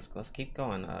 let's keep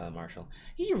going, Marshall.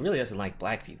 He really doesn't like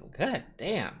black people. God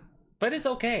damn. But it's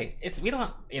okay. We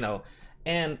don't,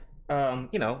 and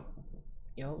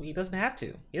he doesn't have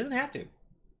to. He doesn't have to.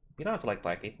 We don't have to like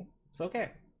black people. It's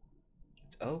okay.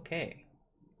 It's okay.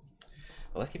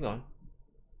 Well, let's keep going.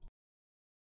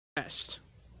 Best.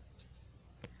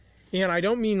 And I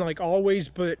don't mean like always,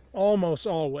 but almost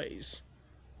always.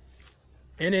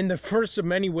 And in the first of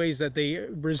many ways that they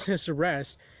resist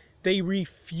arrest, they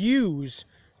refuse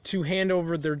to hand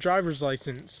over their driver's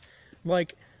license.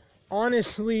 Like,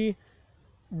 honestly,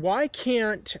 why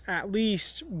can't at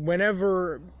least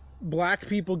whenever black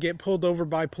people get pulled over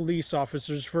by police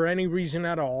officers for any reason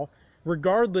at all,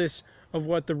 regardless of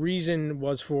what the reason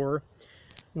was for,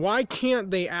 why can't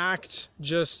they act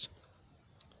just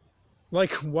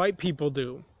like white people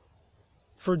do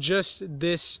for just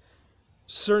this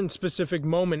certain specific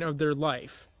moment of their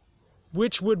life,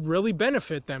 which would really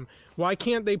benefit them? Why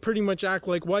can't they pretty much act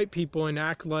like white people and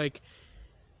act like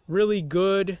really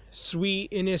good, sweet,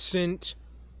 innocent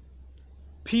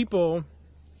people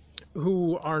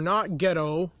who are not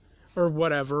ghetto, or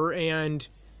whatever and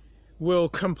will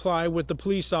comply with the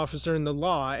police officer and the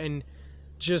law and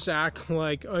just act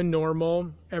like a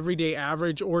normal, everyday,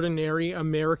 average, ordinary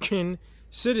American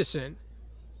citizen.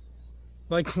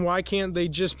 Like, why can't they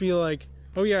just be like,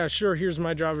 oh yeah, sure, here's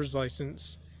my driver's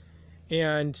license.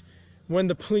 And when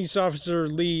the police officer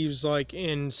leaves, like,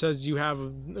 and says you have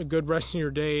a good rest of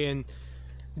your day, and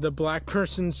the black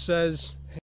person says,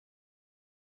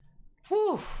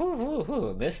 whew, whew, whew,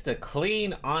 whew. Mr.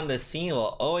 Clean on the scene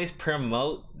will always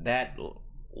promote that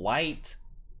white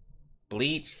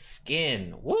bleached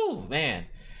skin. Woo, man.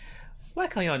 Why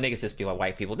can't y'all niggas just be like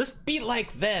white people? Just be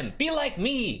like them. Be like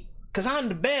me. Cause I'm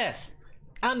the best.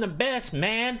 I'm the best,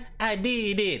 man. I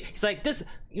did it. He's like, just,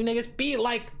 you niggas, be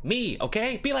like me,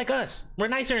 okay? Be like us. We're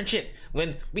nicer and shit.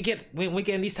 When we get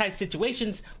in these tight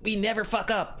situations, we never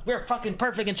fuck up. We're fucking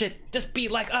perfect and shit. Just be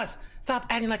like us. Stop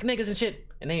acting like niggas and shit.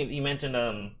 And then he mentioned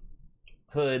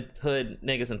hood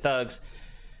niggas and thugs,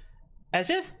 as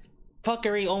if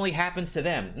fuckery only happens to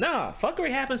them. No,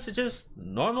 fuckery happens to just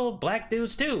normal black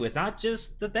dudes too. It's not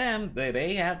just to them.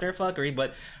 They have their fuckery,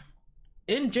 but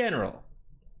in general,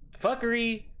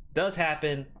 fuckery does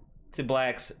happen to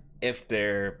blacks if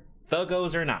they're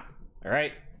thuggos or not. All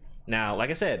right. Now,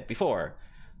 like I said before,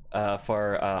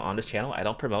 on this channel, I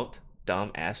don't promote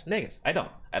dumb ass niggas.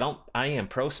 I am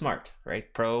pro smart,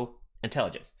 right? Pro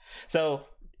intelligence. So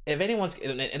if anyone's,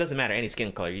 it doesn't matter any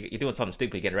skin color. You're doing something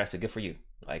stupid, you get arrested. Good for you.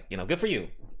 Like, you know, good for you.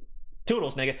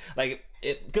 Toodles, nigga. Like,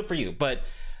 good for you. But,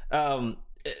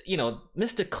 you know,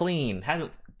 Mr. Clean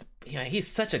hasn't. You know, he's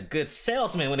such a good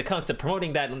salesman when it comes to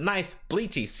promoting that nice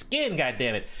bleachy skin.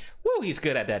 Goddammit. Woo, he's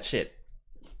good at that shit.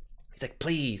 He's like,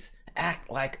 please act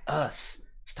like us.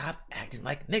 Stop acting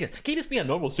like niggas. Can you just be a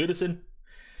normal citizen?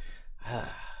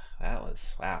 That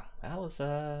was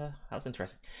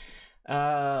interesting.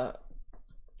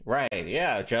 Right,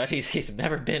 yeah, Judge. He's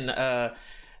never been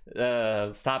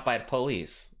stopped by the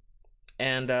police,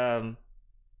 and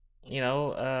you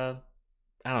know,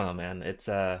 I don't know, man. It's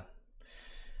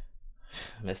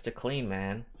Mr. Clean,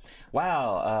 man.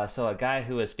 Wow. So a guy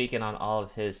who is speaking on all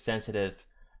of his sensitive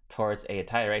towards a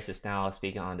entire race is now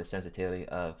speaking on the sensitivity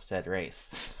of said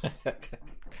race.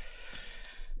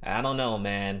 I don't know,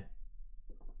 man.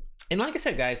 And like I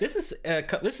said, guys, this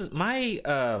is my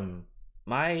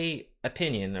my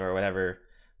opinion or whatever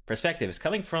perspective is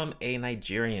coming from a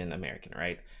Nigerian American,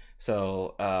 right?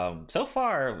 So so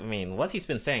far, I mean, what he's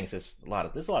been saying is there's a lot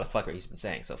of fuckery he's been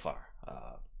saying so far.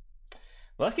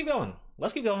 But let's keep going.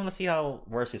 Let's see how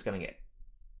worse it's gonna get.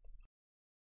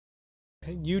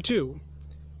 You too.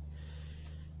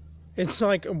 It's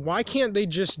like, why can't they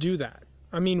just do that?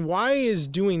 I mean, why is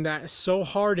doing that so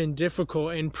hard and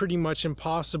difficult and pretty much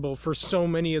impossible for so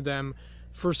many of them,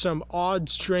 for some odd,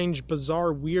 strange,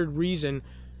 bizarre, weird reason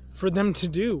for them to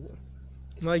do?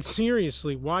 Like,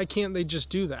 seriously, why can't they just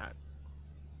do that?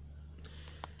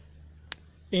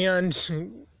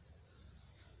 And,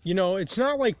 you know, it's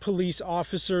not like police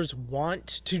officers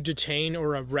want to detain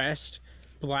or arrest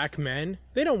black men.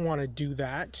 They don't want to do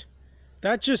that.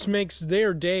 That just makes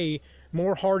their day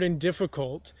more hard and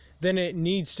difficult than it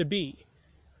needs to be.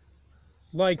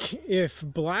 Like, if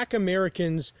black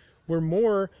Americans were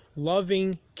more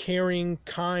loving, caring,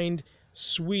 kind,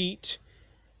 sweet,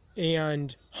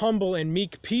 and humble and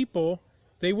meek people,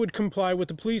 they would comply with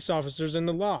the police officers and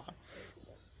the law.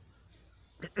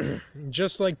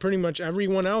 Just like pretty much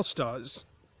everyone else does.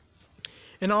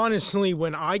 And honestly,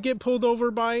 when I get pulled over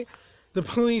by the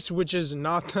police, which is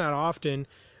not that often,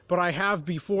 but I have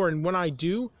before, and when I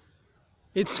do,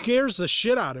 it scares the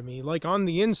shit out of me. Like, on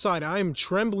the inside, I am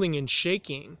trembling and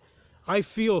shaking. I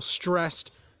feel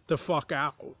stressed the fuck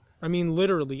out. I mean,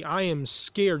 literally, I am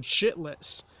scared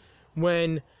shitless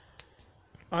when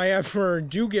I ever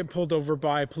do get pulled over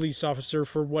by a police officer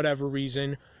for whatever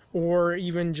reason, or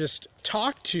even just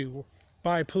talked to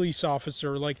by a police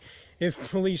officer. Like, if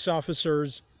police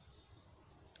officers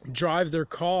drive their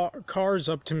cars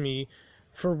up to me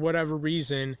for whatever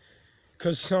reason,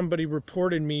 because somebody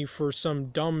reported me for some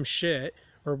dumb shit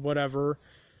or whatever,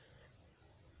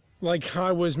 like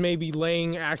I was maybe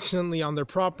laying accidentally on their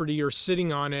property or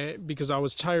sitting on it because I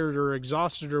was tired or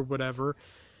exhausted or whatever,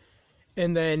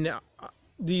 and then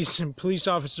these police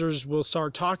officers will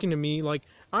start talking to me, like,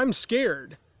 I'm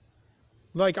scared.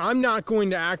 Like, I'm not going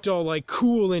to act all like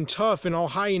cool and tough and all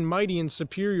high and mighty and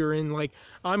superior and like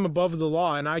I'm above the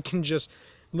law and I can just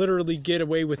literally get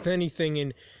away with anything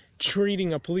and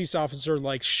treating a police officer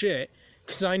like shit,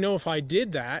 because I know if I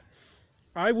did that,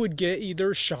 I would get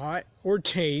either shot or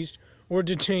tased or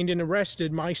detained and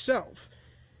arrested myself,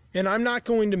 and I'm not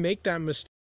going to make that mistake.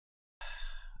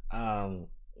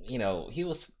 you know,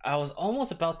 I was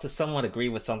almost about to somewhat agree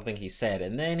with something he said,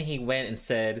 and then he went and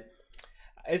said,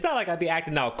 it's not like I'd be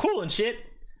acting all cool and shit.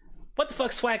 What the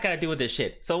fuck swag gotta do with this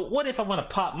shit? So what if I want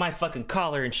to pop my fucking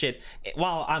collar and shit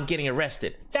while I'm getting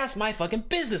arrested? That's my fucking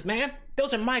business, man.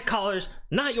 Those are my collars,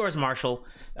 not yours, Marshall.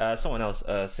 Someone else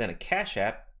sent a Cash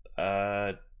App.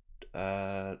 Oh,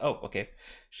 okay.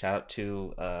 Shout out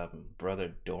to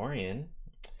brother Dorian.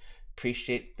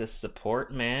 Appreciate the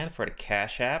support, man, for the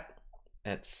Cash App.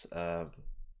 That's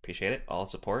appreciate it. All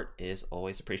support is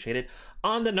always appreciated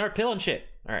on the nerd pill and shit.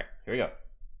 All right, here we go.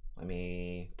 Let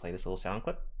me play this little sound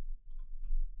clip.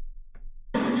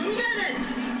 All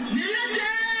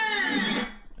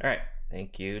right,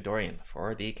 thank you, Dorian,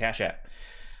 for the Cash App.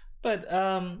 But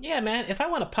yeah, man, if I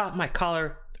want to pop my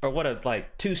collar or what a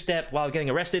like two-step while getting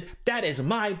arrested, that is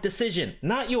my decision,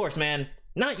 not yours, man.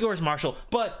 Not yours, Marshall,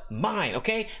 but mine,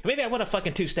 okay? Maybe I want a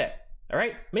fucking two-step, all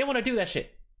right? Maybe I want to do that shit.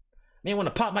 Maybe I want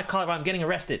to pop my collar while I'm getting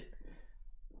arrested.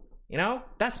 You know,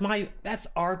 that's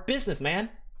our business, man.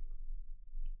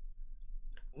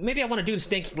 Maybe I want to do the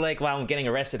stinky leg while I'm getting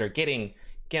arrested or getting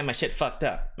my shit fucked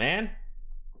up, man.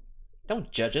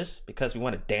 Don't judge us because we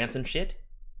want to dance and shit.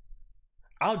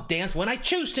 I'll dance when I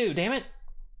choose to, damn it.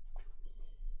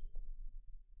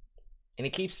 And he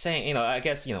keeps saying, you know, I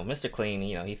guess, you know, Mr. Clean,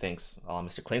 you know, he thinks all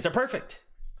Mr. Cleans are perfect.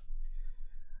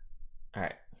 All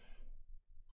right.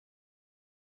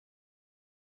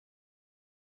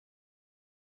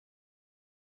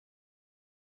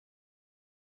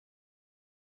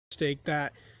 Mistake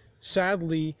that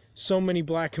sadly so many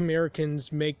black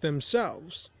Americans make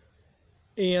themselves.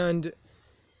 And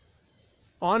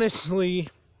honestly,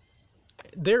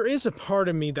 there is a part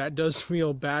of me that does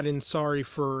feel bad and sorry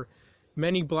for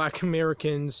many black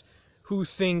Americans who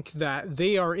think that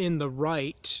they are in the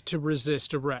right to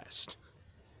resist arrest.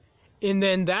 And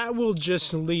then that will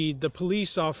just lead the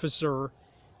police officer,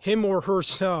 him or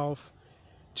herself,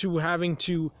 to having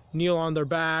to kneel on their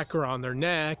back or on their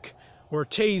neck or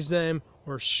tase them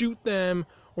or shoot them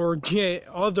or get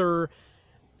other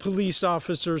police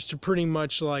officers to pretty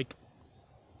much like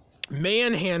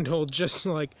manhandle just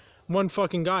like one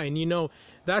fucking guy. And you know,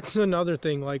 that's another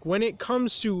thing. Like when it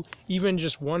comes to even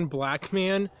just one black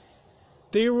man,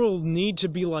 there will need to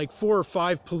be like 4 or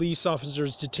 5 police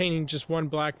officers detaining just one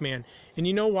black man. And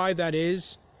you know why that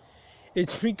is?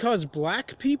 It's because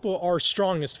black people are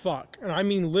strong as fuck. And I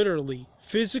mean literally,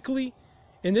 physically,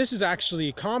 and this is actually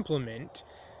a compliment.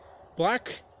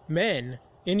 Black men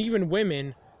and even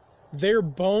women, their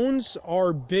bones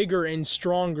are bigger and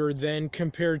stronger than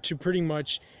compared to pretty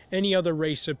much any other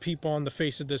race of people on the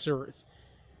face of this earth.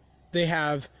 They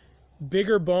have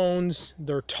bigger bones,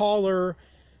 they're taller,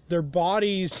 their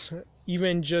bodies,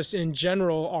 even just in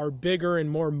general, are bigger and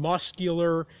more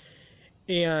muscular.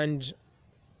 And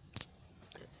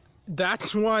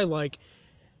that's why, like,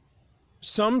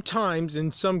 sometimes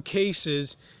in some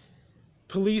cases,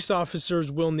 police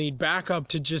officers will need backup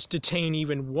to just detain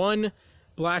even one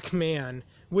black man,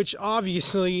 which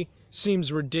obviously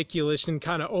seems ridiculous and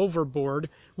kind of overboard,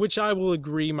 which I will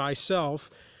agree myself.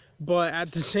 But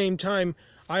at the same time,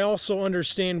 I also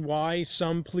understand why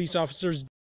some police officers.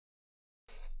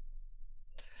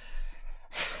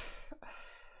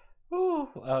 Ooh,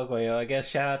 okay, I guess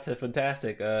shout out to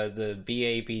Fantastic, the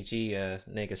BABG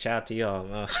niggas. Shout out to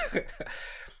y'all.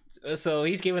 So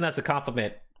he's giving us a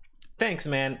compliment. Thanks,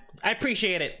 man. I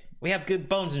appreciate it. We have good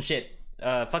bones and shit.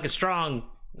 Fucking strong.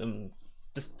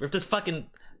 We're just fucking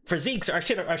physiques. Our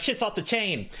shit's off the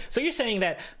chain. So you're saying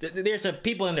that there's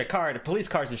people in their car, the police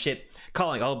cars and shit,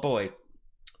 calling, oh boy,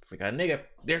 we got a nigga.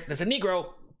 There's a Negro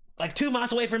like 2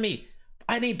 miles away from me.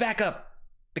 I need backup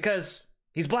because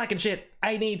he's black and shit.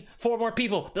 I need 4 more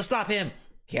people to stop him.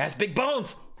 He has big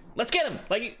bones. Let's get him.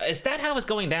 Like, is that how it's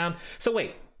going down? So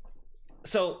wait.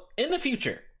 So in the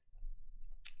future,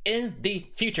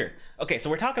 okay, so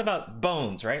we're talking about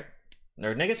bones, right?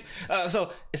 Nerd niggas.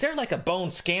 So is there like a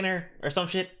bone scanner or some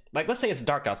shit? Like, let's say it's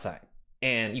dark outside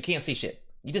and you can't see shit.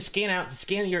 You just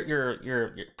scan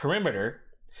your perimeter,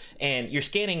 and you're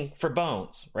scanning for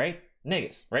bones, right?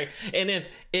 Niggas, right? And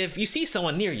if you see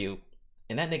someone near you,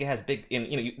 and that nigga has big, you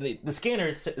know, the scanner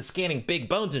is scanning big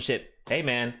bones and shit. Hey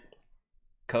man,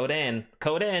 code in,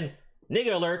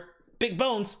 nigga alert, big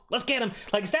bones, let's get him.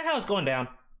 Like, is that how it's going down?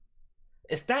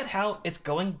 Is that how it's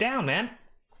going down, man?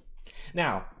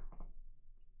 Now,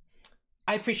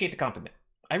 I appreciate the compliment.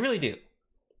 I really do.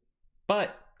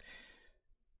 But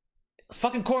it's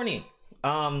fucking corny.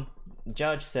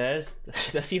 Judge says,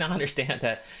 does he not understand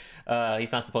that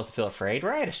he's not supposed to feel afraid,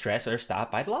 right? Or stressed or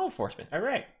stopped by the law enforcement? All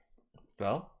right.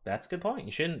 Well, that's a good point.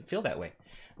 You shouldn't feel that way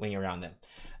when you're around them.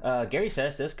 Gary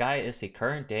says this guy is the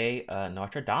current day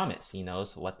Nostradamus. He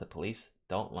knows what the police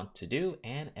don't want to do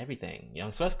and everything.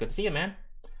 Young Swift, good to see you, man.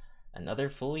 Another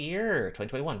full year,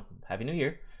 2021. Happy New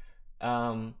Year.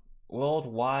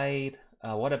 Worldwide,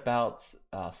 what about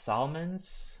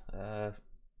Solomon's?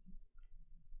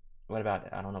 What about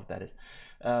it? I don't know what that is.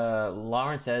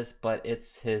 Lauren says, but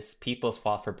it's his people's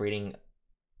fault for breeding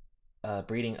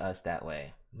us that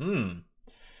way.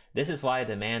 This is why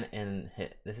the man in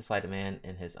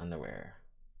his underwear.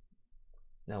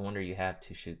 No wonder you have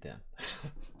to shoot them.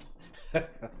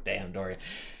 Damn, Dorian.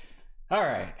 All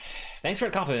right. Thanks for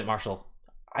the compliment, Marshall.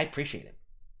 I appreciate it.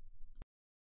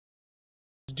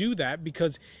 Do that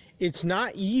because it's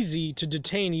not easy to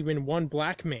detain even one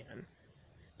black man,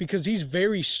 because he's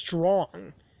very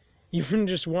strong. Even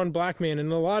just one black man,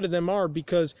 and a lot of them are,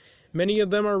 because many of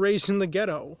them are raised in the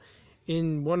ghetto,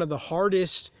 in one of the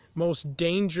hardest, most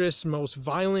dangerous, most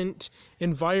violent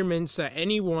environments that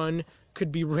anyone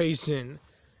could be raised in.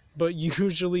 But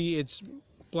usually it's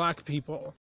black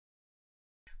people.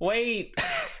 Wait,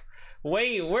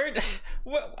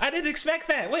 I didn't expect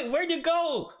that. Wait, where'd you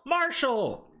go,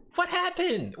 Marshall? What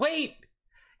happened? Wait,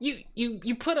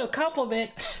 you put a compliment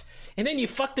and then you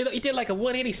fucked it up. You did like a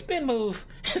 180 spin move.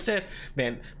 Said,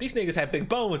 man, these niggas have big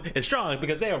bones and strong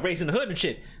because they are raised in the hood and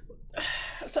shit.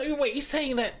 So wait, you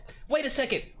saying that? Wait a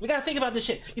second, we gotta think about this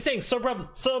shit. You saying suburb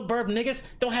niggas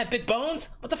don't have big bones?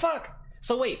 What the fuck?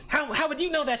 So wait, how would you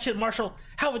know that shit, Marshall?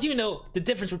 How would you know the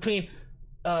difference between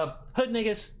hood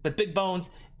niggas with big bones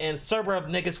and suburb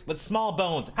niggas with small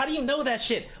bones? How do you know that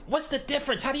shit? What's the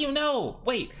difference? How do you know?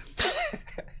 Wait,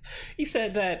 he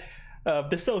said that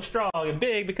they're so strong and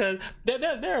big because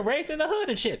they're raised in the hood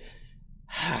and shit.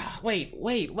 wait,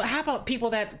 how about people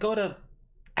that go to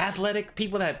athletic,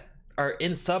 people that are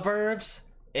in suburbs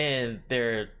and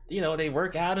they're, they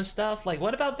work out and stuff? Like,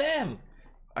 what about them?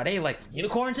 Are they like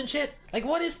unicorns and shit? Like,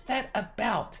 what is that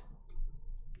about?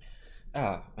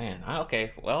 Oh man,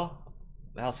 okay, well,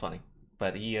 that was funny.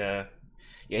 But he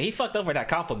fucked over that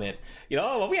compliment.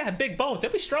 Oh, well, we have big bones,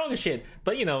 they'll be strong and shit.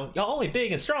 But y'all only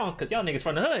big and strong because y'all niggas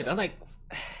from the hood. I'm like,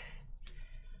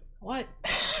 what?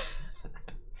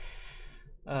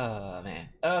 Oh man.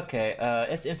 Okay,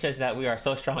 it's interesting that we are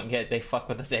so strong yet they fuck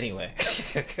with us anyway.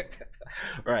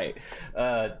 Right.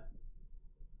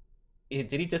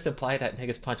 Did he just imply that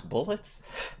niggas punch bullets?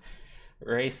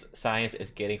 Race science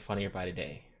is getting funnier by the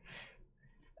day.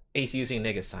 He's using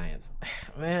nigga science.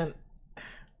 Man,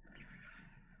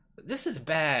 this is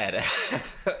bad.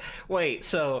 Wait,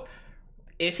 so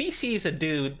if he sees a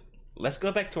dude, let's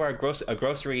go back to our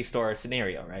grocery store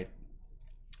scenario, right?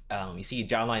 You see a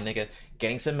jawline nigga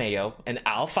getting some mayo in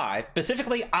aisle 5,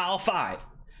 specifically aisle 5.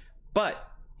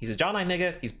 But he's a jawline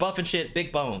nigga, he's buff and shit,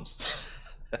 big bones.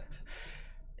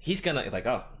 He's gonna, like,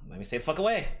 oh, let me stay the fuck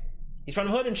away. He's from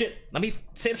the hood and shit. Let me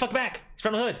stay the fuck back. He's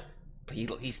from the hood. But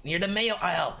he's near the mayo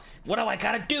aisle. What do I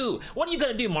gotta do? What are you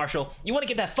gonna do, Marshall? You wanna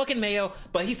get that fucking mayo,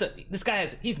 but he's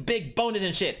big boned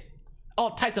and shit.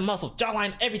 All types of muscles,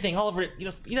 jawline, everything, all over it.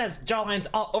 He has jawlines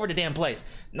all over the damn place.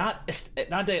 Not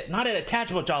an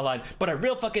attachable jawline, but a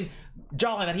real fucking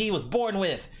jawline that he was born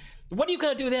with. What are you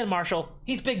gonna do then, Marshall?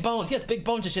 He's big bones. He has big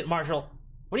bones and shit, Marshall.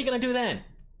 What are you gonna do then?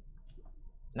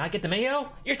 Not get the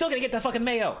mayo? You're still gonna get the fucking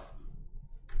mayo.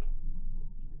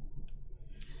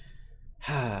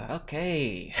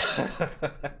 Okay.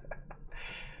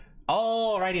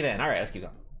 Alrighty then. Alright, let's keep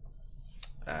going.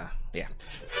 Yeah.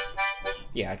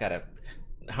 Yeah, I got a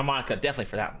harmonica definitely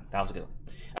for that one. That was a good one.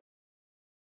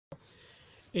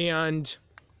 And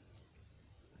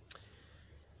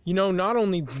not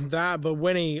only that, but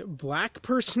when a black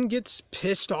person gets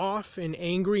pissed off and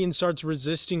angry and starts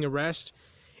resisting arrest,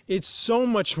 it's so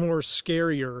much more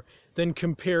scarier than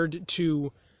compared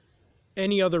to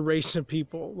any other race of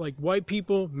people, like white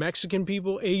people, Mexican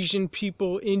people, Asian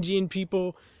people, Indian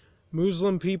people,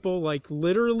 Muslim people. Like,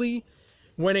 literally,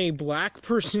 when a black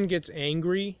person gets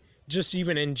angry, just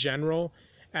even in general,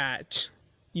 at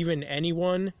even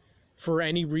anyone for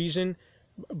any reason,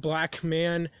 black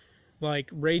man, like,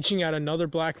 raging at another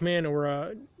black man,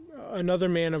 or another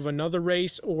man of another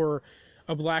race, or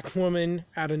a black woman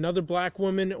at another black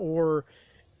woman, or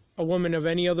a woman of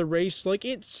any other race, like,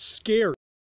 it's scary.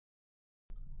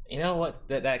 You know what?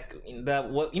 You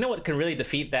know what can really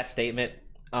defeat that statement?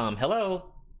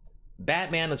 Hello,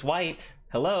 Batman is white.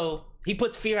 Hello, he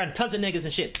puts fear on tons of niggas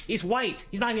and shit. He's white.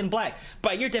 He's not even black.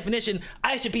 By your definition,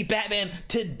 I should be Batman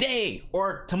today,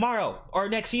 or tomorrow, or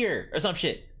next year, or some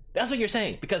shit. That's what you're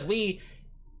saying, because we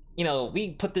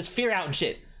put this fear out and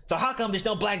shit. So how come there's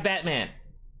no black Batman?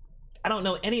 I don't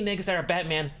know any niggas that are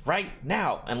Batman right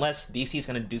now, unless DC's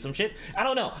gonna do some shit. I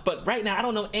don't know, but right now I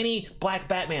don't know any black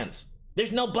Batmans.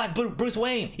 There's no black Bruce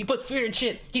Wayne. He puts fear in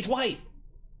shit. He's white.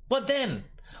 What then?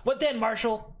 What then,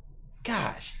 Marshall?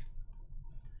 Gosh.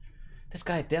 This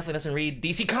guy definitely doesn't read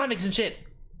DC Comics and shit.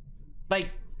 Like,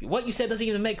 what you said doesn't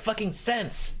even make fucking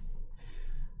sense.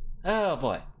 Oh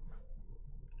boy.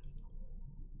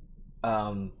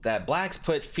 That blacks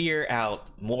put fear out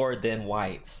more than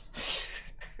whites.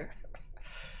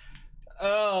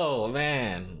 Oh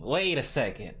man, wait a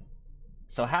second.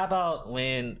 So how about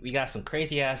when we got some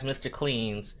crazy ass Mr.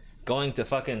 Cleans going to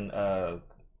fucking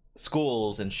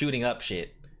schools and shooting up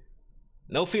shit?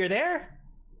 No fear there?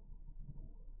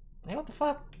 Hey, what the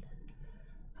fuck?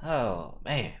 Oh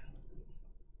man.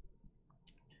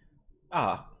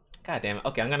 Oh, god damn it.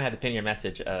 Okay, I'm gonna have to pin your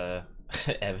message, Evan.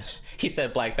 He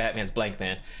said Black Batman's Blank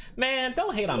Man. Man,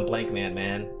 don't hate on Blank Man,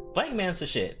 man. Blank Man's the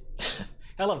shit.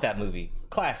 I love that movie.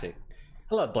 Classic.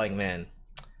 I love Blank Man.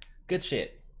 Good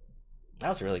shit. That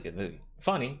was a really good movie.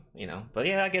 Funny, you know. But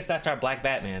yeah, I guess that's our Black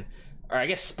Batman. Or I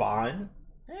guess Spawn.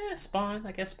 Spawn.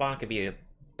 I guess Spawn could be a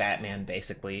Batman,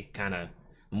 basically. Kind of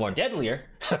more deadlier.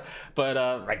 But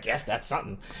I guess that's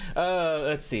something.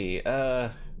 Let's see.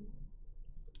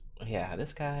 Yeah,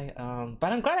 this guy.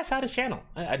 But I'm glad I found his channel.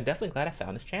 I'm definitely glad I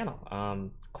found his channel.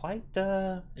 Quite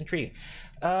intriguing.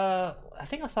 I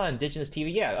think I saw Indigenous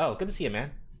TV. Yeah. Oh, good to see you,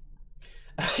 man.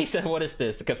 He said, "What is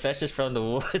this? The Confessions from the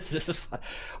Woods? This is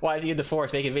why is he in the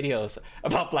forest making videos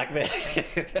about black men?"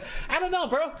 I don't know,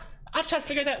 bro. I'm trying to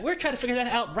figure that. We're trying to figure that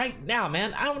out right now,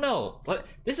 man. I don't know, but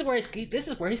this is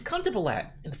where he's comfortable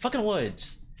at, in the fucking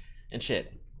woods and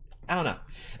shit. I don't know.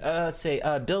 Let's say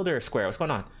Builder Square. What's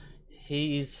going on?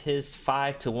 His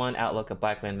 5-to-1 outlook of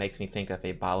black men makes me think of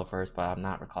a Bible verse, but I'm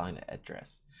not recalling the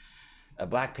address. A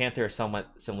Black Panther is somewhat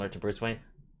similar to Bruce Wayne.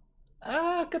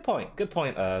 Good point. Good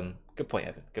point. Good point,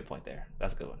 Evan. Good point there.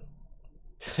 That's a good one.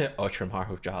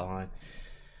 Ultramaru jawline.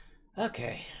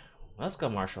 Okay, let's go,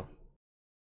 Marshall.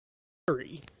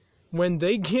 When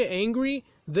they get angry,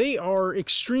 they are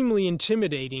extremely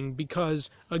intimidating because,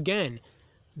 again,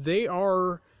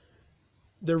 they're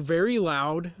very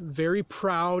loud, very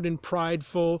proud and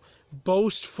prideful,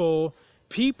 boastful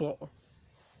people.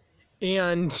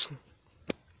 And,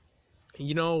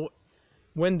 you know,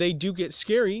 when they do get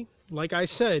scary, like I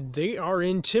said, they are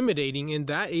intimidating, and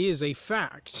that is a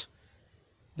fact.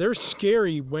 They're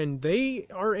scary when they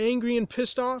are angry and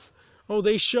pissed off. Oh,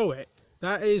 they show it.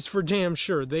 That is for damn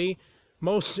sure. They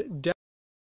most definitely.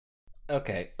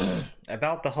 Okay,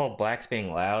 about the whole blacks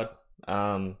being loud.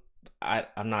 I'm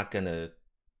not gonna.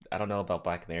 I don't know about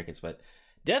Black Americans, but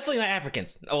definitely not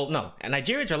Africans. Oh no, and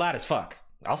Nigerians are loud as fuck.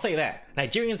 I'll say that.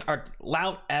 Nigerians are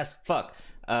loud as fuck.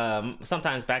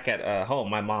 Sometimes back at home,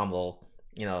 my mom will,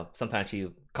 you know, sometimes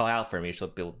she'll call out for me. She'll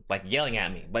be like yelling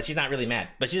at me, but she's not really mad.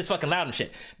 But she's just fucking loud and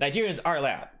shit. Nigerians are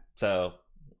loud, so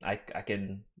I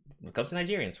can. When it comes to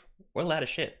Nigerians, we're loud as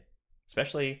shit.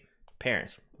 Especially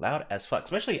parents, loud as fuck.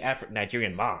 Especially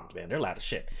Nigerian moms, man, they're loud as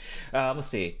shit. Let's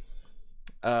see.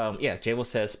 Yeah, Jable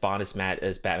says Spawn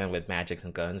is Batman with magics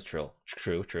and guns. True.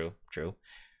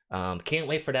 Can't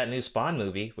wait for that new Spawn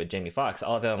movie with Jamie Foxx.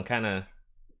 Although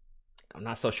I'm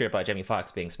not so sure about Jamie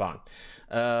Foxx being Spawn.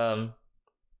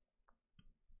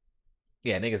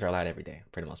 Yeah, niggas are loud every day,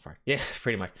 for the most part. Yeah,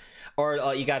 pretty much.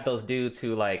 Or you got those dudes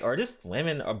who like, or just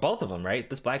women, or both of them, right?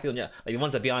 This black dude, yeah, like the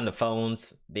ones that be on the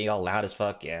phones, being all loud as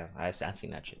fuck. Yeah, I've seen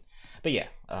that shit. But yeah,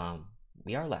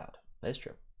 we are loud. That's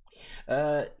true.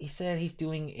 He said he's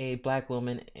doing a black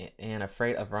woman and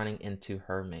afraid of running into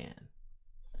her man.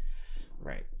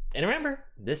 Right. And remember,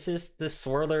 this is the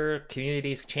Swirler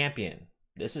community's champion.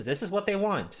 This is what they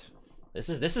want. This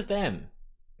is them.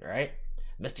 Right?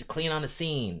 Mr. Clean on the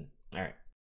scene. All right.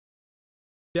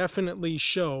 Definitely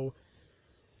show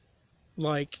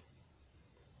like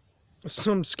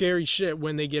some scary shit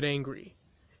when they get angry.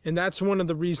 And that's one of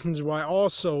the reasons why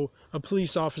also a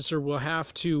police officer will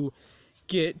have to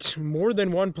get more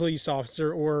than one police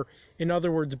officer, or in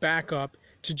other words backup,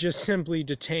 to just simply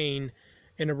detain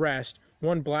and arrest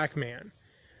one black man.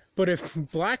 But if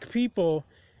black people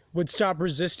would stop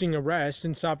resisting arrest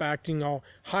and stop acting all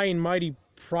high and mighty,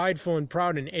 prideful and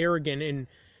proud and arrogant and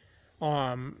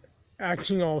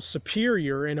acting all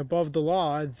superior and above the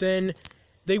law, then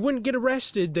they wouldn't get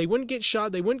arrested, they wouldn't get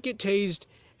shot, they wouldn't get tased,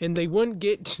 and they wouldn't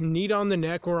get kneed on the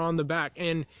neck or on the back.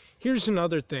 And here's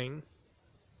another thing.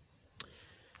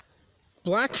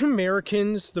 Black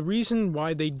Americans, the reason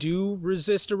why they do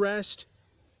resist arrest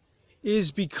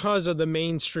is because of the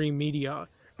mainstream media.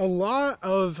 A lot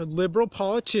of liberal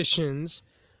politicians,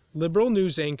 liberal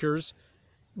news anchors,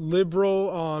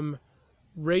 liberal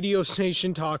radio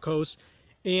station talk hosts,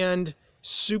 and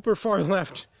super far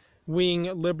left wing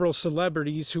liberal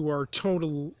celebrities who are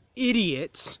total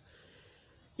idiots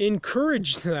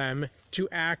encourage them to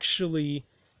actually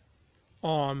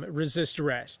resist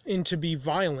arrest and to be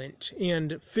violent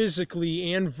and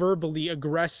physically and verbally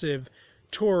aggressive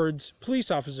towards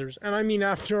police officers. And I mean,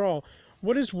 after all,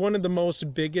 what is one of the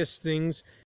most biggest things?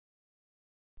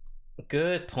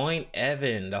 Good point,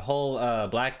 Evan. The whole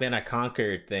Black Men Are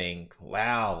Conquered thing.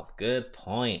 Wow, good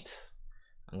point.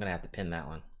 I'm gonna have to pin that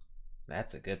one.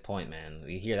 That's a good point, man.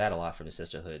 We hear that a lot from the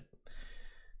sisterhood.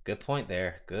 Good point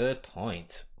there. Good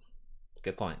point.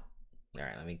 Good point. All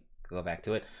right, let me go back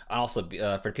to it. Also,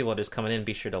 for people just coming in,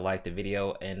 be sure to like the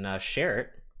video and share it.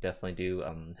 Definitely do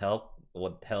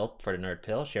would help for the Nerd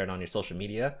Pill. Share it on your social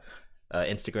media,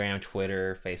 Instagram,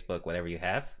 Twitter, Facebook, whatever you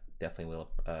have. Definitely will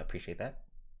appreciate that.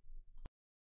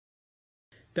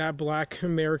 That Black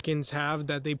Americans have,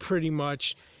 that they pretty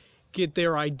much get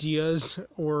their ideas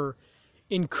or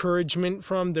encouragement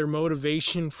from, their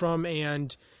motivation from,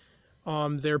 and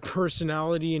their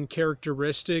personality and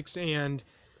characteristics and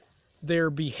their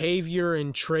behavior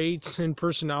and traits and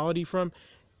personality from.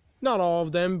 Not all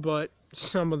of them, but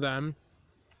some of them.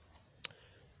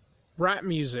 Rap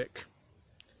music,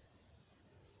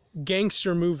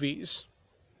 gangster movies,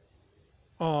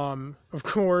 of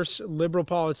course, liberal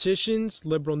politicians,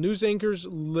 liberal news anchors,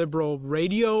 liberal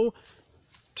radio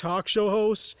talk show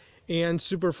hosts, and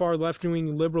super far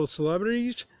left-wing liberal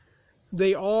celebrities.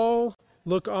 They all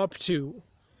look up to.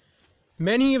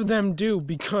 Many of them do,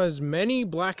 because many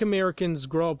Black Americans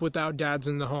grow up without dads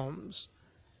in the homes.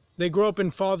 They grow up in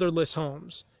fatherless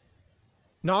homes.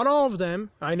 Not all of them,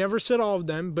 I never said all of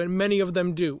them, but many of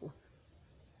them do.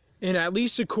 And at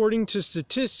least according to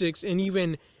statistics, and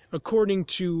even according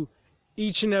to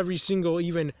each and every single,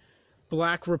 even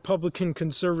Black Republican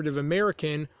conservative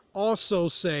American, also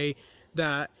say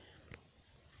that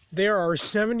there are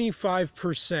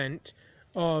 75%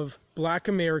 of Black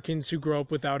Americans who grow up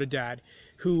without a dad,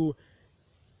 who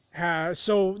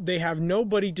so they have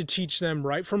nobody to teach them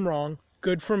right from wrong,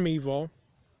 good from evil.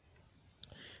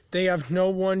 They have no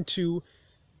one to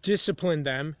discipline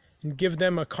them and give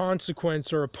them a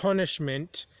consequence or a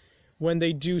punishment when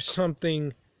they do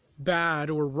something bad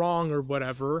or wrong or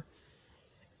whatever.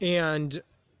 And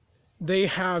they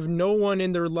have no one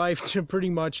in their life to pretty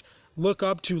much look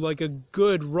up to, like a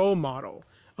good role model,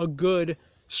 a good,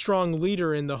 strong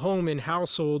leader in the home and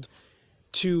household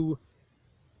to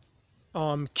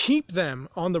keep them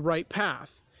on the right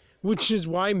path, which is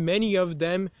why many of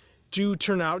them do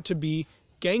turn out to be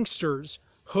gangsters,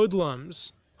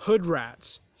 hoodlums, hood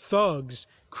rats, thugs,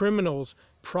 criminals,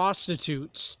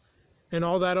 prostitutes, and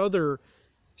all that other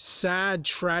sad,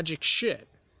 tragic shit,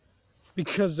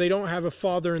 because they don't have a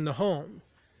father in the home.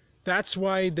 That's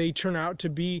why they turn out to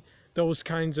be those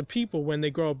kinds of people when they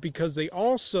grow up, because they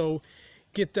also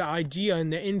get the idea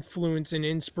and the influence and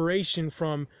inspiration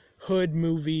from hood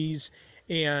movies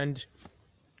and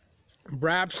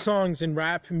rap songs and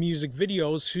rap music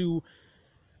videos who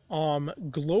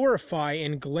glorify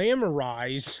and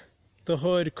glamorize the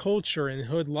hood culture and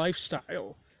hood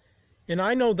lifestyle. And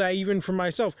I know that even for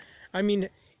myself. I mean,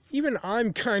 even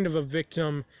I'm kind of a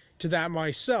victim to that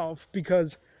myself,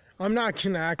 because I'm not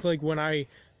gonna act like when I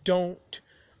don't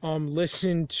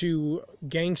listen to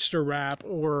gangster rap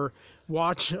or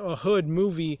watch a hood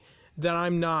movie that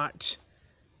I'm not,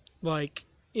 like,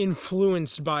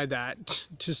 influenced by that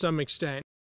to some extent.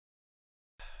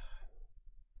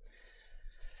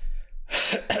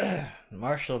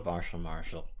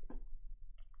 Marshall.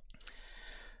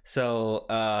 So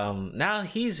now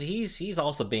he's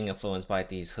also being influenced by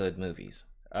these hood movies.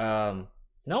 No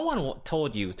one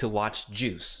told you to watch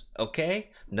Juice, okay?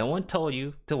 No one told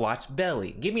you to watch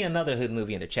Belly. Give me another hood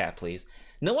movie in the chat, please.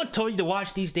 No one told you to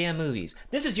watch these damn movies.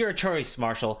 This is your choice,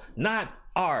 Marshall, not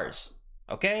ours,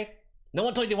 okay? No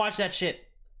one told you to watch that shit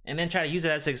and then try to use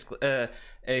it as an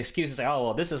excuse to say, oh,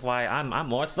 well, this is why I'm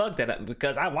more thug than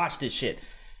because I watched this shit.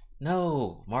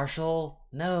 No, Marshall,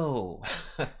 no.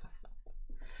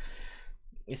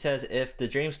 He says, if the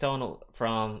Dreamstone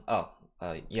from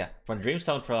from the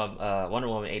Dreamstone from Wonder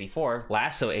Woman 84,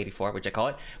 Lasso 84, which I call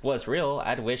it, was real,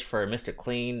 I'd wish for Mr.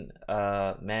 Clean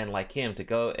man like him to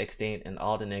go extinct and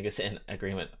all the niggas in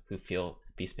agreement who feel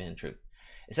peace and truth.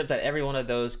 Except that every one of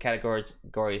those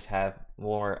categories have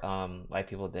more white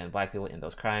people than black people in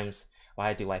those crimes.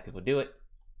 Why do white people do it?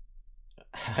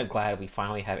 I'm glad we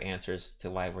finally have answers to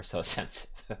why we're so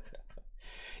sensitive.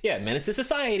 Yeah, menace to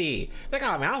society. Like,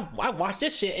 oh man, I watched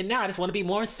this shit and now I just want to be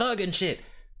more thug and shit.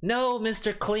 No,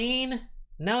 Mr. Clean.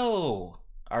 No.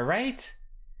 Alright?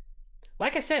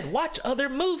 Like I said, watch other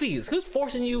movies. Who's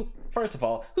forcing you? First of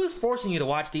all, who's forcing you to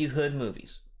watch these hood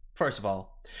movies? First of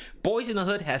all, Boys in the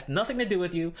Hood has nothing to do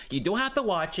with you. You don't have to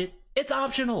watch it. It's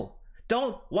optional.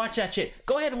 Don't watch that shit.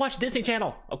 Go ahead and watch Disney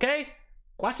Channel, okay?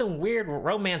 Watch some weird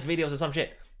romance videos or some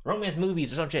shit. Romance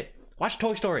movies or some shit. Watch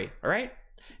Toy Story, alright?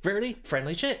 Very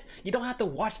friendly shit. You don't have to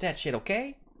watch that shit,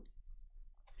 okay?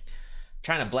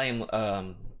 Trying to blame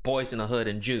Boys in the Hood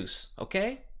and Juice,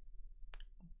 okay?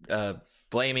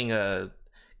 Blaming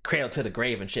Cradle to the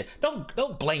Grave and shit.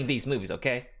 Don't blame these movies,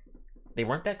 okay? They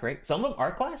weren't that great. Some of them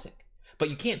are classic. But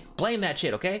you can't blame that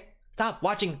shit, okay? Stop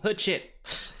watching hood shit.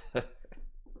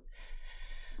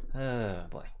 Oh,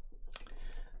 boy.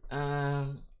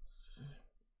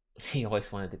 He always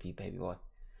wanted to be Baby Boy.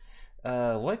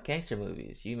 What gangster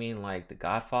movies? You mean like The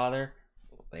Godfather?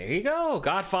 There you go.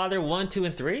 Godfather 1, 2,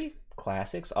 and 3.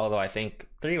 Classics. Although I think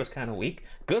 3 was kind of weak.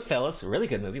 Goodfellas, really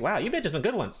good movie. Wow, you mentioned some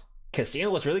good ones. Casino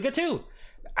was really good too.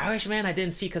 Irishman I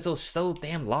didn't see because it was so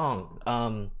damn long.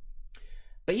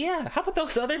 But yeah, how about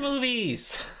those other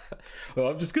movies? Well,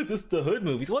 I'm just good. This the hood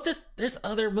movies. Well, there's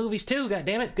other movies too. God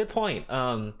damn it. Good point.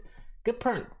 Good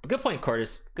point,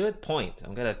 Curtis. Good point.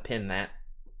 I'm gonna pin that.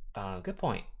 Good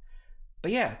point.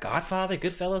 But yeah, Godfather,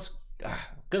 Goodfellas.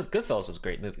 Goodfellas was a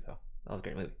great movie though. That was a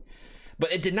great movie.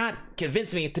 But it did not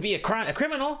convince me to be a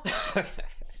criminal.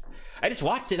 I just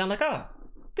watched it. And I'm like, oh,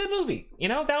 good movie. You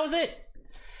know, that was it.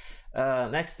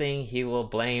 Next thing, he will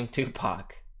blame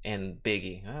Tupac and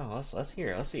Biggie. Oh, let's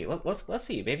hear. Let's see. Let's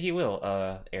see. Maybe he will.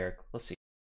 Eric. Let's see.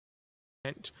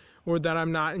 Or that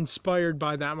I'm not inspired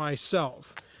by that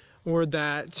myself, or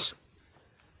that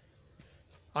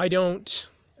I don't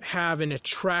have an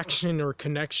attraction or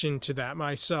connection to that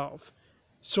myself.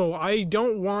 So I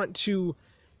don't want to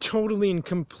totally and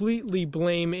completely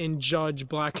blame and judge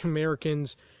Black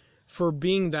Americans for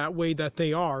being that way that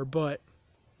they are, but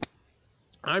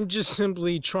I'm just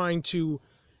simply trying to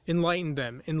enlighten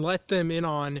them and let them in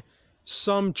on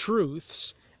some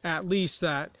truths, at least,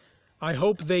 that I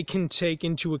hope they can take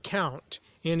into account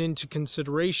and into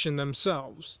consideration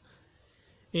themselves,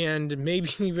 and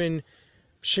maybe even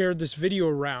share this video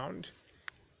around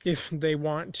if they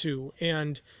want to.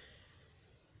 And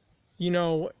you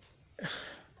know,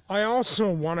 I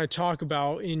also want to talk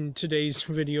about in today's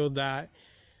video that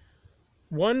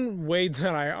one way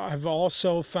that I have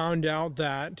also found out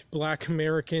that Black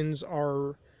Americans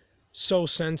are so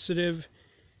sensitive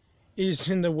is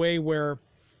in the way where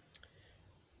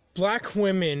Black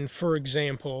women, for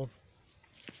example,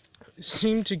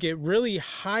 seem to get really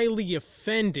highly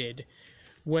offended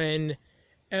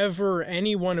whenever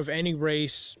anyone of any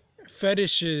race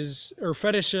fetishizes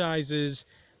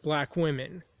Black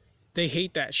women. They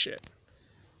hate that shit.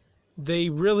 They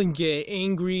really get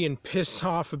angry and pissed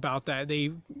off about that.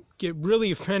 They get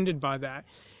really offended by that.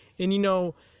 And you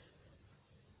know,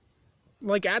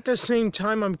 like, at the same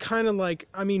time, I'm kind of like,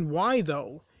 I mean, why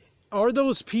though? Are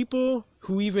those people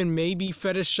who even may be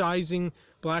fetishizing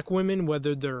Black women,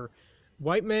 whether they're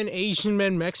white men, Asian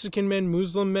men, Mexican men,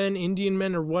 Muslim men, Indian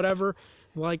men, or whatever,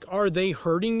 like, are they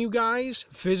hurting you guys,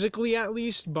 physically at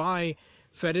least, by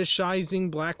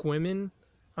fetishizing Black women?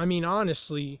 I mean,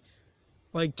 honestly,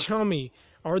 like, tell me,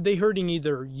 are they hurting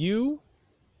either you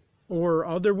or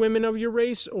other women of your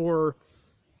race or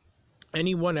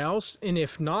anyone else? And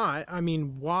if not, I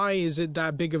mean, why is it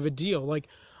that big of a deal? Like,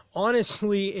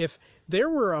 honestly, if there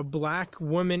were a Black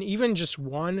woman, even just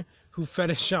one, who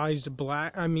fetishized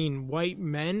white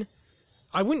men,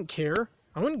 I wouldn't care.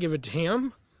 I wouldn't give a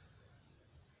damn.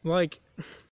 Like,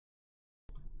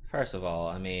 First of all,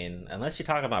 I mean, unless you're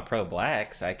talking about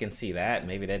pro-blacks, I can see that.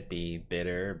 Maybe that'd be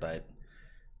bitter, but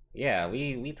yeah,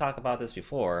 we talked about this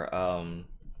before.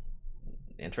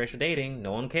 Interracial dating,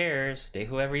 no one cares. Date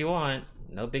whoever you want.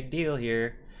 No big deal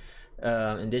here.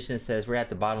 Indigenous says, we're at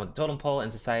the bottom of the totem pole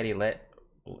in society,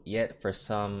 yet for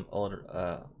some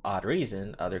odd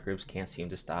reason, other groups can't seem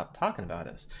to stop talking about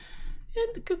us.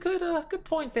 And good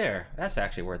point there. That's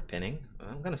actually worth pinning.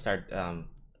 I'm gonna start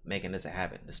making this a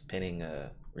habit, just pinning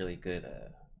really good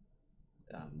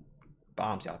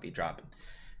bombs y'all be dropping.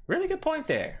 Really good point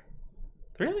there.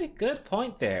 Really good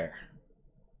point there.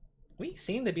 We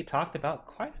seem to be talked about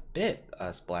quite a bit,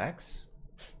 us blacks,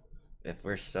 if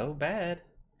we're so bad.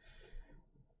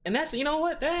 And that's, you know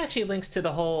what, that actually links to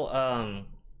the whole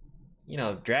you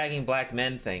know, dragging black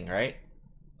men thing, right?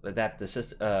 That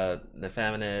the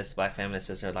feminist, black feminist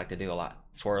sister like to do a lot.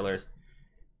 Swirlers.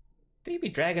 They be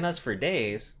dragging us for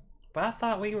days, but I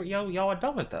thought we were y'all were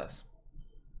done with us.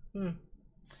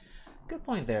 Good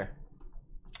point there.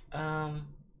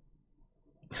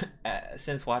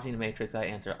 Since watching The Matrix, I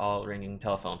answer all ringing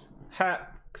telephones. Ha!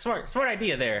 Smart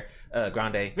idea there,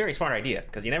 Grande. Very smart idea,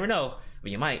 because you never know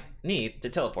but you might need to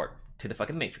teleport to the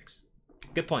fucking Matrix.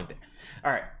 Good point there.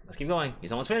 All right, let's keep going.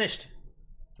 He's almost finished.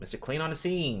 Mr. Clean on the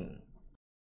scene.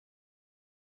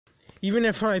 Even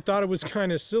if I thought it was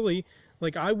kind of silly,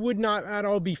 like, I would not at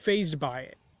all be fazed by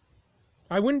it.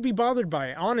 I wouldn't be bothered by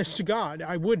it. Honest to God,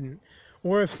 I wouldn't.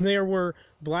 Or if there were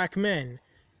black men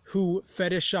who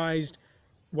fetishized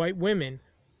white women,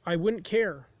 I wouldn't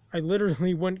care. I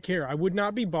literally wouldn't care. I would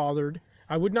not be bothered.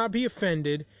 I would not be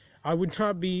offended. I would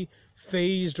not be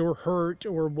fazed or hurt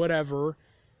or whatever,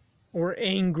 or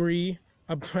angry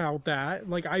about that.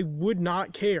 Like, I would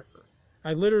not care.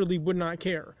 I literally would not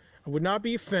care. I would not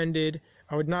be offended.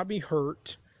 I would not be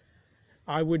hurt.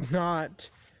 I would not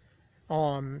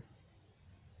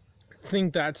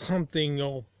think that's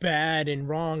something bad and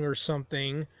wrong or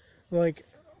something. Like,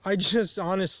 I just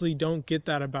honestly don't get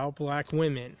that about black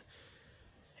women.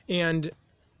 And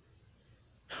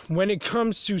when it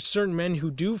comes to certain men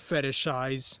who do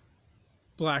fetishize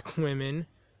black women,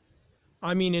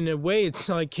 I mean, in a way, it's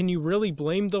like, can you really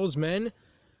blame those men?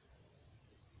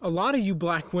 A lot of you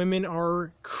black women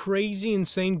are crazy,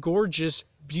 insane, gorgeous,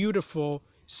 beautiful,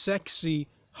 sexy,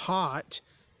 hot,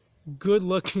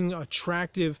 good-looking,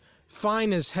 attractive,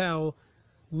 fine as hell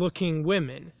looking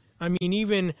women. I mean,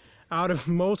 even out of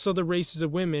most other races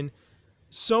of women,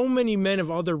 so many men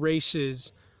of other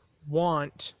races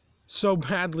want so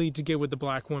badly to get with the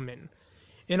black woman.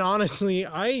 And honestly,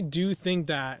 I do think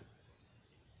that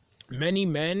many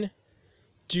men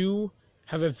do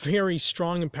have a very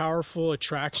strong and powerful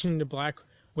attraction to black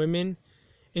women,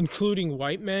 including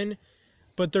white men,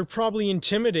 but they're probably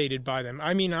intimidated by them.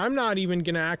 I mean, I'm not even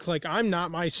going to act like I'm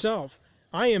not myself.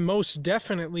 I am most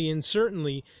definitely and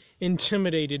certainly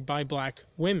intimidated by black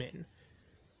women.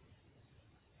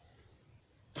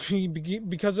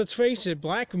 Because let's face it,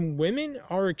 black women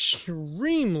are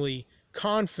extremely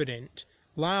confident,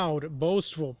 loud,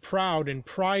 boastful, proud, and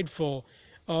prideful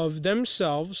of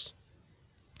themselves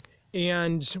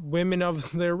and women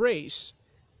of their race.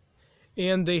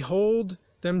 And they hold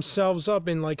themselves up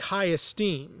in like high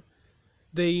esteem.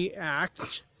 They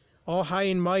act all high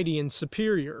and mighty and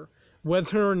superior,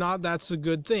 whether or not that's a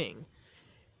good thing.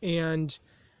 And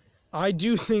I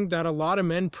do think that a lot of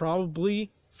men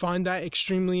probably find that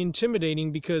extremely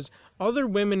intimidating because other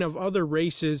women of other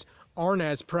races aren't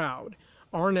as proud,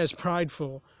 aren't as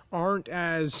prideful, aren't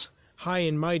as high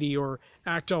and mighty, or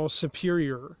act all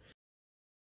superior.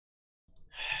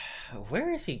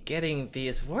 Where is he getting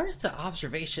these? Where's the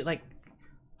observation? Like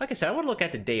I said, I want to look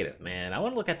at the data, man. I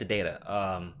want to look at the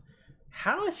data.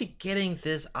 How is he getting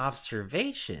this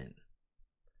observation?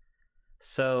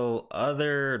 So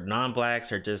other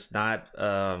non-blacks are just not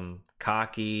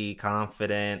cocky,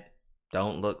 confident,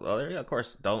 don't look, well, of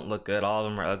course, don't look good. All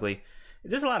of them are ugly.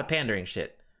 There's a lot of pandering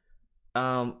shit.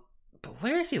 But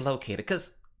where is he located?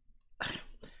 Because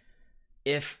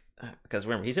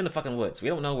remember, he's in the fucking woods. We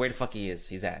don't know where the fuck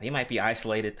he's at. He might be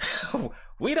isolated.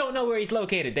 We don't know where he's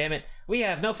located, damn it. We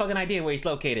have no fucking idea where he's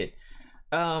located.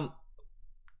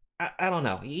 I don't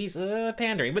know. He's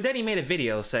pandering. But then he made a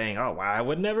video saying, oh, wow, I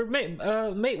would never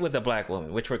mate with a black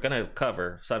woman, which we're going to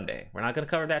cover someday. We're not going to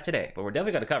cover that today, but we're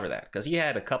definitely going to cover that because he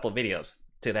had a couple videos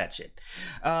to that shit.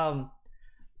 Let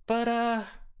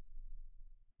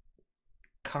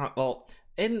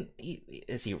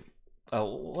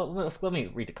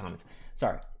me read the comments.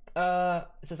 Sorry. It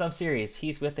says, I'm serious.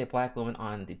 He's with a black woman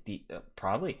on the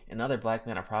probably. And other black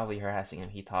men are probably harassing him.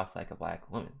 He talks like a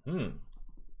black woman.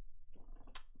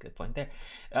 Good point there.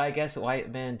 I guess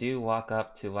white men do walk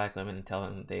up to black women and tell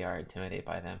them they are intimidated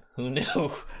by them. Who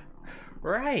knew?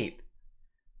 Right.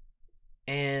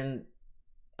 And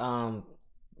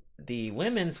the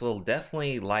women's will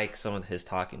definitely like some of his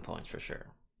talking points for sure.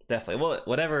 Definitely. Well,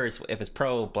 whatever is, if it's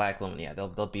pro black woman, yeah,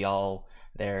 they'll be all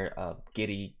there,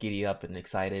 giddy up and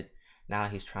excited. Now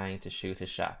he's trying to shoot his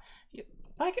shot.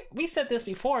 Like we said this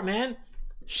before, man.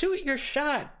 Shoot your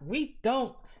shot. We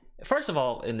don't. First of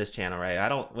all, in this channel,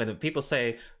 right? When people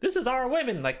say, this is our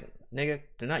women, like, nigga,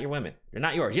 they're not your women. They're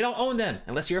not yours. You don't own them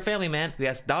unless you're a family man who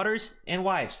has daughters and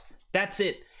wives. That's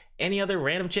it. Any other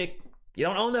random chick, you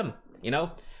don't own them, you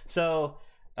know? So,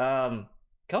 go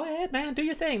ahead, man. Do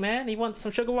your thing, man. You want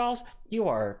some sugar walls? You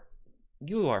are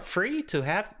free to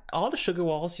have all the sugar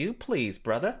walls you please,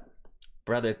 brother.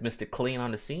 Brother Mr. Clean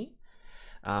on the scene.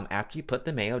 After you put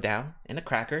the mayo down and the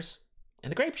crackers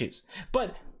and the grape juice.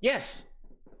 But, yes.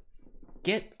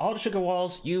 Get all the sugar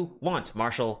walls you want,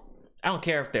 Marshall. I don't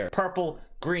care if they're purple,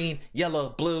 green,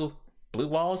 yellow, blue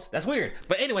walls. That's weird.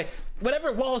 But anyway,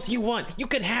 whatever walls you want, you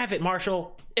can have it,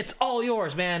 Marshall. It's all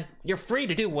yours, man. You're free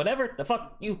to do whatever the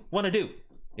fuck you want to do.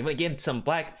 You want to get some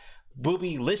black,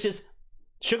 booby-licious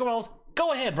sugar walls?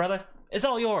 Go ahead, brother. It's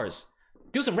all yours.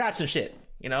 do some raps and shit,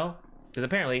 you know? Because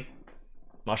apparently,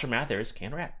 Marshall Mathers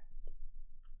can rap.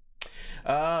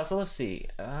 So let's see.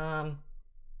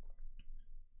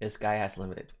 This guy has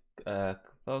limited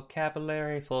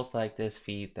vocabulary. Fools like this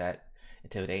feed that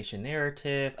intimidation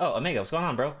narrative. Oh, Omega, what's going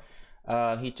on, bro?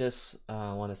 He just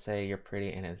want to say you're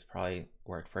pretty, and it's probably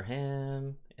worked for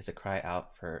him. It's a cry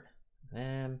out for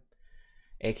them.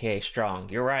 AKA strong.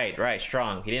 You're right,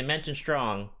 strong. He didn't mention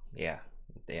strong. Yeah,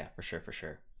 for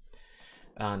sure.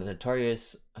 The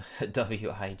notorious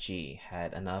WIG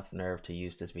had enough nerve to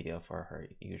use this video for her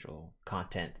usual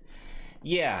content.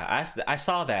 Yeah, I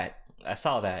saw that.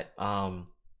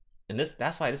 And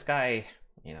that's why this guy,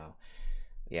 you know,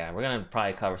 yeah, we're gonna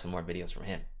probably cover some more videos from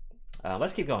him.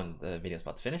 Let's keep going. The video's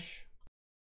about to finish.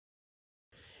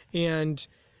 And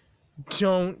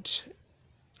don't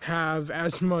have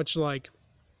as much like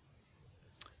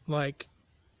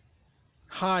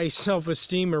high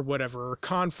self-esteem or whatever, or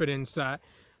confidence that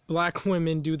black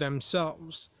women do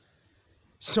themselves.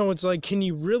 So it's like, can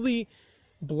you really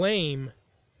blame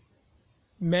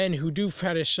men who do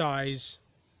fetishize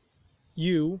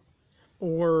you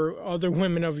or other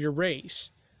women of your race?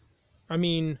 I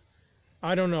mean,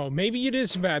 I don't know. Maybe it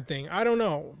is a bad thing. I don't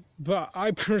know. But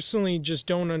I personally just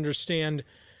don't understand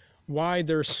why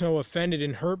they're so offended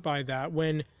and hurt by that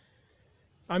when,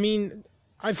 I mean,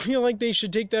 I feel like they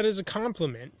should take that as a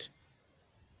compliment.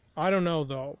 I don't know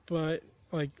though, but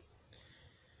like,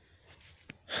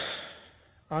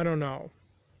 I don't know.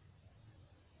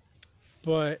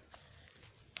 But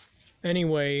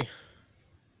anyway,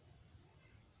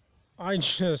 I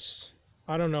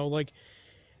don't know, like,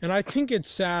 and I think it's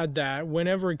sad that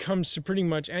whenever it comes to pretty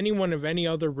much anyone of any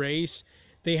other race,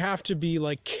 they have to be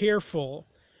like careful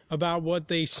about what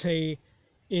they say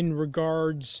in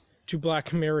regards to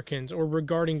black Americans or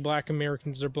regarding black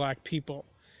Americans or black people.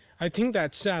 I think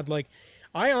that's sad. Like,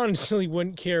 I honestly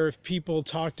wouldn't care if people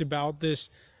talked like this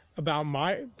about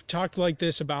my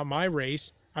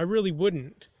race. I really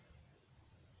wouldn't.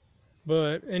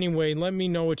 But anyway, let me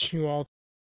know what you all.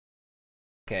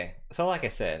 Okay, so like I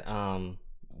said,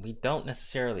 we don't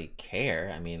necessarily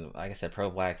care. I mean, like I said,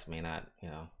 pro-blacks may not, you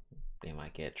know, they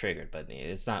might get triggered, but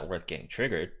it's not worth getting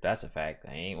triggered. That's a fact.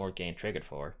 I ain't worth getting triggered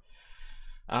for.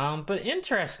 But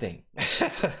interesting.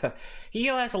 He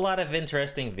has a lot of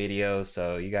interesting videos,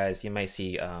 so you guys, you might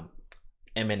see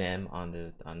Eminem on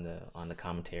the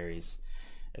commentaries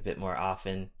a bit more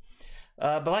often.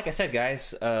 But like I said,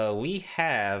 guys, we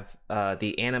have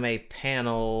the anime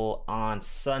panel on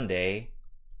Sunday.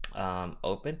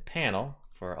 Open panel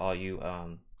for all you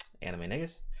anime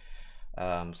niggas.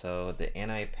 So the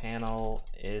anime panel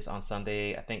is on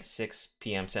Sunday, I think 6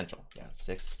 p.m. Central. Yeah,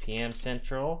 6 p.m.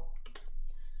 Central.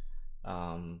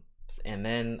 And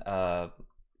then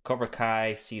Cobra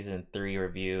Kai season 3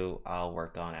 review I'll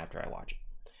work on after I watch it,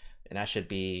 and that should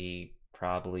be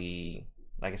probably,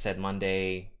 like I said,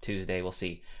 Monday, Tuesday, we'll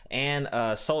see. And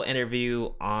Soul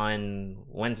interview on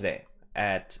Wednesday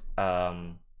at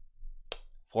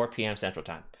 4 p.m. Central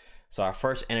Time. So our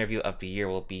first interview of the year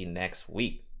will be next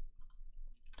week.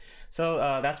 So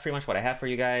that's pretty much what I have for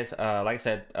you guys. Like I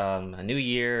said, a new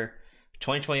year,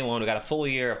 2021. We got a full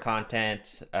year of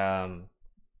content.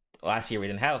 Last year we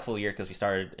didn't have a full year because we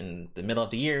started in the middle of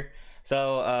the year.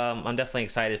 So I'm definitely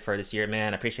excited for this year,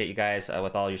 man. I appreciate you guys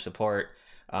with all your support.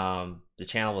 The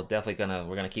channel will definitely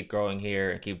we're gonna keep growing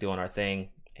here and keep doing our thing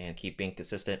and keep being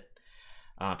consistent.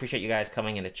 Appreciate you guys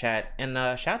coming in the chat, and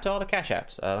shout out to all the Cash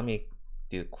Apps. Let me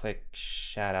do a quick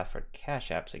shout out for Cash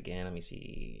Apps again. Let me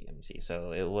see.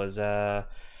 So it was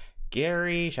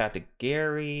Gary. Shout out to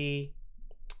Gary,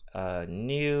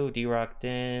 New,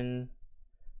 D-Rockden,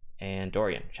 and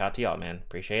Dorian. Shout out to y'all, man.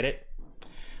 Appreciate it.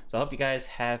 So I hope you guys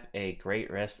have a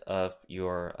great rest of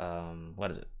your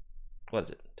what is it?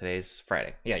 Today's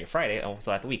Friday. Yeah, your Friday. Almost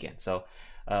like the weekend. So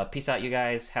peace out, you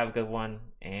guys. Have a good one,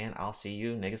 and I'll see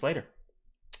you niggas later.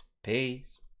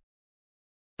 Peace.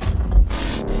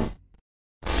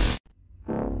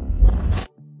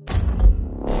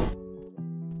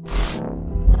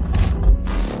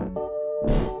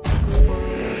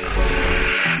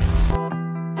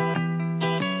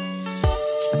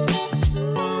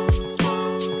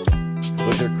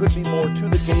 But there could be more to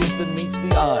the case than meets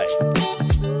the eye.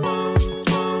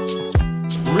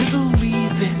 Riddle me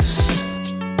this.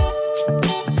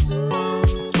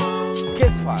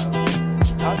 Case Files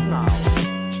starts now.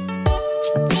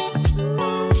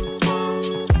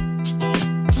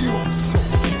 Your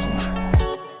soul is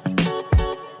mine.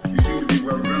 You seem to be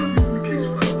well grounded in the case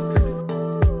file detective.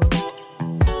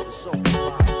 So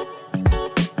fine.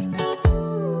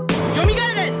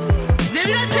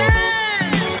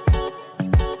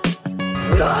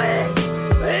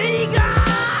 There you go!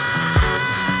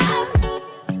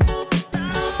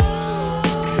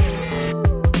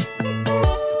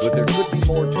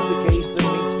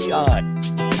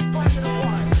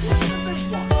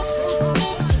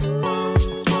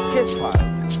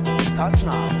 starts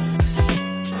now.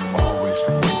 Always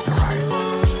winterize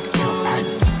your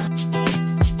pants.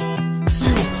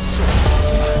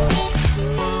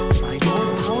 By your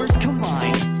powers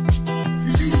combined,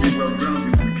 You seem to be well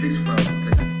grounded in the case file,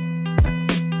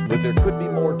 Detective. But there could be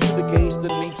more to the case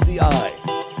than meets the eye.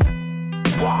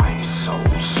 Why so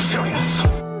serious?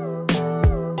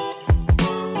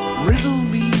 Riddle